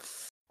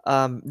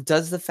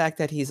 Does the fact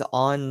that he's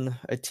on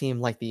a team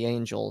like the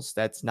Angels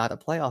that's not a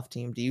playoff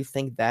team, do you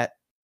think that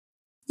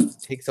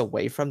takes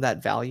away from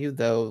that value,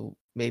 though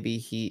maybe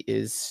he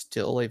is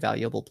still a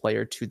valuable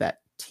player to that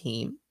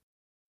team?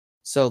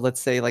 So let's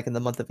say like in the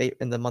month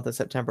of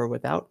September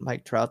without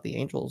Mike Trout, the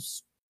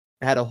Angels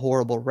had a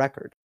horrible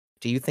record.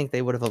 Do you think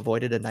they would have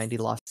avoided a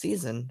 90-loss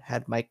season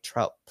had Mike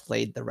Trout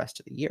played the rest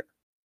of the year?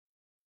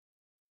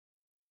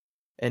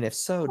 And if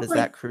so, Well, does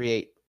that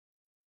create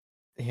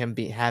him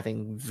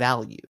having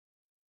value?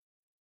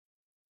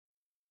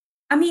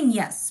 I mean,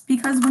 yes,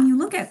 because when you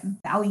look at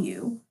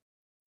value,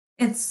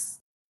 it's,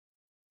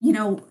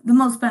 the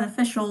most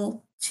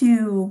beneficial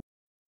to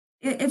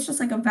it's just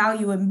like a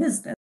value in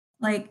business.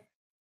 Like,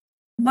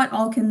 what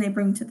all can they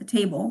bring to the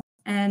table?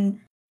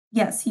 And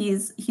yes,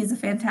 he's a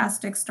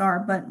fantastic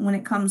star, but when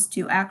it comes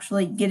to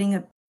actually getting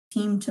a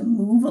team to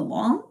move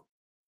along,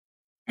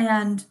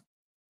 and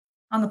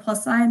on the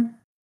plus side,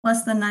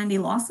 less than 90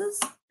 losses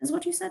is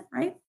what you said,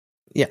 right?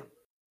 Yeah.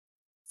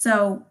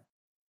 So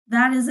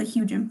that is a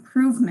huge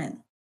improvement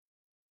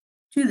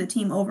to the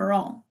team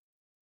overall.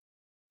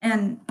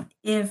 And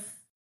if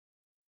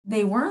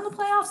they were in the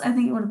playoffs, I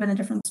think it would have been a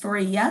different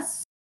story,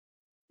 yes,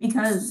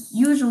 because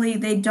usually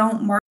they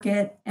don't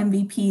market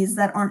MVPs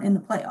that aren't in the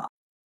playoffs.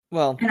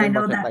 Well, And they I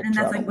know market that, Mike and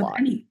that's Trout a like with lot.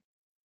 any.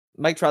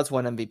 Mike Trout's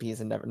won MVPs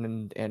and never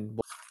and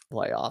won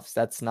playoffs.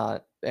 That's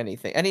not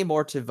anything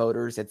anymore to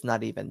voters. It's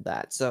not even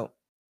that. So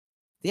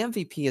the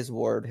MVP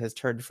award has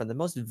turned from the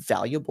most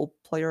valuable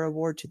player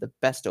award to the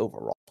best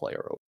overall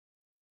player award.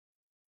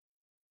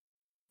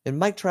 And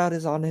Mike Trout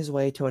is on his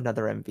way to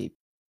another MVP.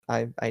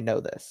 I know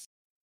this.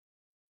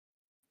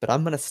 But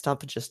I'm going to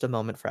stump just a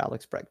moment for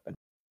Alex Bregman,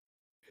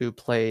 who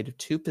played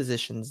 2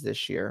 positions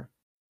this year,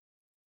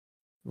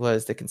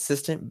 was the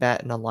consistent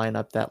bat in a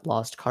lineup that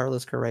lost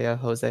Carlos Correa,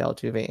 Jose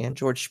Altuve, and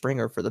George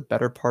Springer for the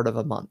better part of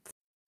a month.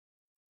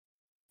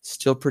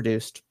 Still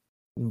produced,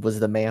 was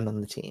the man on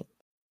the team.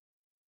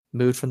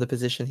 Moved from the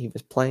position he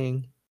was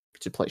playing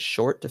to play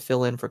short to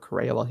fill in for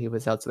Correa while he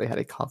was out, so they had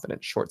a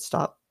confident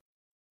shortstop.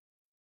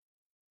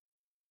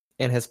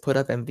 And has put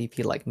up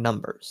MVP-like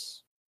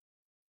numbers.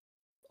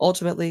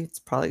 Ultimately, it's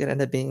probably going to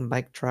end up being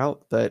Mike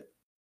Trout, but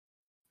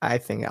I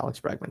think Alex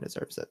Bregman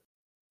deserves it.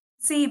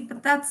 See,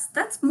 but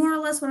that's more or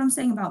less what I'm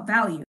saying about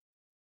value.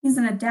 He's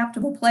an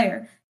adaptable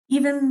player.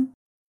 Even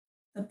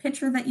the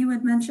pitcher that you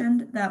had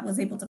mentioned that was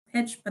able to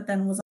pitch, but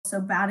then was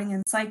also batting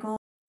in cycle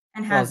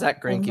and Well, had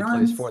Zach home Greinke plays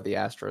runs. for the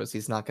Astros.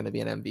 He's not going to be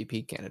an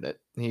MVP candidate.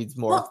 He's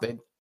more Well,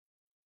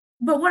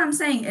 but what I'm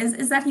saying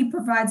is that he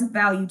provides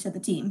value to the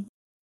team.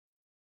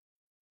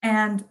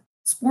 And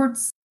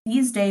sports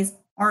these days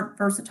aren't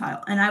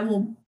versatile. And I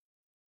will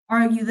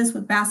argue this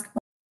with basketball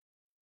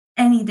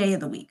any day of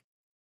the week.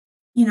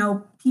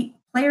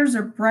 Players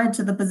are bred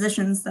to the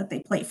positions that they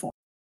play for.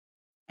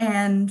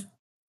 And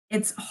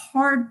it's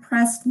hard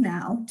pressed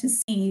now to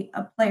see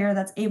a player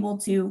that's able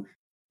to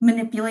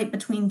manipulate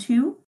between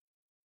two,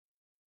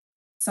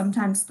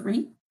 sometimes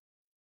three,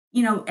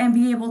 and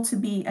be able to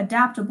be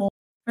adaptable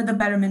for the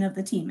betterment of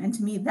the team. And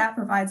to me, that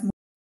provides more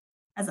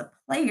as a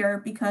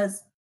player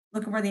because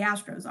look at where the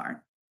Astros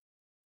are.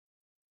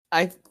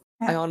 I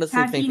honestly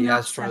Had think he the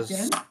not stepped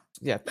Astros. in,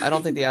 Yeah, I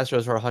don't think the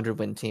Astros are a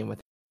 100-win team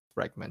with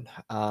Bregman.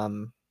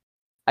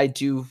 I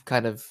do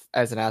kind of,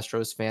 as an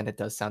Astros fan, it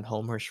does sound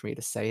homerish for me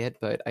to say it,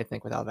 but I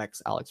think without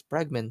Alex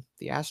Bregman,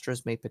 the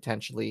Astros may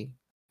potentially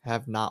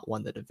have not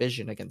won the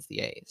division against the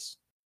A's.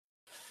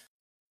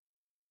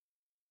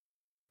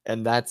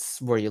 And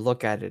that's where you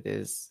look at it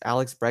is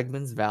Alex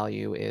Bregman's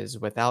value is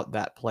without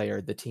that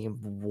player, the team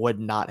would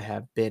not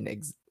have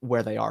been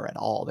where they are at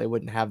all. They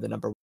wouldn't have the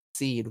number 1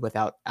 seed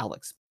without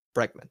Alex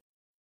Bregman.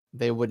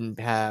 They wouldn't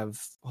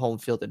have home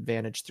field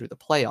advantage through the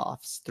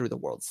playoffs, through the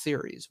World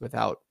Series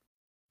without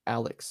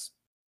Alex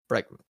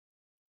Bregman.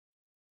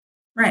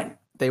 right.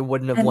 They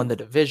wouldn't have won And the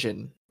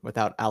division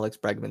without Alex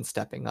Bregman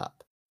stepping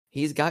up.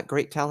 He's got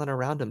great talent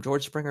around him.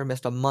 George Springer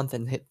missed a month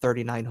and hit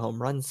 39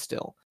 home runs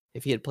still.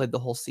 If he had played the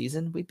whole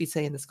season, we'd be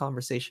saying this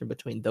conversation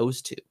between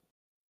those two.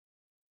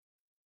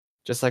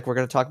 Just like we're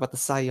going to talk about the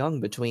Cy Young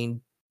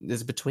between,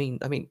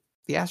 I mean,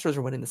 the Astros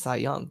are winning the Cy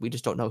Young. We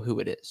just don't know who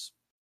it is.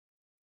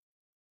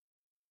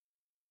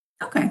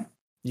 okay.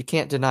 You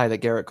can't deny that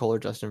Garrett Cole or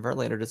Justin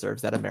Verlander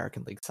deserves that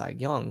American League Cy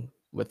Young,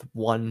 with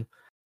one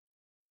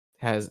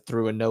has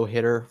threw a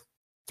no-hitter,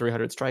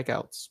 300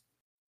 strikeouts.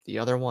 The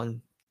other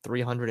one,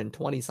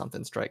 320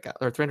 something strikeouts,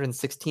 or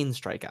 316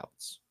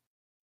 strikeouts.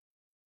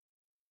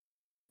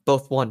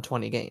 Both won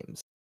 20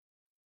 games.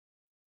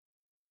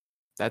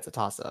 That's a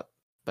toss-up.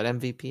 But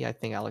MVP, I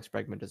think Alex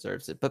Bregman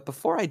deserves it. But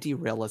before I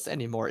derail us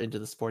any more into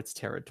the sports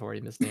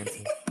territory, Miss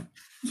Nancy.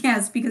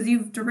 Yes, because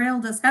you've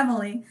derailed us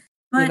heavily, You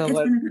but know it's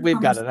what? been a good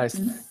We've got a nice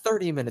conversation.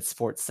 30-minute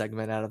sports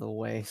segment out of the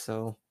way.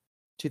 So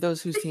to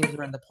those whose teams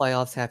are in the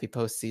playoffs, happy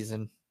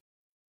postseason.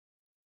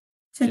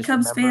 To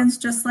Cubs fans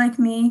just like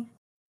me,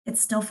 it's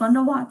still fun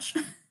to watch.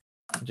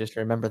 Just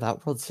remember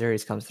that World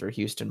Series comes through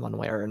Houston one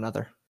way or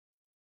another.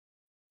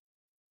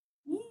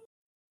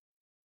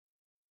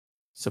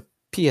 So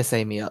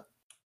PSA me up.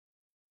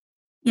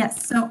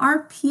 Yes, so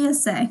our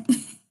PSA.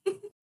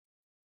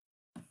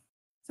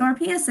 So our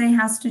PSA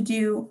has to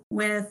do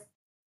with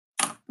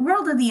the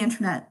world of the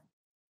internet.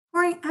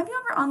 Corey, have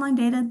you ever online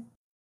dated?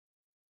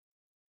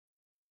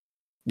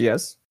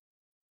 Yes.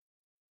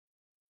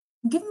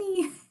 Give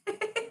me.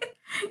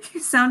 You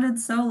sounded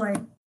so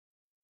like,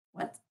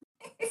 what?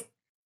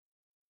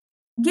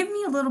 Give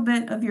me a little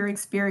bit of your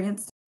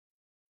experience.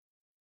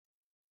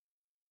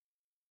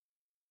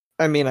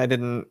 I mean, I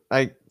didn't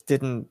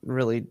didn't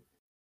really.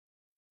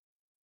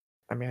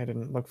 I mean, I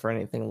didn't look for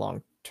anything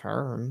long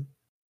term.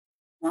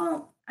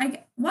 Well,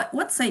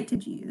 what site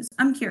did you use?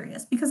 I'm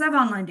curious because I've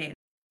online dating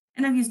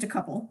and I've used a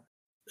couple.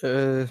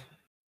 I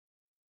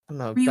don't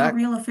know. Were you a Back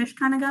real a fish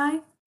kind of guy?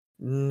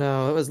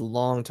 No, it was a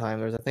long time.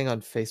 There was a thing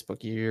on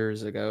Facebook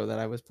years ago that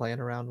I was playing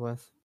around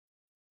with.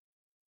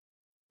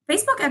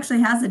 Facebook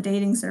actually has a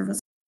dating service.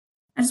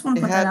 I just want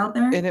to It put that had, out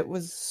there. and it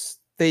was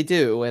they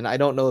do, and I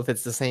don't know if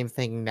it's the same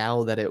thing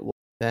now that it was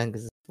then.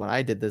 Because when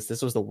I did this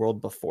was the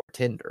world before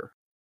Tinder.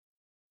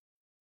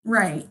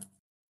 Right.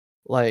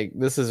 Like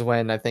this is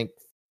when I think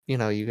you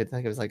could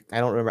think it was like I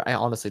don't remember. I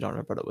honestly don't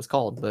remember what it was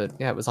called, but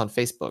yeah, it was on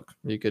Facebook.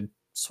 You could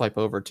swipe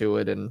over to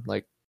it and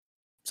like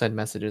send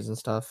messages and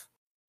stuff.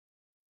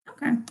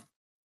 Okay.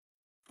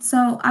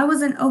 So I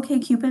was an OK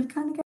Cupid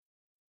kind of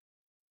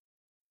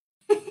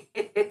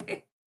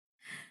guy.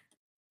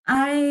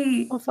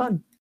 I Oh,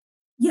 fun.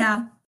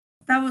 Yeah,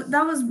 that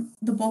was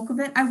the bulk of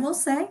it. I will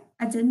say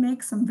I did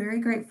make some very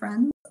great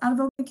friends out of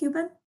OK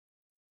Cupid.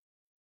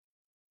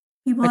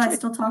 People I I tried.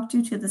 still talk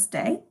to this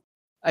day.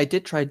 I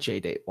did try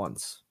JDate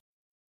once.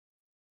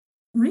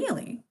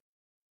 Really,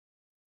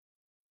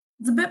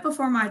 it's a bit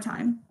before my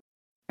time.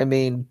 I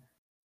mean,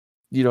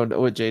 you don't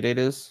know what JDate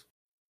is?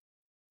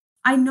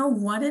 I know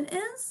what it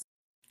is.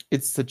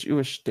 It's the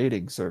Jewish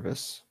dating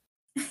service.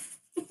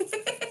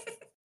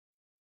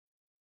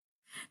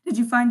 Did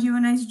you find you a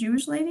nice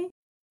Jewish lady?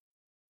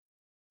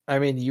 I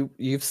mean,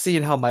 you've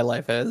seen how my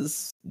life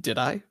is. Did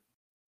I?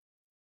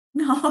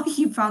 No,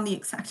 you found the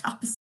exact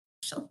opposite.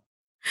 Actually.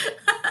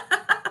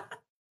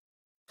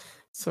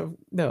 So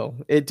no,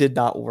 it did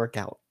not work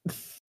out.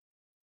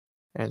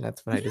 And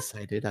that's when I Yeah.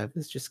 decided I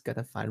was just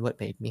gonna find what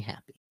made me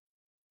happy.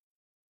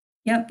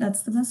 Yep,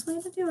 that's the best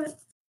way to do it.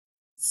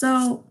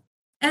 So,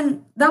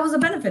 and that was a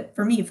benefit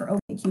for me for OK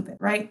Cupid,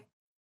 right?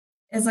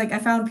 It's like I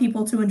found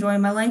people to enjoy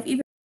my life,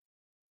 even,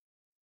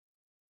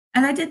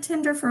 and I did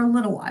Tinder for a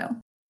little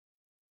while,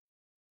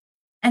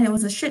 and it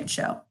was a shit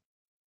show.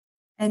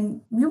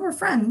 And we were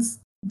friends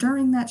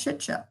during that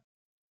shit show.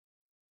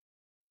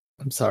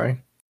 I'm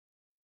sorry.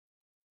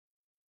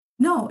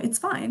 No, it's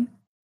fine.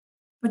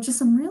 But just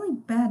some really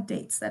bad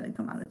dates that had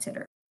come out of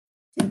Tinder.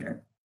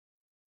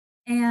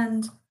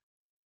 And I'm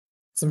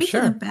speaking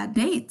sure. of bad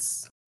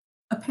dates,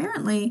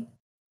 apparently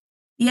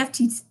the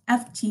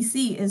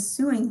FTC is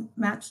suing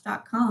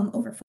Match.com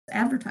over false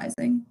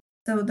advertising.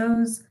 So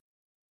those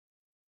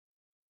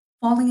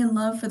falling in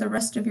love for the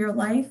rest of your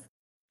life,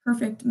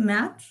 perfect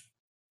match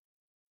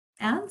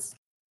ads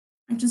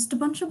are just a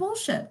bunch of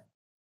bullshit.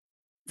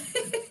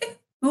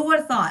 Who would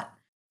have thought?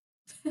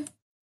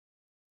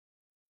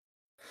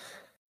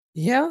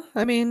 Yeah,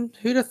 I mean,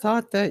 who'd have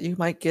thought that you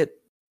might get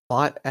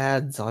bot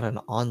ads on an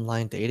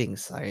online dating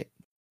site?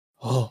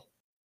 Oh,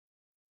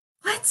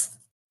 What?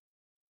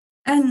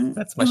 And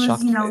that's my it was,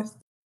 shocked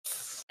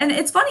face. and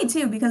it's funny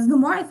too because the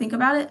more I think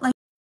about it, like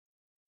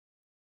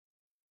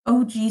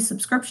OG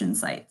subscription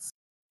sites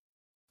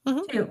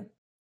Mhm. too.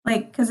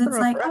 Like, because It's been it's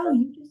around like, oh, forever.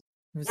 you just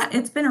It was yeah,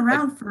 it's been like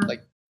around for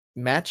like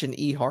Match and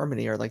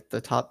eHarmony are like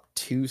the top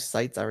two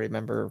sites I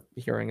remember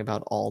hearing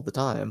about all the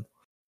time.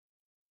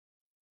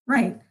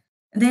 right.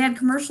 They had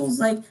commercials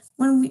like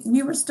when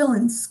we were still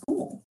in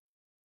school.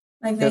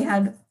 Like they Yep.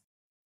 had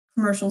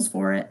commercials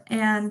for it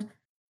and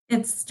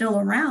it's still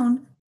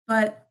around,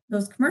 but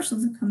those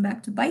commercials have come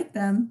back to bite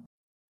them.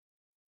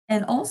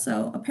 And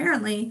also,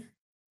 apparently,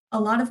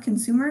 a lot of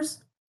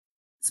consumers,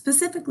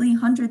 specifically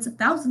hundreds of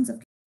thousands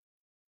of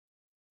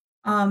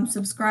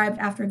subscribed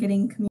after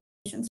getting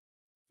communications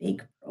from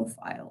fake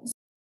profiles.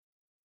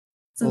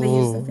 So they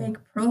use the Oh.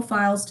 fake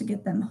profiles to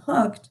get them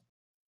hooked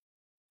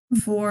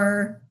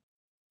before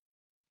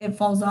it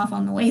falls off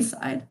on the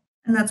wayside.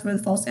 And that's where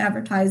the false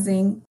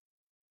advertising,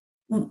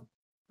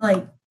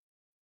 like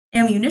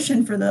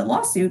ammunition for the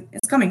lawsuit,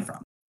 is coming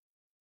from.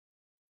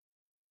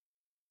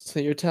 So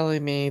you're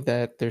telling me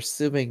that they're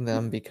suing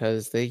them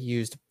because they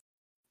used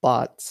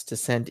bots to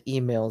send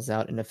emails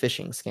out in a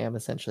phishing scam,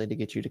 essentially, to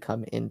get you to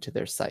come into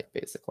their site,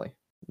 basically.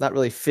 Not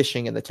really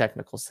phishing in the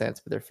technical sense,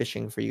 but they're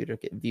phishing for you to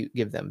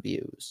give them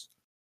views.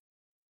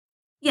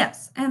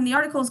 Yes, and the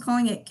article is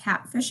calling it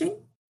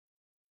catfishing.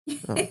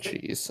 Oh,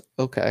 jeez.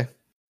 Okay.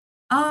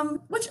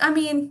 Which I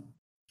mean,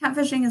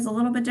 catfishing is a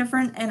little bit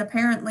different, and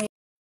apparently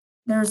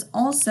there's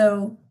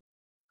also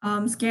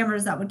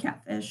scammers that would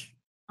catfish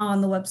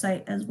on the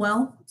website as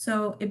well.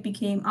 So it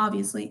became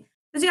obviously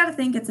because you got to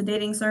think it's a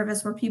dating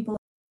service where people are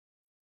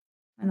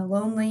kind of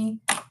lonely,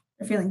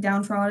 they're feeling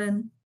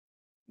downtrodden,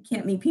 they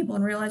can't meet people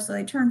in real life, so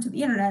they turn to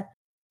the internet.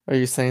 Are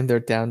you saying they're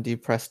down,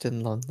 depressed,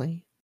 and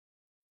lonely?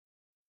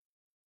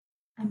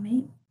 I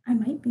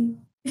might be.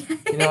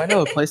 I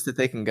know a place that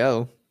they can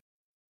go.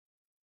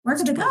 Where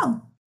It's could they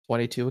go?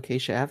 22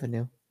 Acacia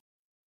Avenue.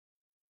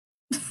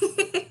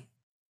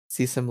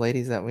 See some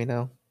ladies that we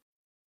know.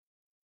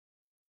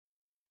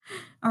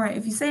 All right,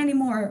 if you say any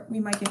more, we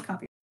might get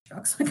copyright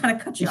struck, so I gotta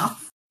cut you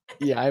off.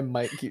 Yeah, I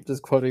might keep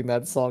just quoting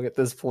that song at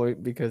this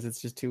point because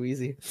it's just too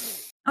easy.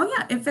 Oh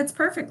yeah, it fits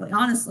perfectly,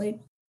 honestly.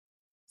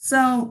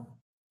 So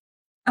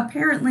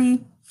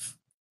apparently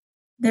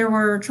They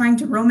were trying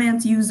to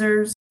romance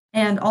users,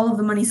 and all of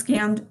the money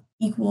scammed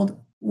equaled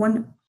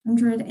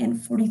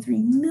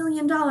 $143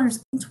 million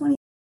in 20.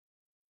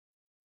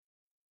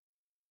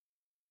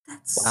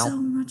 That's Wow. so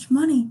much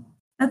money.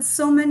 That's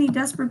so many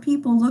desperate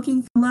people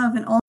looking for love,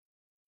 and all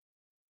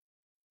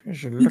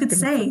 'Cause you're you could looking for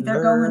say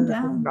they're going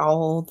love in down.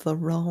 all the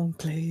wrong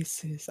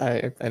places.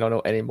 I don't know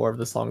any more of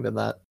the song than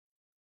that.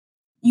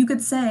 You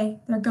could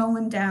say they're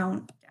going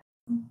down,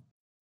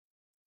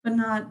 but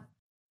not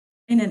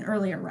in an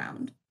earlier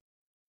round.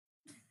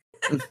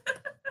 Mm,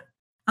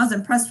 I was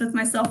impressed with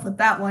myself with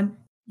that one.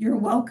 You're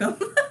welcome.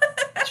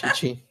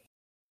 Chi-Chi.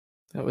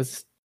 That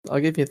was I'll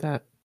give you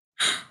that.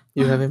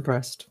 You have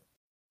impressed.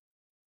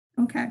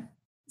 Okay.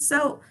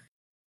 So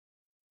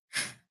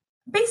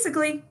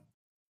basically,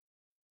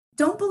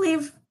 don't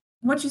believe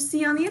what you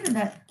see on the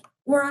internet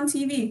or on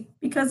TV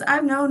because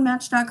I've known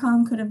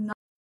Match.com could have not.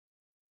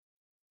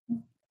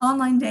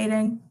 Online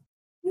dating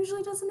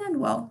usually doesn't end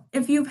well.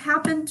 If you've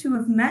happened to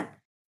have met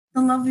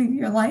the love of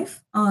your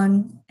life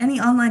on any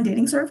online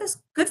dating service,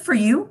 good for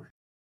you,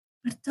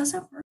 but it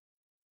doesn't work.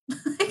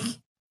 Like,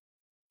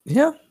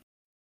 Yeah.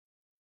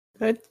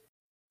 I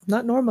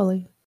not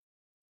normally.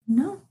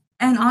 no.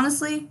 And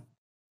honestly,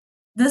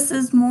 this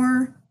is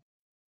more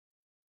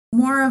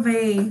of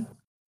a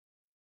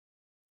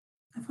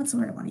what's the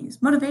word I want to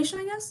use? Motivation,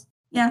 I guess.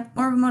 Yeah,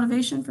 more of a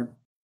motivation for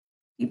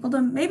people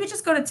to maybe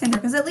just go to Tinder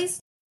because at least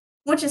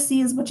what you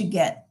see is what you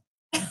get.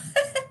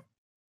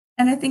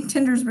 And I think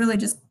Tinder's really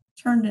just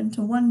turned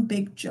into one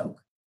big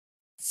joke.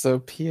 So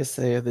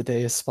PSA of the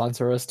day is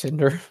sponsor us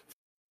Tinder.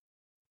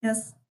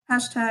 Yes,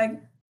 hashtag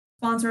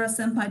sponsor us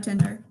Senpai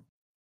Tinder.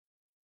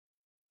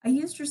 I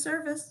used your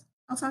service.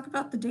 I'll talk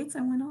about the dates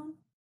I went on.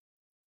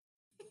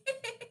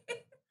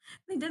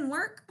 They didn't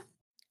work.